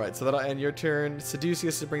 All right, so that'll end your turn.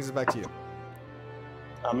 Seducius, it brings it back to you.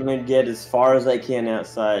 I'm gonna get as far as I can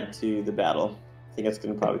outside to the battle. I think it's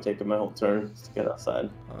gonna probably take my whole turn to get outside.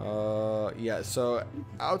 Yeah. So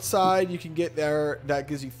outside, you can get there. That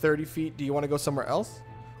gives you 30 feet. Do you want to go somewhere else,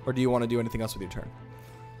 or do you want to do anything else with your turn?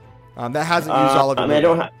 That hasn't used all of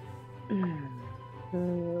your.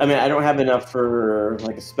 I don't have enough for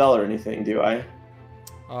like a spell or anything, do I?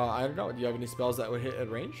 I don't know. Do you have any spells that would hit at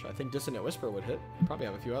range? I think Dissonant Whisper would hit. You probably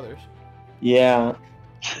have a few others. Yeah.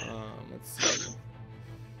 Let's see.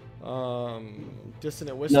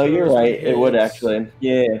 Dissonant Whisper. No, you're right. It would actually.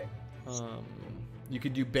 Yeah. You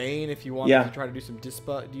could do Bane if you wanted to try to do some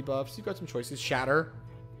debuffs. You've got some choices. Shatter.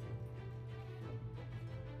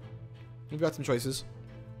 You've got some choices.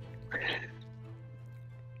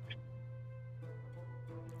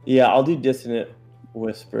 Yeah, I'll do Dissonant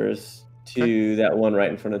Whispers to that one right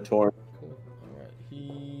in front of Tor. Cool. All right.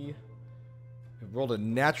 He rolled a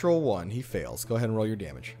natural 1. He fails. Go ahead and roll your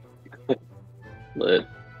damage. Lit.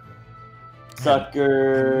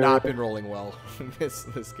 Sucker. Not been rolling well this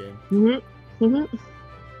game. I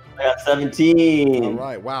got 17. All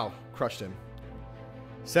right. Wow. Crushed him.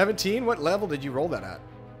 17? What level did you roll that at?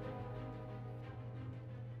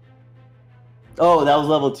 Oh, that was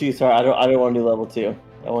level 2. Sorry, I don't want to do level 2.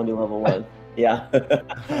 I want to do level 1. Yeah.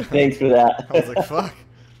 Thanks for that. I was like, fuck.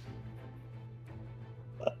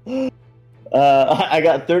 I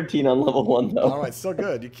got 13 on level 1 though. All right, still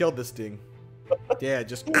good. You killed this thing. Yeah,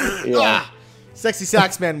 just yeah. Sexy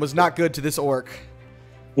Saxman was not good to this orc.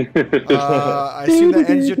 I assume that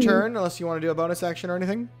ends your turn, unless you want to do a bonus action or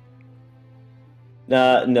anything.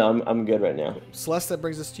 No, I'm good right now. Celeste, that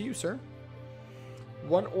brings us to you, sir.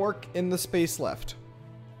 One orc in the space left.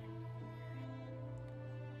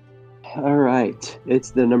 All right,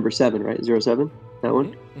 it's the number 7, right? 07? That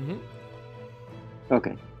one. Mm-hmm.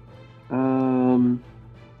 Okay.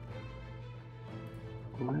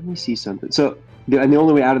 Let me see something. So, the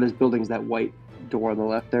only way out of this building is that white door on the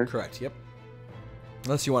left there? Correct, yep.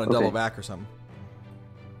 Unless you want to double back or something.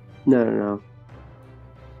 No.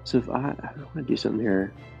 So if I want to do something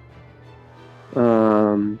here.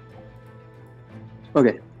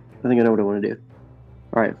 Okay. I think I know what I want to do.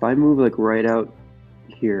 All right, if I move like right out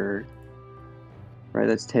here, right,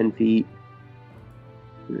 that's 10 feet.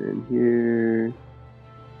 And here.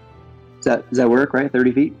 Does that work, right?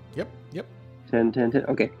 30 feet? Yep. 10.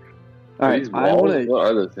 Okay. All right. I want to. What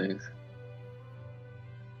are those things?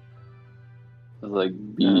 It's like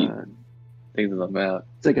beat things on the map.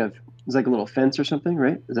 It's like a little fence or something,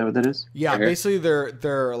 right? Is that what that is? Yeah, basically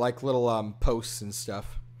they're like little posts and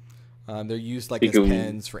stuff. They're used like as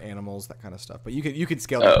pens for animals, that kind of stuff. But you can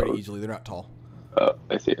scale them pretty easily. They're not tall. Oh,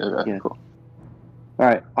 I see. Okay, yeah. Cool. All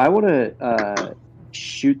right. I want to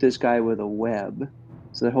shoot this guy with a web,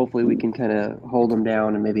 so that hopefully we can kind of hold him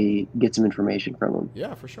down and maybe get some information from him.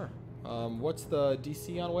 Yeah, for sure. What's the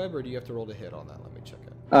DC on web, or do you have to roll to hit on that? Let me check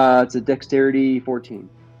it. It's a dexterity 14.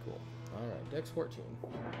 Cool. All right, Dex 14.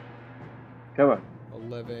 Come on.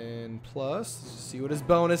 11 plus. See what his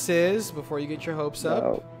bonus is before you get your hopes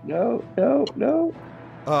up. No.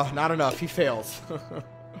 Not enough. He fails.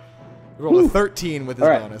 He rolled a 13 with his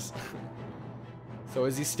bonus. So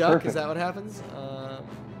is he stuck? Perfect. Is that what happens?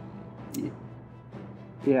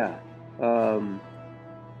 Yeah.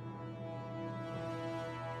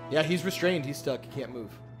 Yeah, he's restrained. He's stuck. He can't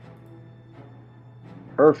move.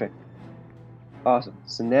 Perfect. Awesome.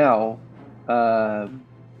 So now, now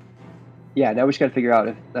we just got to figure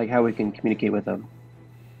out how we can communicate with them.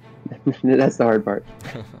 That's the hard part.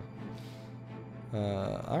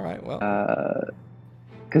 All right. Well,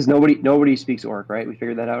 because nobody speaks Orc, right? We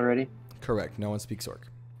figured that out already. correct. No one speaks Orc.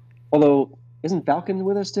 Although, isn't Falcon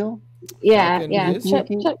with us still? Yeah, Falcon yeah. is?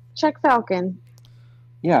 Check Falcon.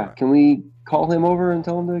 Yeah. Can we call him over and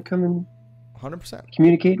tell him to come and 100%.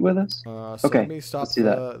 communicate with us? So Okay, let me stop let's do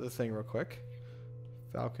that. the thing real quick.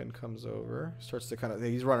 Falcon comes over, starts to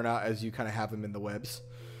he's running out as you kind of have him in the webs.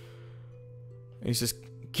 And he says,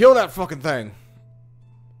 kill that fucking thing.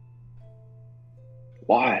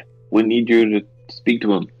 Why? We need you to speak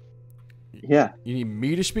to him. Yeah. You need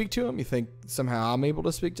me to speak to him? You think somehow I'm able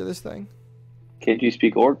to speak to this thing? Can't you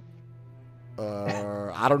speak Orc?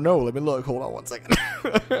 I don't know. Let me look. Hold on one second.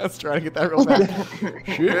 Let's try to get that real fast.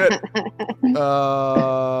 Shit.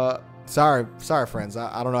 Sorry, friends.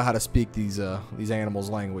 I don't know how to speak these animals'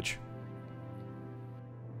 language.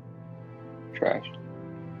 Trashed.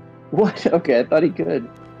 What? Okay, I thought he could.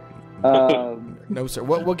 No, sir.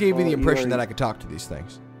 What gave you the Well, impression you that I could talk to these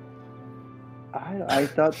things? I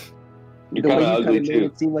thought You're the way kind you of kind ugly of made too.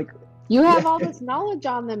 it seem like You have all this knowledge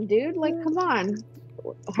on them, dude. Like, come on.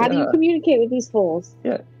 How do you Yeah. communicate with these fools?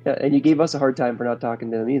 yeah, and you gave us a hard time for not talking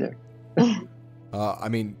to them either. I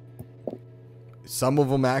mean, some of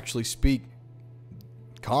them actually speak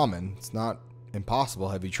common. It's not impossible.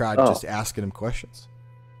 Have you tried just asking them questions?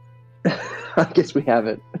 I guess we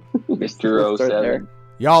haven't. Mr. Let's start 07.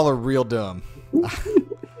 Y'all are real dumb.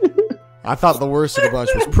 I thought the worst of the bunch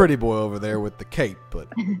was Pretty Boy over there with the cape, but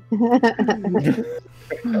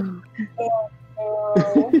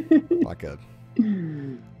like a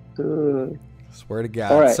swear to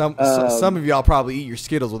God, All right, some of y'all probably eat your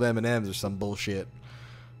Skittles with M&Ms or some bullshit.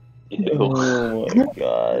 Oh my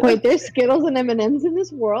god. Wait, there's Skittles and M&Ms in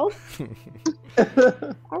this world?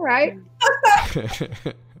 All right.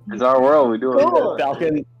 It's our world. We do it. Cool.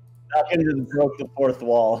 Falcon just broke the fourth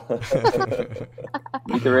wall.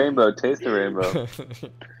 Eat the rainbow. Taste the rainbow.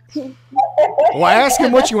 Well, ask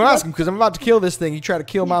him what you ask him, because I'm about to kill this thing. You try to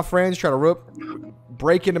kill my friends, try to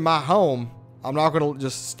break into my home. I'm not going to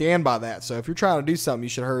just stand by that. So if you're trying to do something, you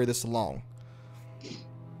should hurry this along.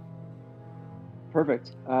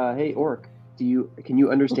 Perfect. Hey, Orc, can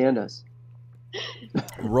you understand us?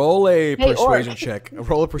 Roll a Hey, persuasion Orc. check.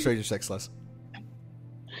 Roll a persuasion check, Celeste.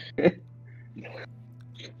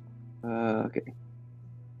 Okay.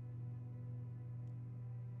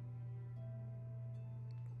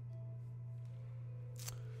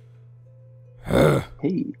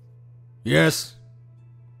 Hey. Yes.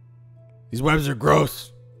 These webs are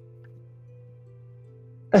gross.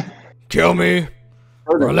 Kill me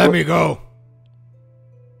or let me go.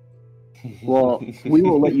 Well, we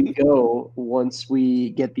will let you go once we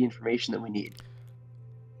get the information that we need.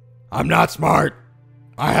 I'm not smart.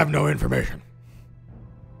 I have no information.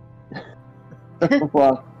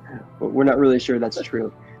 Well, we're not really sure that's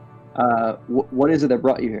true. What is it that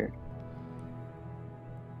brought you here?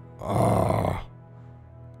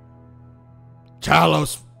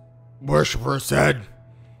 Talos worshiper said,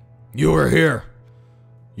 you were here.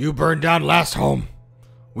 You burned down last home.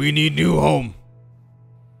 We need new home.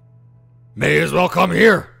 May as well come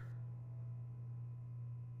here.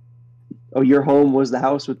 Oh, your home was the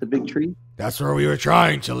house with the big tree? That's where we were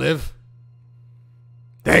trying to live.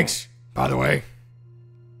 Thanks, by the way.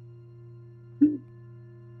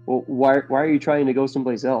 Well, why are you trying to go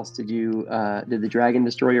someplace else? Did the dragon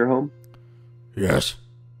destroy your home? Yes.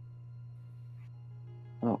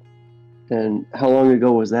 And how long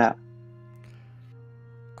ago was that?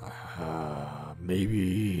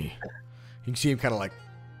 Maybe. You can see him kind of like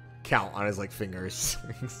count on his like fingers.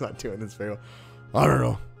 He's not doing this very well. I don't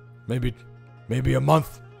know. Maybe a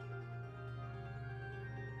month.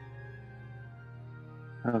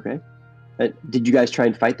 Okay. Did you guys try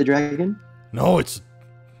and fight the dragon? No, it's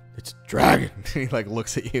a dragon. He like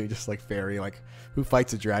looks at you just like fairy, like who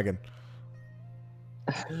fights a dragon?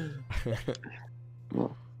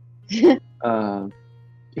 Well,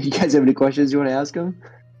 If you guys have any questions you want to ask him,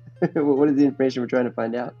 what is the information we're trying to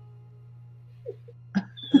find out?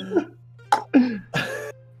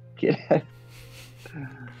 Okay.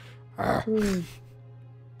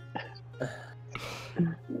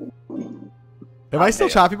 Am I still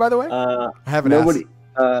choppy, by the way? I haven't Nobody.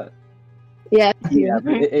 Yeah. Yeah,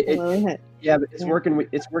 but but it's working with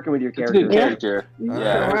your It's a character. good character. Yeah.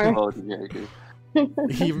 Yeah, Alright. it's a well good character.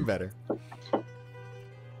 asked. Even better.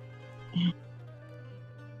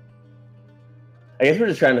 I guess we're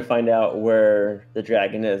just trying to find out where the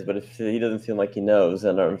dragon is, but if he doesn't seem like he knows,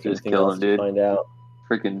 then I don't have Just anything kill else him, to dude. find out.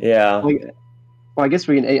 Freaking Yeah. Well, I guess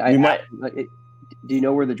we can. We might. Do you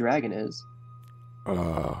know where the dragon is?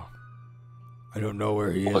 I don't know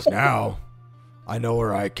where he is now. I know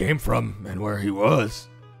where I came from and where he was.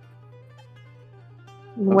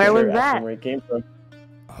 Where was Sure, ask him that? Where he came from.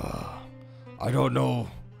 I don't know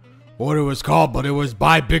what it was called, but it was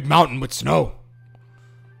by Big Mountain with snow.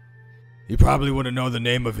 You probably wouldn't know the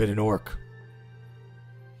name of it in Orc,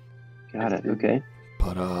 Got it. Okay.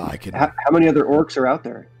 but I can. How many other orcs are out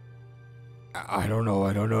there? I don't know.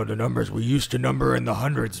 I don't know the numbers. We used to number in the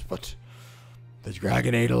hundreds, but the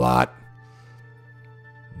dragon ate a lot.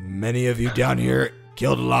 Many of you down here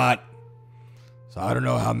killed a lot. So I don't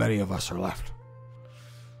know how many of us are left.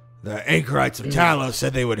 The anchorites of Talos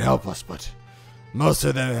said they would help us, but most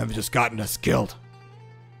of them have just gotten us killed.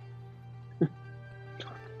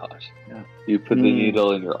 gosh. Yeah. You put the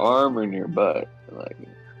needle in your arm or in your butt. Like,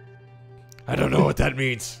 I don't know what that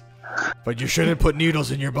means. But you shouldn't put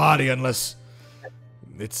needles in your body unless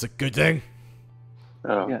it's a good thing.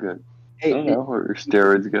 oh, Yeah. good. I Hey, don't know where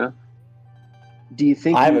steroids go. do you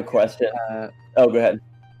think? I have a question. Oh, go ahead.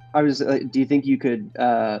 Do you think you could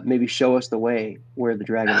maybe show us the way where the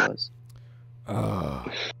dragon was?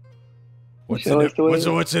 What's Show in us it? the way.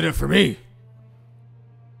 What's in it for me?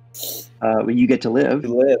 Well, you get to live.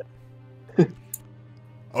 You live.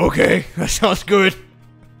 Okay, that sounds good.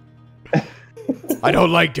 I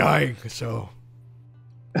don't like dying, so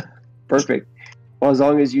Perfect. Well, as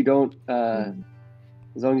long as you don't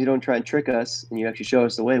try and trick us, and you actually show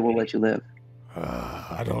us the way, we'll let you live.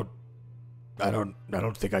 I don't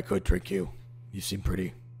think I could trick you. You seem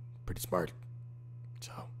pretty smart.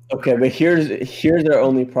 So Okay, but here's our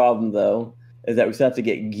only problem though, is that we still have to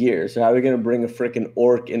get gear. So how are we gonna bring a freaking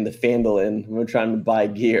orc in the Fandolin when we're trying to buy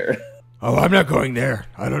gear? oh, I'm not going there.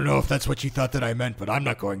 I don't know if that's what you thought that I meant, but I'm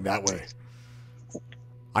not going that way.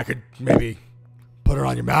 I could maybe put it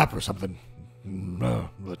on your map or something. No,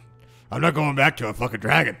 but I'm not going back to a fucking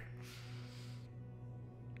dragon.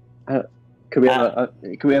 Could we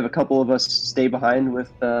have a couple of us stay behind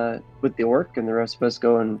with the orc, and the rest of us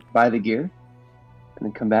go and buy the gear, and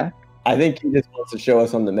then come back? I think he just wants to show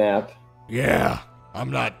us on the map. Yeah,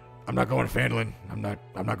 I'm not going to Fandolin. I'm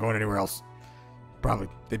not going anywhere else.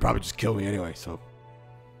 They'd probably just kill me anyway. So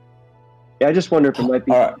Yeah, I just wonder if it might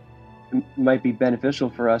be All right. might be beneficial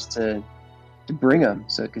for us to bring him,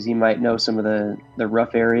 so because he might know some of the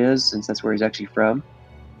rough areas, since that's where he's actually from.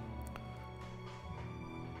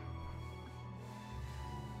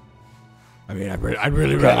 I mean, I'd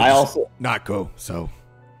really Okay, rather I just also not go. So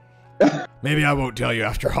maybe I won't tell you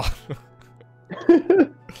after all.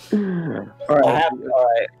 All right. all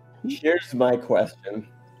right. Here's my question.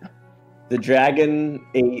 The dragon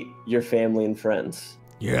ate your family and friends.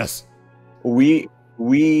 Yes. We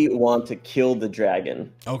want to kill the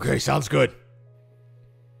dragon. Okay, sounds good.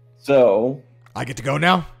 So I get to go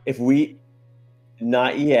now?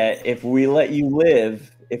 not yet. If we let you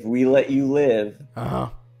live, Uh-huh.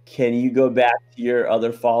 can you go back to your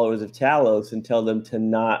other followers of Talos and tell them to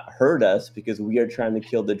not hurt us because we are trying to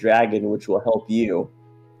kill the dragon, which will help you?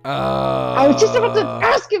 I was just about to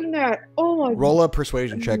ask him that. Oh my. Roll a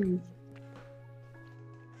persuasion check. goodness.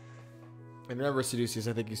 And remember, Seduceus,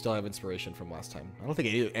 I think you still have inspiration from last time. I don't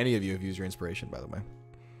think any of you have used your inspiration, by the way.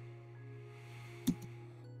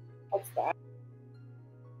 What's that?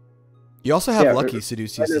 You also have Yeah, lucky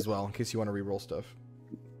Seduceus as well, in case you want to re-roll stuff.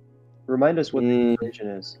 Remind us what the inspiration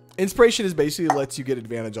is. Inspiration is basically lets you get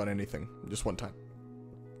advantage on anything, just one time.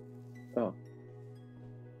 Oh.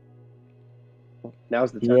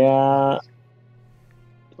 Now's the time.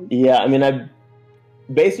 Yeah. I mean,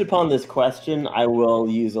 based upon this question, I will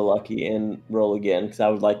use a lucky and roll again because I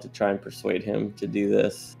would like to try and persuade him to do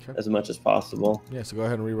this Okay. as much as possible. Yeah, so go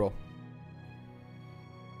ahead and re-roll.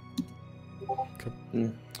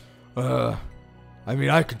 I mean,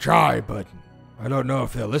 I could try, but I don't know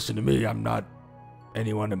if they'll listen to me. I'm not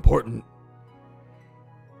anyone important.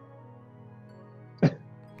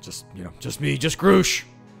 Just me, just Groosh.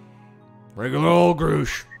 Regular old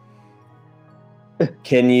Groosh.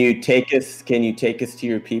 Can you take us to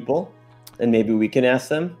your people, and maybe we can ask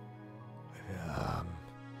them?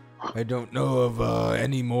 I don't know of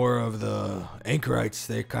any more of the anchorites.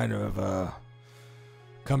 They kind of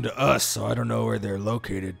come to us, so I don't know where they're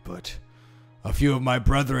located, but a few of my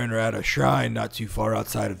brethren are at a shrine not too far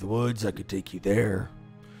outside of the woods. I could take you there.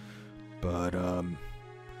 But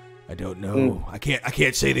I don't know. I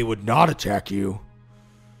can't say they would not attack you.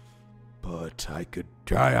 But I could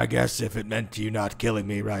try, I guess, if it meant you not killing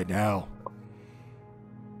me right now.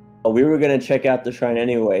 Well, we were going to check out the shrine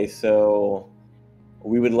anyway, so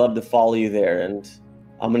we would love to follow you there, and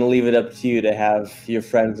I'm going to leave it up to you to have your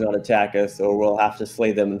friends not attack us, or we'll have to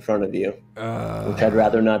slay them in front of you, which I'd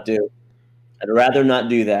rather not do. I'd rather not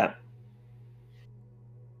do that.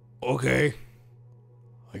 Okay.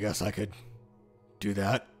 I guess I could do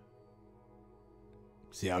that.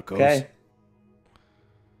 See how it goes. Okay.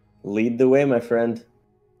 Lead the way, my friend.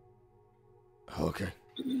 Okay.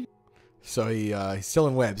 So he's still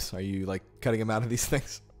in webs. Are you like cutting him out of these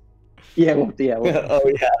things? Yeah, Oh yeah.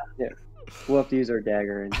 We'll have to use our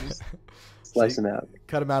dagger and just slice him out.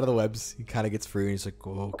 Cut him out of the webs. He kind of gets free. And he's like,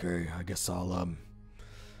 oh, okay, I guess I'll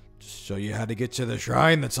just show you how to get to the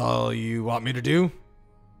shrine. That's all you want me to do?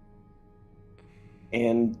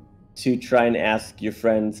 And to try and ask your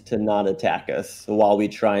friends to not attack us while we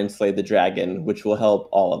try and slay the dragon, which will help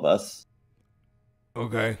all of us.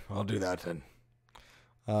 Okay, I'll do that then.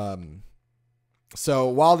 So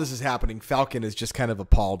while this is happening, Falcon is just kind of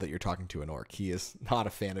appalled that you're talking to an orc. He is not a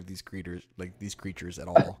fan of these creatures at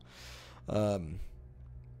all.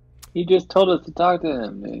 He just told us to talk to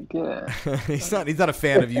him, man. Yeah. He's not a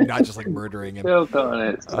fan of you not just like murdering him. Joke on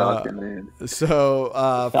it, talking, man. So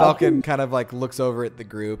Falcon kind of like looks over at the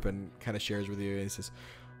group and kind of shares with you, and he says,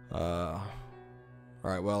 all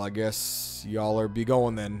right, well, I guess y'all are be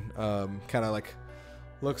going then. Kind of like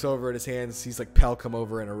looks over at his hands, sees like Pell come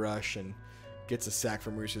over in a rush and gets a sack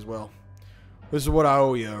from Roosh as well. This is what I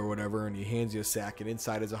owe you or whatever, and he hands you a sack, and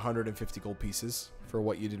inside is 150 gold pieces for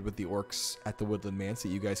what you did with the orcs at the Woodland Manse that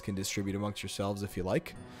you guys can distribute amongst yourselves if you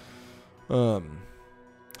like. Other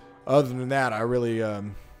than that, I really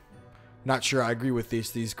not sure I agree with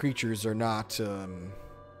this. These creatures are not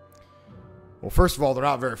well, first of all, they're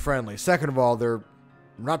not very friendly. Second of all, they're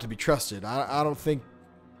not to be trusted. I don't think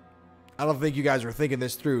you guys are thinking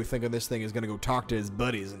this through, thinking this thing is going to go talk to his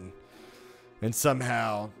buddies and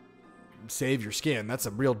somehow save your skin. That's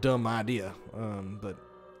a real dumb idea. But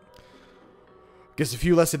I guess a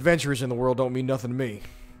few less adventurers in the world don't mean nothing to me.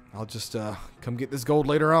 I'll just come get this gold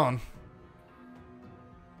later on.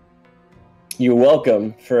 You're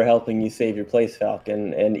welcome for helping you save your place,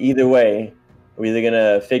 Falcon. And either way, we're either going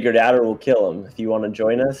to figure it out or we'll kill him. If you want to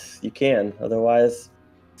join us, you can. Otherwise,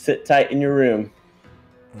 sit tight in your room.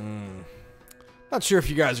 Not sure if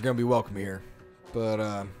you guys are going to be welcome here.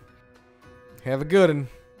 But have a good one.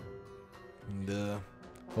 And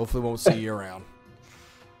hopefully won't see you around.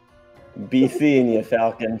 Be seeing you,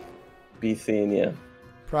 Falcon. Be seeing you.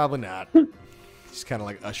 Probably not. Just kind of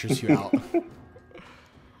like ushers you out.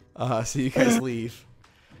 So you guys leave.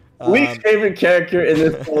 Least favorite character in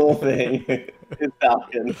this whole thing is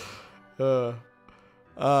Falcon.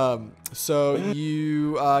 So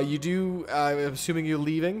you do. I'm assuming you're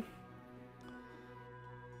leaving.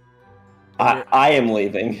 I am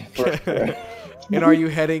leaving. For sure. And are you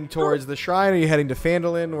heading towards the shrine? Or are you heading to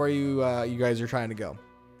Phandalin? Where you guys are trying to go?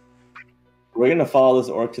 We're gonna follow this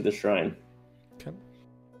orc to the shrine. Okay.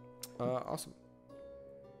 Awesome.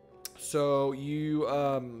 So you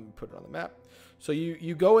put it on the map. So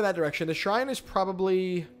you go in that direction. The shrine is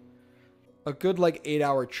probably a good like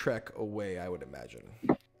 8-hour trek away, I would imagine.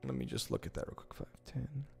 Let me just look at that real quick. 5,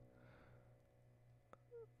 10.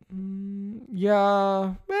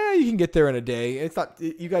 Yeah, you can get there in a day. It's not.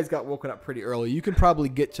 You guys got woken up pretty early. You can probably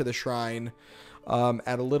get to the shrine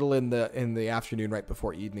at a little in the afternoon, right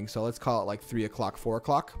before evening. So let's call it like 3 o'clock, 4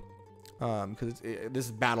 o'clock, because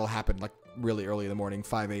this battle happened like really early in the morning,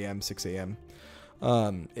 5 a.m., 6 a.m.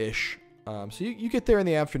 Ish. So you get there in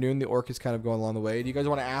the afternoon. The orc is kind of going along the way. Do you guys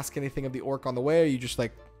want to ask anything of the orc on the way, or are you just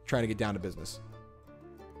like trying to get down to business?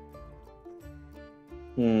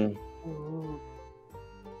 Go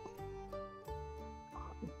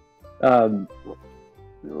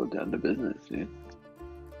down to business, dude.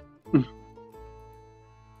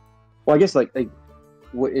 Well, I guess like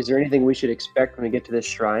what, is there anything we should expect when we get to this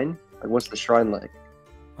shrine? Like, what's the shrine like?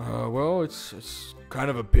 Well, it's kind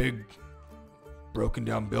of a big, broken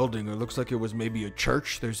down building. It looks like it was maybe a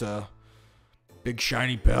church. There's a big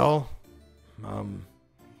shiny bell.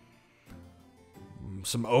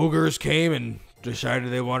 Some ogres came and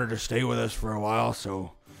decided they wanted to stay with us for a while,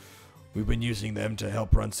 so we've been using them to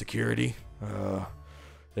help run security.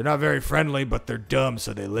 They're not very friendly, but they're dumb,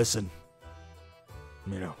 so they listen.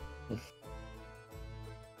 You know.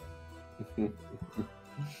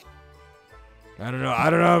 I don't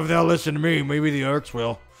know if they'll listen to me. Maybe the Orcs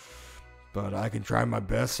will. But I can try my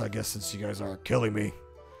best, I guess, since you guys aren't killing me.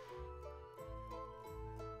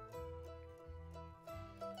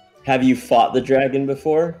 Have you fought the dragon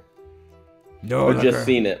before? No, or just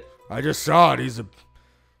seen it? I just saw it.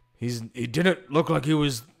 He didn't look like he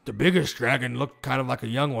was the biggest dragon. Looked kind of like a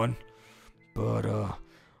young one. But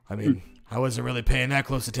I mean, I wasn't really paying that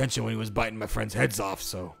close attention when he was biting my friends' heads off.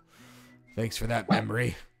 So, thanks for that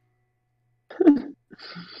memory.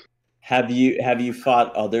 Have you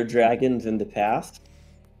fought other dragons in the past?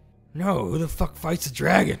 No, who the fuck fights a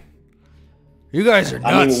dragon? You guys are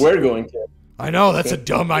nuts. I mean, we're going to. I know, that's a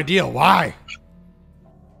dumb idea. Why?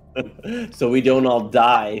 So we don't all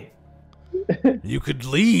die. You could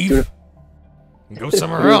leave and go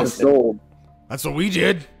somewhere else. That's what we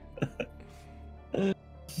did. Yeah.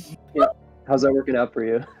 How's that working out for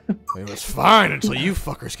you? It was fine until you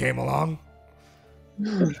fuckers came along.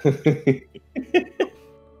 You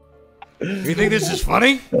think this is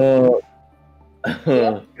funny? Yeah.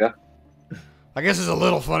 I guess it's a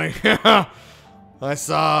little funny. I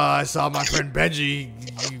saw my friend Benji.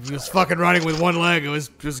 He was fucking running with one leg. It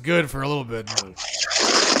was just good for a little bit.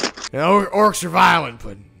 You know, orcs are violent,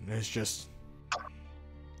 but it's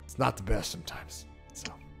not the best sometimes.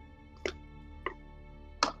 So.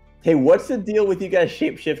 Hey, what's the deal with you guys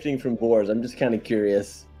shape-shifting from boars? I'm just kind of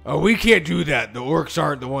curious. Oh, we can't do that. The orcs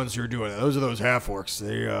aren't the ones who are doing it. Those are those half-orcs.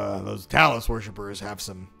 Those Talos worshippers have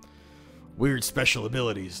some weird special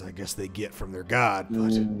abilities, I guess they get from their god.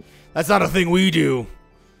 But that's not a thing we do.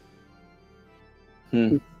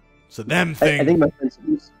 So them thing. I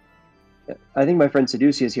think my friend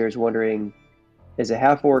Seducius here is wondering, is a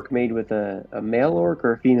half orc made with a male orc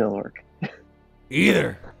or a female orc?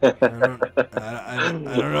 Either. I don't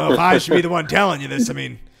know if I should be the one telling you this. I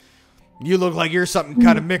mean, you look like you're something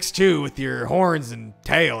kind of mixed too, with your horns and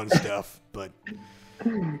tail and stuff. But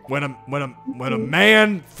when a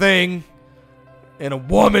man thing and a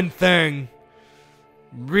woman thing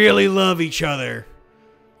really love each other,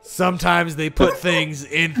 sometimes they put things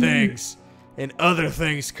in things and other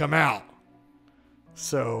things come out.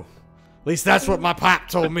 So, at least that's what my pop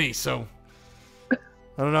told me. So, I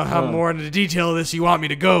don't know how more into the detail of this you want me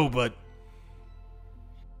to go, but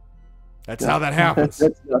that's how that happens.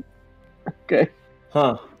 Okay.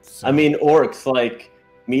 Huh. So. I mean, orcs, like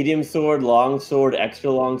medium sword, long sword,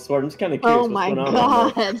 extra long sword. I'm just kind of curious. Oh my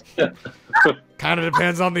god. Kind of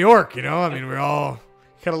depends on the orc, you know? I mean, we're all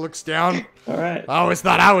kind of looks down. All right. I always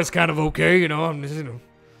thought I was kind of okay, you know? I'm just,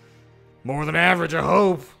 more than average, I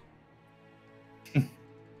hope.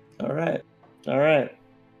 All right. All right.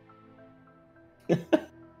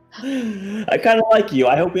 I kind of like you.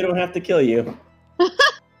 I hope we don't have to kill you.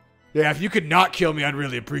 Yeah, if you could not kill me, I'd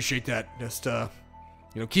really appreciate that. Just,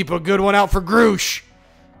 keep a good one out for Groosh.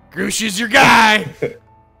 Groosh is your guy.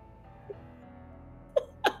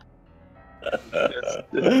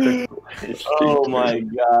 Oh my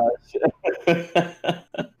gosh.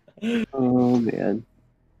 Oh man.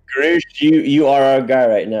 Garush, you are our guy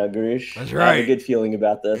right now, Garush. That's right. I have a good feeling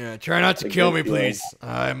about this. Yeah, try not to kill me, please.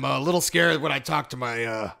 I'm a little scared when I talk to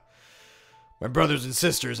my my brothers and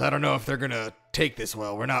sisters. I don't know if they're gonna take this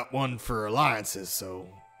well. We're not one for alliances, so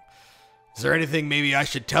is there anything maybe I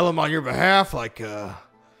should tell them on your behalf, like a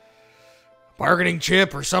bargaining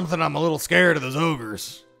chip or something? I'm a little scared of those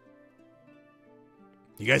ogres.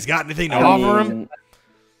 You guys got anything to offer them?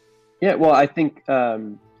 Yeah, well, I think as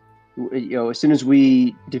soon as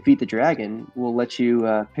we defeat the dragon, we'll let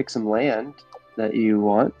you pick some land that you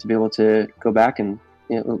want to be able to go back and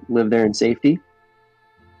live there in safety.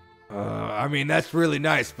 I mean, that's really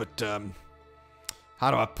nice, but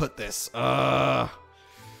how do I put this? Orcs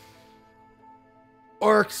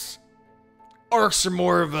are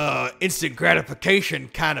more of a instant gratification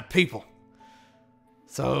kind of people.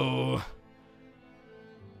 So,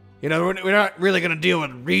 we're not really going to deal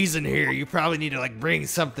with reason here. You probably need to, bring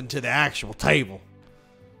something to the actual table.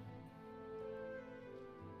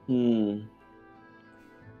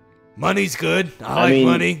 Money's good. I like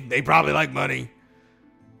money. They probably like money.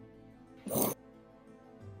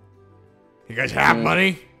 You guys have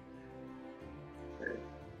money?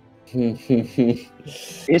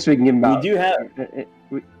 Yes, we can give them about. We do have.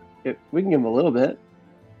 We can give them a little bit.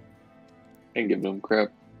 And give them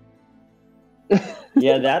crap.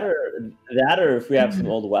 Yeah, that or if we have some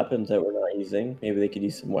old weapons that we're not using, maybe they could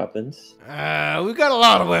use some weapons. We've got a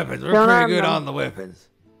lot of weapons. We're pretty good on the weapons.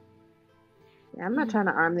 Yeah, I'm not trying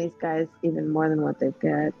to arm these guys even more than what they've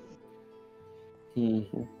got.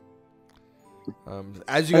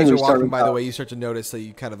 As you guys are walking, by the way, you start to notice that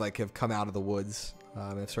you kind of like have come out of the woods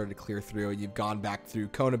and have started to clear through. You've gone back through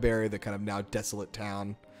Conaberry, the kind of now desolate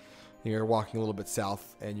town. You're walking a little bit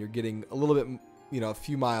south, and you're getting a little bit, a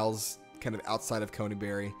few miles kind of outside of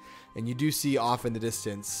Conaberry, and you do see off in the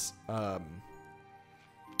distance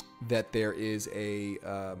that there is a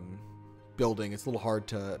building. It's a little hard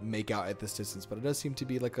to make out at this distance, but it does seem to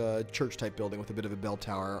be like a church-type building with a bit of a bell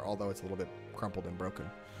tower, although it's a little bit crumpled and broken.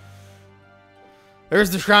 There's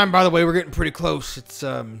the shrine, by the way. We're getting pretty close. It's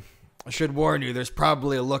I should warn you, there's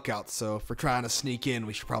probably a lookout, so if we're trying to sneak in,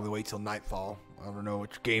 we should probably wait till nightfall. I don't know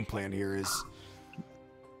what your game plan here is.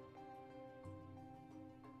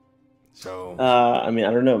 So, I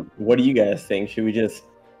don't know. What do you guys think? Should we just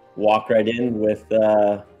walk right in with,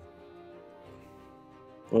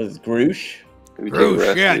 what is it, Groosh?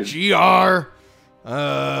 Groosh, yeah, GR.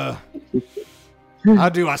 How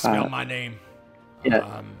do I spell my name?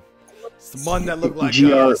 Yeah. It's the one that looked like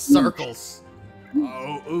circles.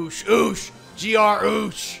 Oh, oosh. GR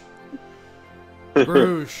oosh.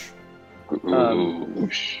 Groosh.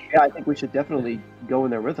 Yeah, I think we should definitely go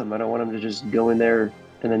in there with them. I don't want them to just go in there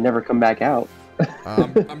and then never come back out.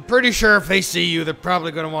 I'm pretty sure if they see you, they're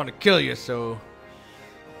probably going to want to kill you, so...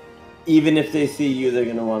 Even if they see you, they're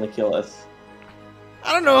going to want to kill us.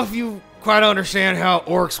 I don't know if you quite understand how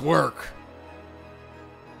orcs work.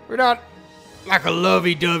 We're not like a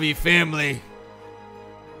lovey-dovey family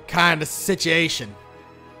kind of situation.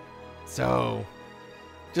 So,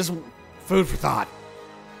 just food for thought.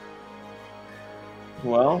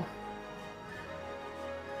 Well,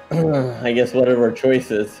 I guess whatever our choice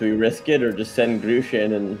is, we risk it or just send Groosh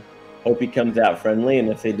in and hope he comes out friendly, and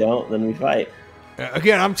if they don't, then we fight.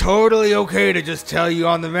 Again, I'm totally okay to just tell you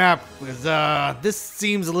on the map, because this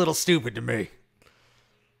seems a little stupid to me.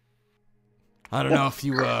 I don't know if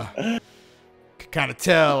you can kind of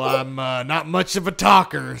tell I'm not much of a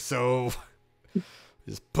talker, so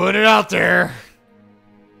just put it out there.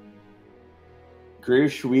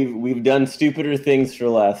 Groosh, we've done stupider things for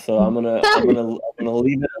less, so I'm gonna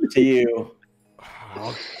leave it up to you.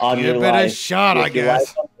 On your life, a shot, I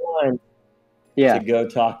guess. Yeah, to go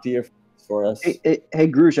talk to your friends for us. Hey,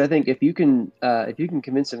 Groosh, I think if you can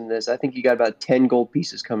convince him of this, I think you got about 10 gold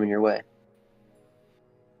pieces coming your way.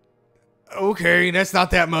 Okay, that's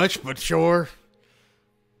not that much, but sure.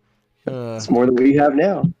 It's more than we have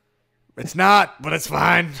now. It's not, but it's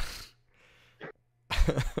fine.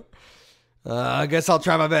 I guess I'll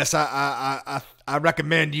try my best. I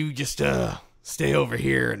recommend you just stay over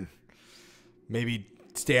here and maybe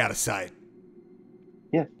stay out of sight.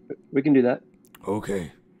 Yeah, we can do that.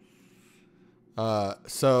 Okay.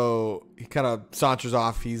 So he kind of saunters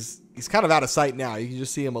off. He's kind of out of sight now. You can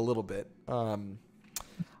just see him a little bit. I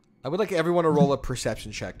would like everyone to roll a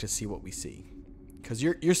perception check to see what we see, because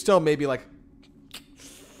you're still maybe like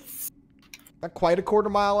not quite a quarter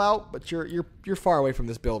mile out, but you're far away from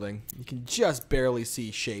this building. You can just barely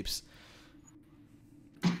see shapes.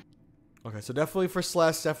 Okay, so definitely for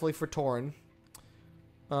Celeste, definitely for Torn.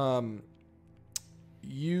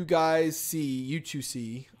 You two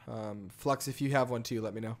see. Flux, if you have one too,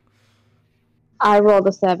 let me know. I rolled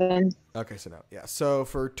a 7. Okay, so no. Yeah, so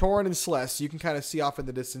for Torn and Celeste, you can kind of see off in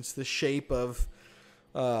the distance the shape of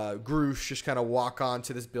Groosh just kind of walk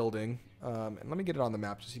onto this building. And let me get it on the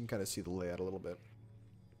map just so you can kind of see the layout a little bit.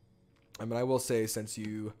 I mean, I will say, since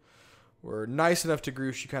you were nice enough to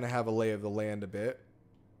Groosh, you kind of have a lay of the land a bit.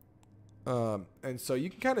 And so you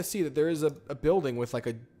can kind of see that there is a building with like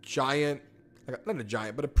a giant, not a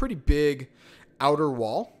giant, but a pretty big outer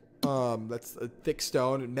wall. That's a thick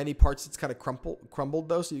stone. In many parts, it's kind of crumbled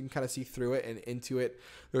though, so you can kind of see through it and into it.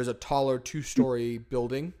 There's a taller 2-story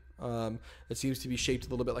building that seems to be shaped a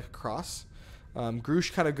little bit like a cross.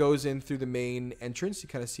 Groosh kind of goes in through the main entrance. You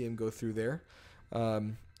kind of see him go through there.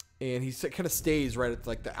 And he kind of stays right at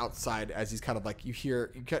like the outside as he's kind of like, you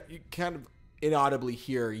kind of inaudibly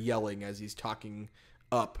hear yelling as he's talking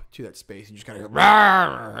up to that space. And you just kind of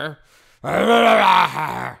hear,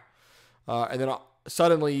 and then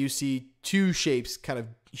suddenly you see 2 shapes, kind of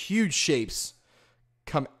huge shapes,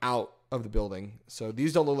 come out of the building. So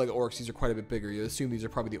these don't look like orcs. These are quite a bit bigger. You assume these are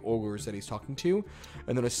probably the ogres that he's talking to.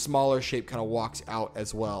 And then a smaller shape kind of walks out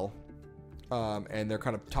as well. And they're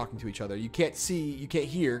kind of talking to each other. You can't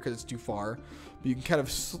hear because it's too far. But you can kind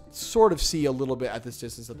of sort of see a little bit at this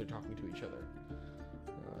distance that they're talking to each other.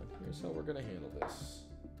 Here's how we're going to handle this.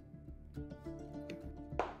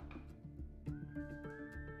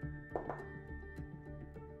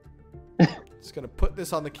 Just going to put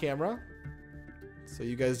this on the camera so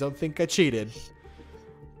you guys don't think I cheated.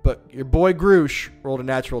 But your boy Groosh rolled a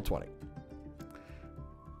natural 20.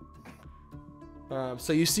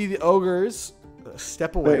 So you see the ogres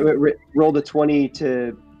step away. Wait, roll the 20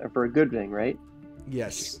 for a good thing, right?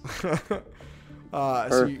 Yes.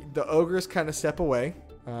 The ogres kind of step away.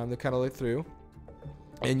 They kind of look through.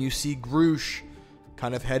 And you see Groosh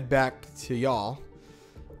kind of head back to y'all.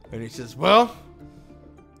 And he says, well,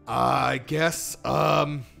 I guess,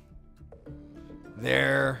 I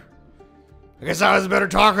guess I was a better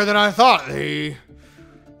talker than I thought. They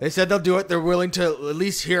said they'll do it. They're willing to at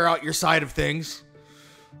least hear out your side of things.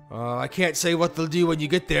 I can't say what they'll do when you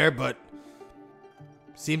get there, but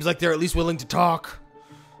seems like they're at least willing to talk.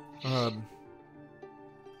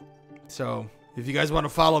 So if you guys want to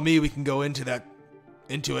follow me, we can go into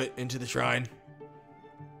the shrine.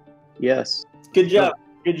 Yes. Good job.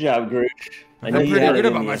 Good job, Groosh. I'm pretty good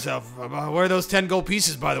about myself. Where are those 10 gold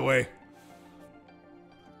pieces, by the way?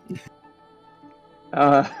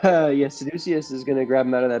 Yeah, Seducius is going to grab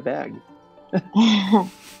them out of that bag.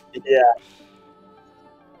 Yeah.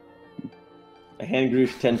 I hand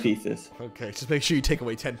Groosh 10 pieces. Okay, just make sure you take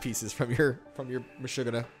away 10 pieces from your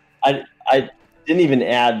Mashugana. I didn't even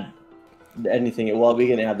add anything. Well, we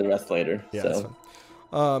can add the rest later. Yeah, so. that's fine.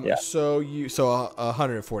 Yeah. So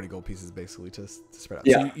 140 gold pieces basically to spread out.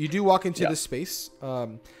 Yeah. So you do walk into this space,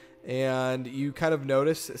 and you kind of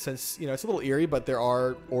notice, since it's a little eerie, but there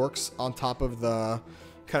are orcs on top of the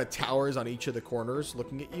kind of towers on each of the corners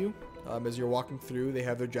looking at you. As you're walking through, they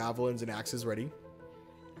have their javelins and axes ready.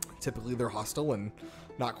 Typically they're hostile and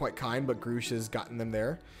not quite kind, but Groosh has gotten them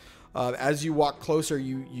there. As you walk closer,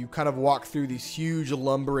 you kind of walk through these huge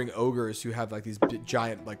lumbering ogres who have like these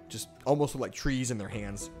giant, like just almost look like trees in their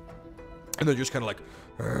hands. And they're just kind of like,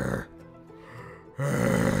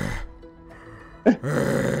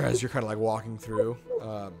 as you're kind of like walking through.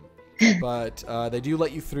 But they do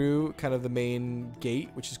let you through kind of the main gate,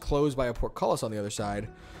 which is closed by a portcullis on the other side.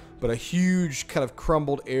 But a huge kind of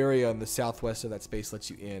crumbled area in the southwest of that space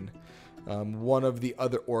lets you in. One of the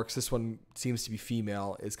other orcs, this one seems to be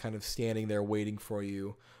female, is kind of standing there waiting for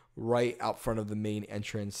you right out front of the main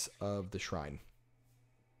entrance of the shrine.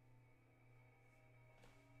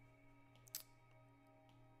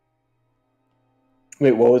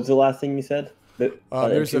 Wait, what was the last thing you said?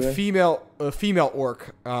 There's a female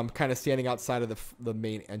orc kind of standing outside of the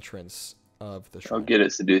main entrance of the shrine. I'll get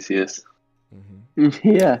it, Seducius. Mm-hmm.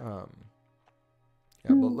 Yeah.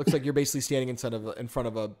 Well, it looks like you're basically standing in front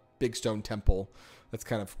of a big stone temple that's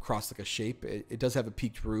kind of crossed like a shape. It does have a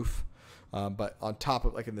peaked roof, but on top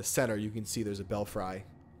of, like in the center, you can see there's a belfry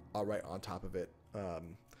right on top of it,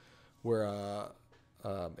 where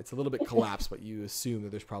it's a little bit collapsed, but you assume that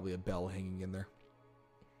there's probably a bell hanging in there.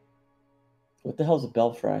 What the hell's a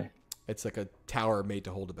belfry? It's like a tower made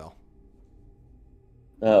to hold a bell.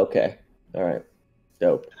 Oh, okay. All right.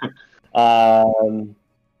 Dope. And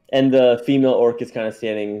the female orc is kind of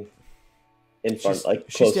standing in front,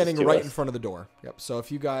 she's standing right in front of the door. Yep. So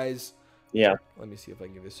if you guys, let me see if I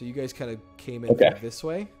can give this. So you guys kind of came in from this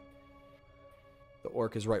way. The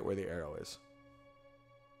orc is right where the arrow is.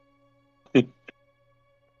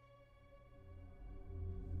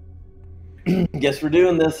 Guess we're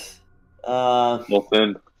doing this. Well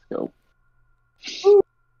then, go.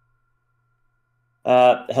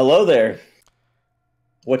 Hello there.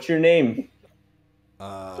 What's your name?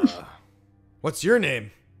 What's your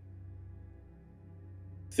name?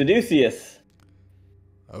 Seducius.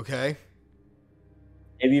 Okay.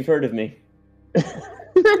 Maybe you've heard of me. I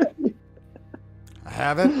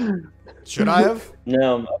haven't. Should I have?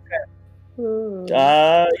 No. Okay.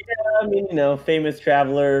 Yeah, I mean, famous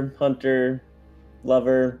traveler, hunter,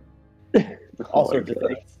 lover, all sorts of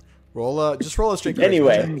things. Just roll a straight charisma.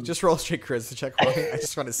 Anyway. Just roll a straight charisma check. I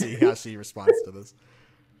just want to see how she responds to this.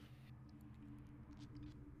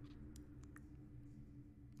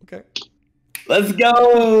 Okay. Let's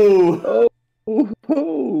go!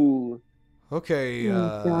 Oh. Okay,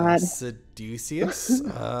 God. Seducius.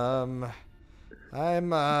 I'm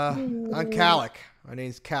Calic. My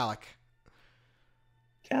name's Calic.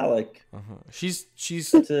 Calic. She's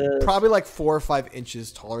probably like 4 or 5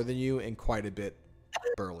 inches taller than you and quite a bit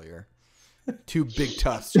burlier. 2 big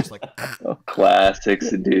tusks, just like. Classic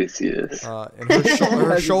Seducius. And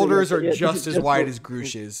her shoulders are just as wide as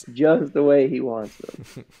Groosh's. Just the way he wants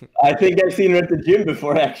them. I think I've seen her at the gym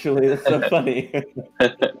before, actually. That's so funny.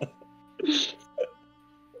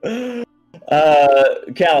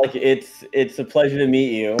 Calic, it's a pleasure to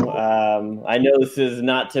meet you. I know this is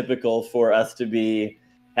not typical for us to be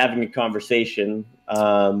having a conversation,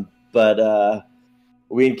 but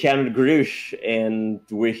we encountered Groosh, and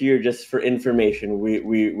we're here just for information.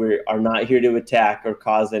 We are not here to attack or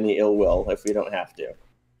cause any ill will if we don't have to.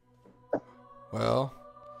 Well,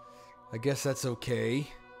 I guess that's okay.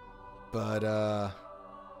 but I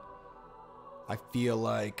feel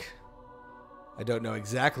like I don't know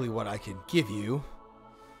exactly what I can give you.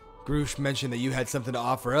 Grush mentioned that you had something to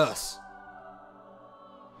offer us.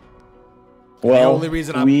 And the only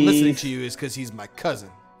reason I'm listening to you is because he's my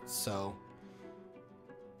cousin. So.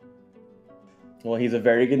 Well, he's a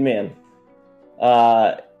very good man.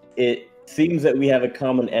 It seems that we have a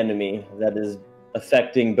common enemy that is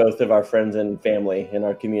affecting both of our friends and family in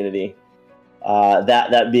our community.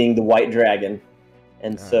 That being the white dragon.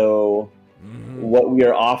 And so what we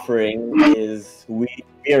are offering is we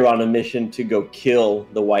are on a mission to go kill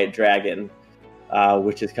the white dragon,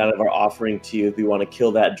 which is kind of our offering to you. We want to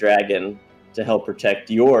kill that dragon to help protect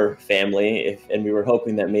your family. And we were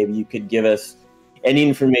hoping that maybe you could give us any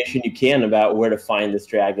information you can about where to find this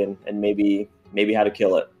dragon and maybe how to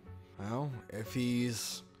kill it. Well, if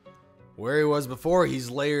he's where he was before, he's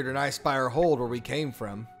layered an Icespire hold where we came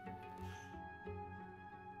from.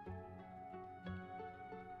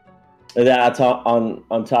 That's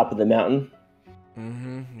on top of the mountain.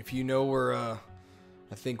 If you know where, I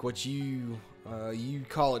think what you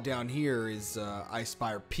call it down here is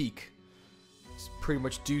Icespire Peak. It's pretty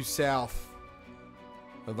much due south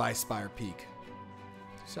of Icespire Peak.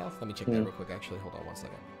 South? Let me check that real quick. Actually, hold on one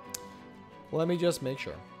second. Let me just make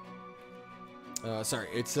sure. Sorry,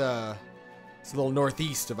 it's a little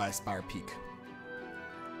northeast of Icespire Peak.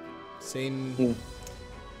 Same. You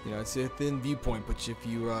know, it's a thin viewpoint, but if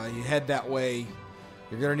you head that way,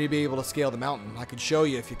 you're gonna need to be able to scale the mountain. I could show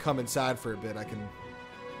you if you come inside for a bit. I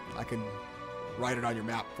can write it on your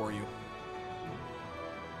map for you.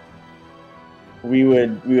 We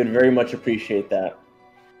would very much appreciate that.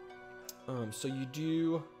 So you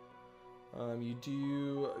do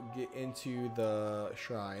get into the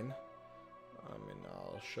shrine, and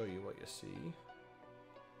I'll show you what you see.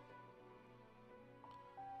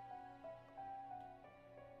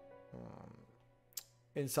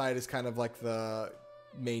 Inside is kind of like the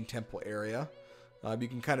main temple area. You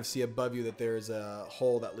can kind of see above you that there's a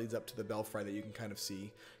hole that leads up to the belfry that you can kind of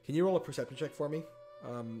see. Can you roll a perception check for me?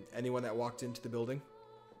 Anyone that walked into the building?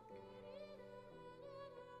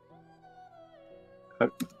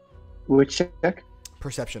 Which check?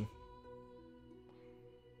 Perception.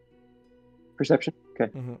 Perception?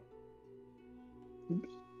 Okay. Oops.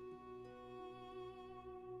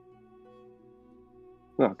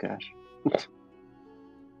 Oh, gosh.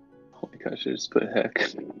 Oh my gosh, I just put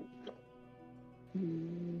heck.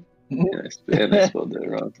 And I spelled that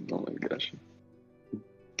wrong. Oh my gosh.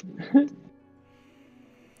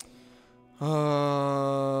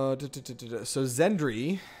 So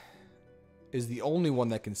Zendri is the only one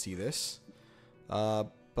that can see this,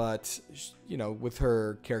 but you know, with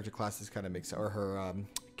her character classes, kind of makes, or her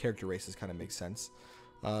character races, kind of makes sense.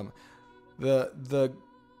 The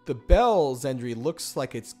bell, Zendri, looks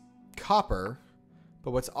like it's copper,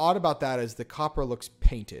 but what's odd about that is the copper looks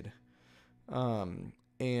painted, and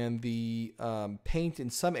the paint in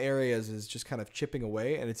some areas is just kind of chipping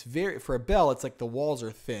away, and it's very, for a bell, it's like the walls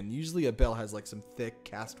are thin. Usually a bell has like some thick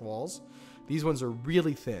cast walls. These ones are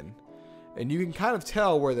really thin, and you can kind of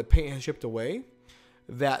tell where the paint has chipped away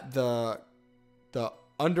that the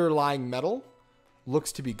underlying metal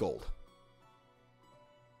looks to be gold.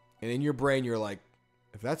 And in your brain, you're like,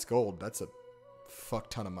 if that's gold, that's a fuck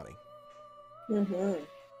ton of money.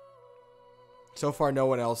 So far, no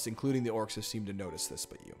one else, including the orcs, has seemed to notice this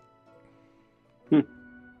but you.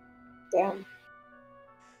 Damn.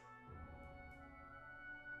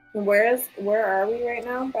 Where are we right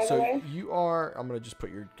now, by the way? So you are, I'm going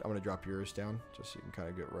to drop yours down just so you can kind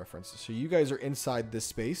of get references. So you guys are inside this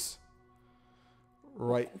space,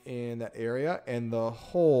 right in that area, and the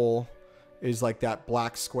hole is like that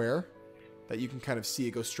black square that you can kind of see.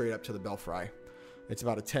 It goes straight up to the belfry. It's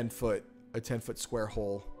about a 10-foot square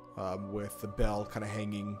hole with the bell kind of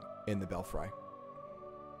hanging in the belfry.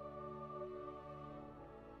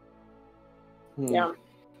 Yeah.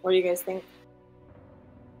 What do you guys think?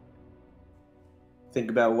 Think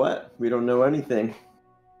about what? We don't know anything.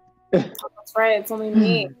 That's right. It's only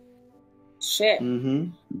me. Shit.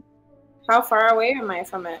 How far away am I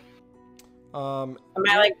from it? Am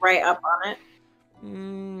I like right up on it?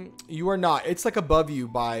 You are not. It's like above you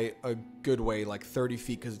by a good way, like 30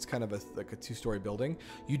 feet, because it's kind of like a two-story building.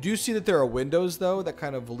 You do see that there are windows, though, that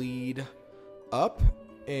kind of lead up,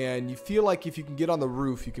 and you feel like if you can get on the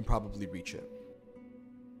roof, you can probably reach it.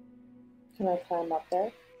 Can I climb up there?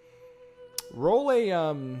 Roll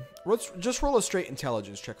a straight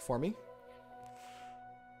intelligence check for me.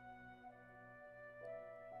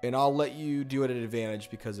 And I'll let you do it at advantage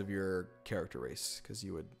because of your character race, because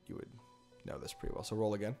you would know this pretty well. So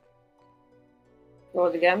roll again. Roll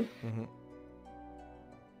it again.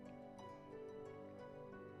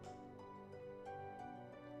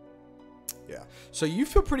 Yeah. So you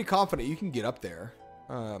feel pretty confident you can get up there.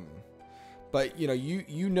 But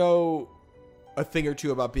you know a thing or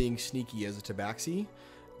two about being sneaky as a tabaxi.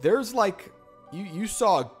 There's like you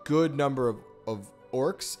saw a good number of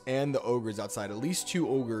orcs and the ogres outside, at least 2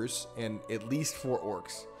 ogres and at least 4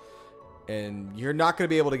 orcs. And you're not going to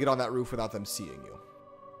be able to get on that roof without them seeing you.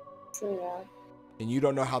 So yeah. And you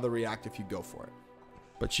don't know how they'll react if you go for it.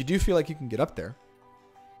 But you do feel like you can get up there.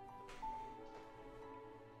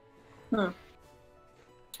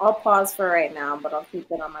 I'll pause for right now, but I'll keep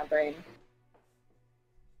it on my brain.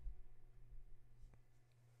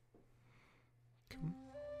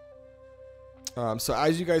 So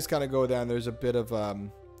as you guys kind of go down, there's a bit of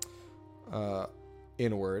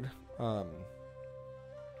inward.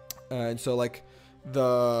 And so like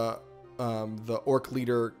the orc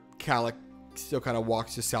leader, Kalik, still kind of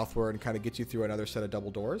walks you southward and kind of gets you through another set of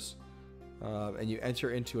double doors. And you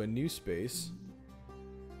enter into a new space.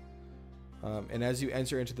 And as you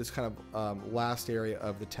enter into this kind of last area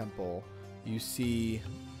of the temple, you see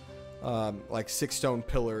like 6 stone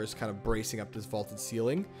pillars kind of bracing up this vaulted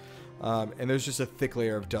ceiling. And there's just a thick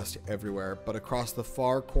layer of dust everywhere. But across the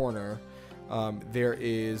far corner, there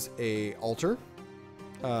is a altar.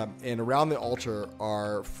 And around the altar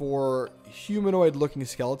are 4 humanoid-looking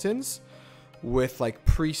skeletons with like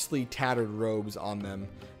priestly tattered robes on them.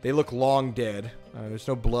 They look long dead. There's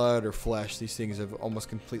no blood or flesh. These things have almost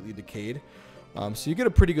completely decayed. So you get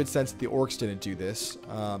a pretty good sense that the orcs didn't do this.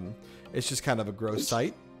 It's just kind of a gross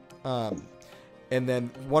sight. And then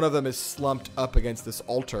one of them is slumped up against this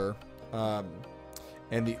altar.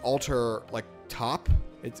 And the altar, like, top,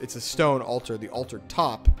 it's a stone altar. The altar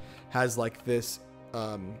top has like this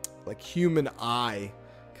like human eye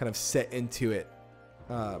kind of set into it,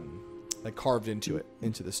 like carved into it,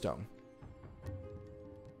 into the stone.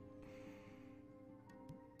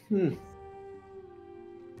 And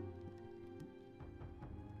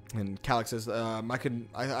Kalik says, I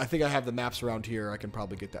think I have the maps around here. I can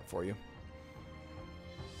probably get that for you.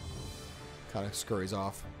 Kind of scurries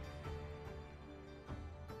off.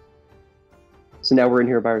 So now we're in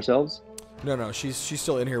here by ourselves? No, she's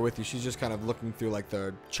still in here with you. She's just kind of looking through like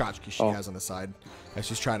the tchotchke she has on the side as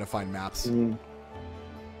she's trying to find maps.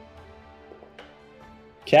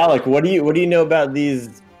 Kalik, what do you know about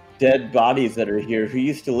these dead bodies that are here? Who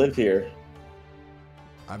used to live here?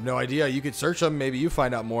 I have no idea. You could search them. Maybe you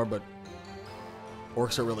find out more, but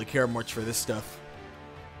orcs don't really care much for this stuff.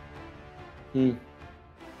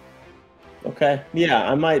 Okay. Yeah,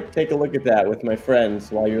 I might take a look at that with my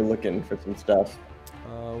friends while you're looking for some stuff.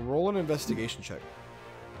 Roll an investigation check.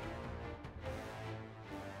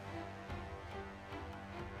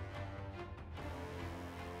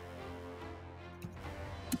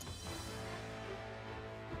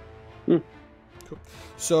 Cool.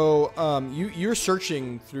 So you're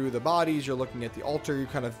searching through the bodies. You're looking at the altar. You're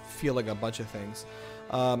kind of feeling a bunch of things.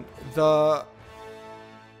 The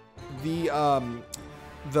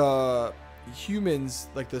humans,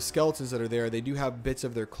 like the skeletons that are there, they do have bits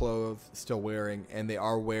of their clothes still wearing, and they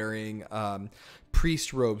are wearing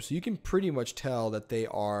priest robes. So you can pretty much tell that they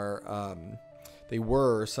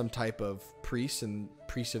were some type of priests and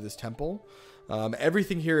priests of this temple.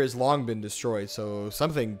 Everything here has long been destroyed, so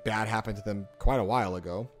something bad happened to them quite a while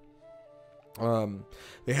ago.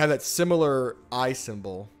 They have that similar eye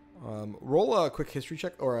symbol. Roll a quick history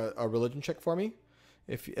check or a religion check for me.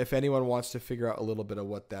 If anyone wants to figure out a little bit of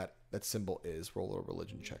what that symbol is, roll a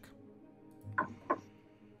religion check.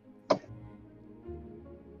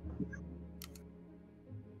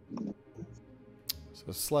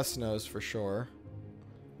 So Celeste knows for sure.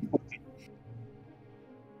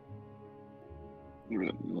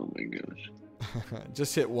 Oh my gosh.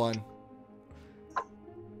 Just hit 1.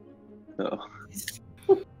 Oh.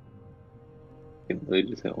 They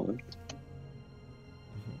just hit 1.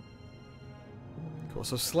 Cool.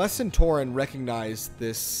 So Celeste and Torin recognize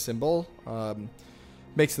this symbol.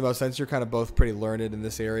 Makes the most sense. You're kind of both pretty learned in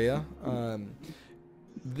this area.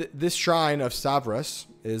 This shrine of Savras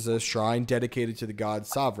is a shrine dedicated to the god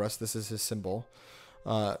Savras. This is his symbol.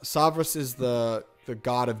 Savras is the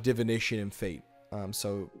god of divination and fate.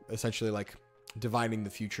 So essentially like divining the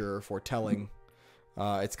future or foretelling.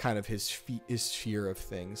 It's kind of his sphere of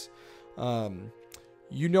things.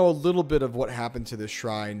 You know a little bit of what happened to this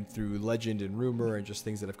shrine through legend and rumor and just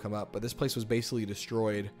things that have come up, but this place was basically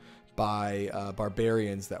destroyed by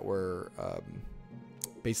barbarians that were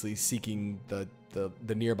basically seeking the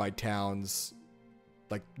nearby towns,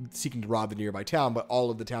 like seeking to rob the nearby town, but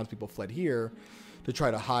all of the townspeople fled here to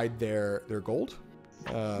try to hide their gold.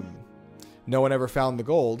 No one ever found the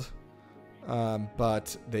gold,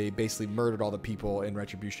 but they basically murdered all the people in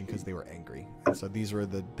retribution because they were angry. And so these were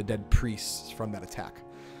the dead priests from that attack.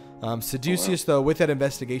 Seducius, though, with that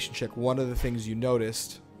investigation check, one of the things you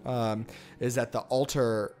noticed is that the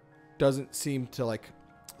altar doesn't seem to like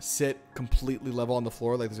sit completely level on the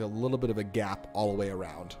floor. Like there's a little bit of a gap all the way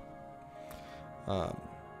around.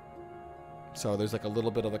 So there's like a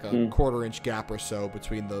little bit of like a quarter-inch gap or so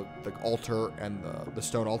between the altar and the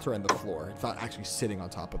stone altar and the floor. It's not actually sitting on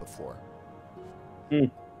top of the floor. Hey,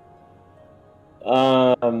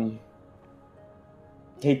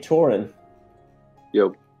 Torin.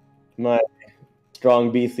 Yep. My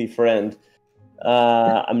strong BC friend.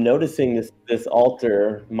 I'm noticing this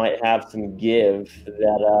altar might have some give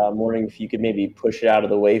that I'm wondering if you could maybe push it out of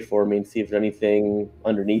the way for me and see if there's anything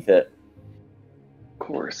underneath it. Of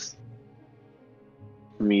course.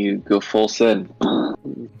 Let me go full send.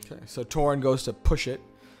 Okay, so Torin goes to push it.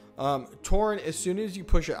 Torin, as soon as you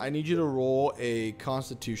push it, I need you to roll a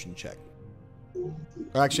Constitution check.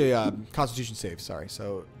 Or actually, Constitution save, sorry.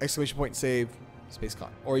 So, exclamation point save, space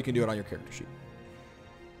con. Or you can do it on your character sheet.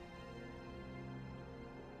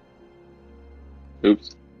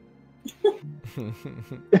 Oops.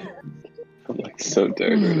 I'm like so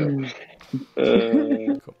tired right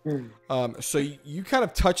now. Cool. So you kind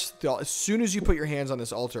of touch as soon as you put your hands on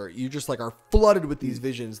this altar, you just like are flooded with these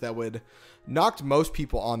visions that would knock most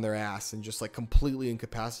people on their ass and just like completely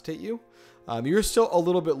incapacitate you. You're still a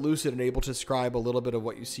little bit lucid and able to describe a little bit of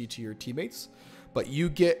what you see to your teammates, but you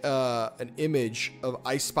get an image of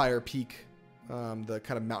Icespire Peak, the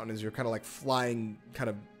kind of mountain as you're kind of like flying kind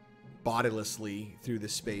of bodilessly through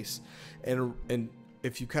this space, and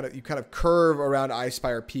if you kind of curve around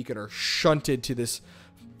Icespire Peak and are shunted to this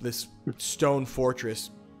stone fortress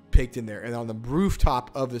baked in there, and on the rooftop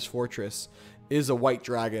of this fortress is a white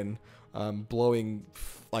dragon blowing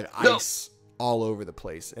like ice all over the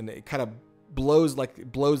place, and it kind of blows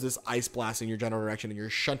this ice blast in your general direction, and you're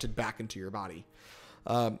shunted back into your body.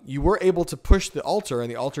 You were able to push the altar, and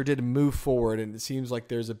the altar did move forward, and it seems like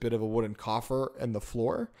there's a bit of a wooden coffer in the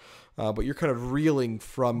floor, but you're kind of reeling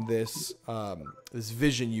from this this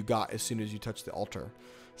vision you got as soon as you touched the altar.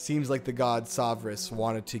 Seems like the god Savris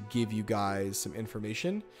wanted to give you guys some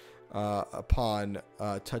information upon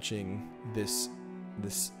touching this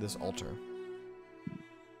altar.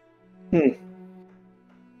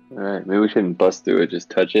 All right, maybe we shouldn't bust through it. Just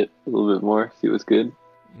touch it a little bit more, see what's good.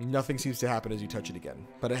 Nothing seems to happen as you touch it again,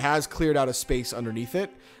 but it has cleared out a space underneath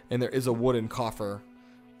it, and there is a wooden coffer,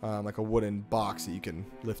 like a wooden box that you can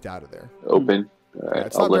lift out of there. Open. All right,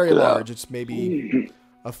 it's not very large. It's maybe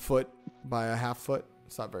a foot by a half foot.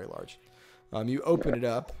 It's not very large. You open it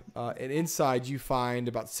up, and inside you find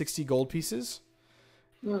about 60 gold pieces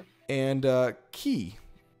and a key,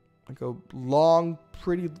 like a long,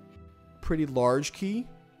 pretty large key.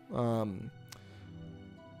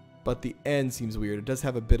 But the end seems weird. It does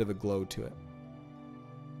have a bit of a glow to it.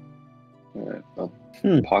 All right, I'll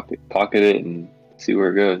pocket it and see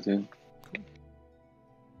where it goes. Yeah.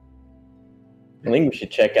 I think we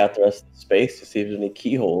should check out the rest of the space to see if there's any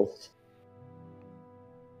keyholes.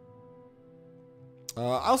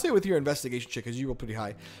 I'll say with your investigation check, because you roll pretty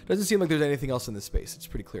high, doesn't seem like there's anything else in this space. It's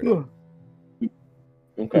pretty clear now.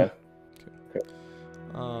 Okay.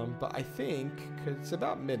 But I think, because it's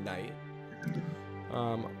about midnight,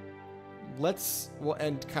 we'll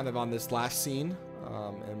end kind of on this last scene,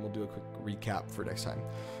 and we'll do a quick recap for next time.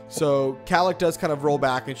 So Calic does kind of roll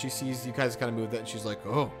back, and she sees you guys kind of move that, and she's like,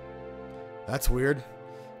 "Oh, that's weird."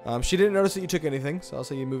 She didn't notice that you took anything, so I'll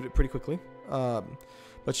say you moved it pretty quickly.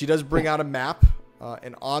 But she does bring out a map,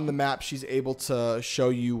 and on the map, she's able to show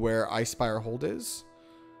you where Icespire Hold is.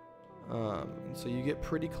 So you get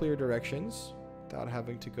pretty clear directions without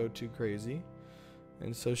having to go too crazy.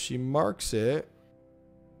 And so she marks it.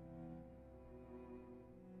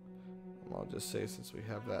 I'll just say, since we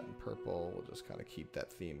have that in purple, we'll just kind of keep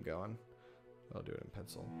that theme going. I'll do it in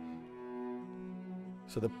pencil.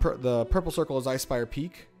 So the purple circle is Icespire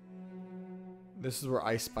Peak. This is where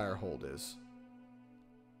Icespire Hold is.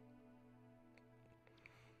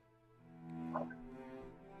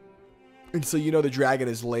 And so you know the dragon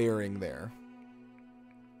is layering there.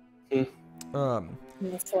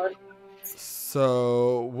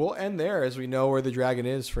 So we'll end there as we know where the dragon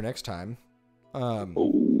is for next time.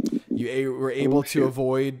 You were able to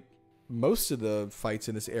avoid most of the fights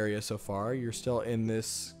in this area so far. You're still in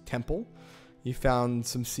this temple. You found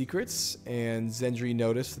some secrets, and Zendri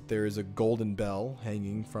noticed that there is a golden bell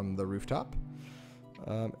hanging from the rooftop.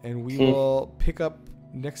 And we will pick up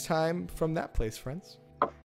next time from that place, friends.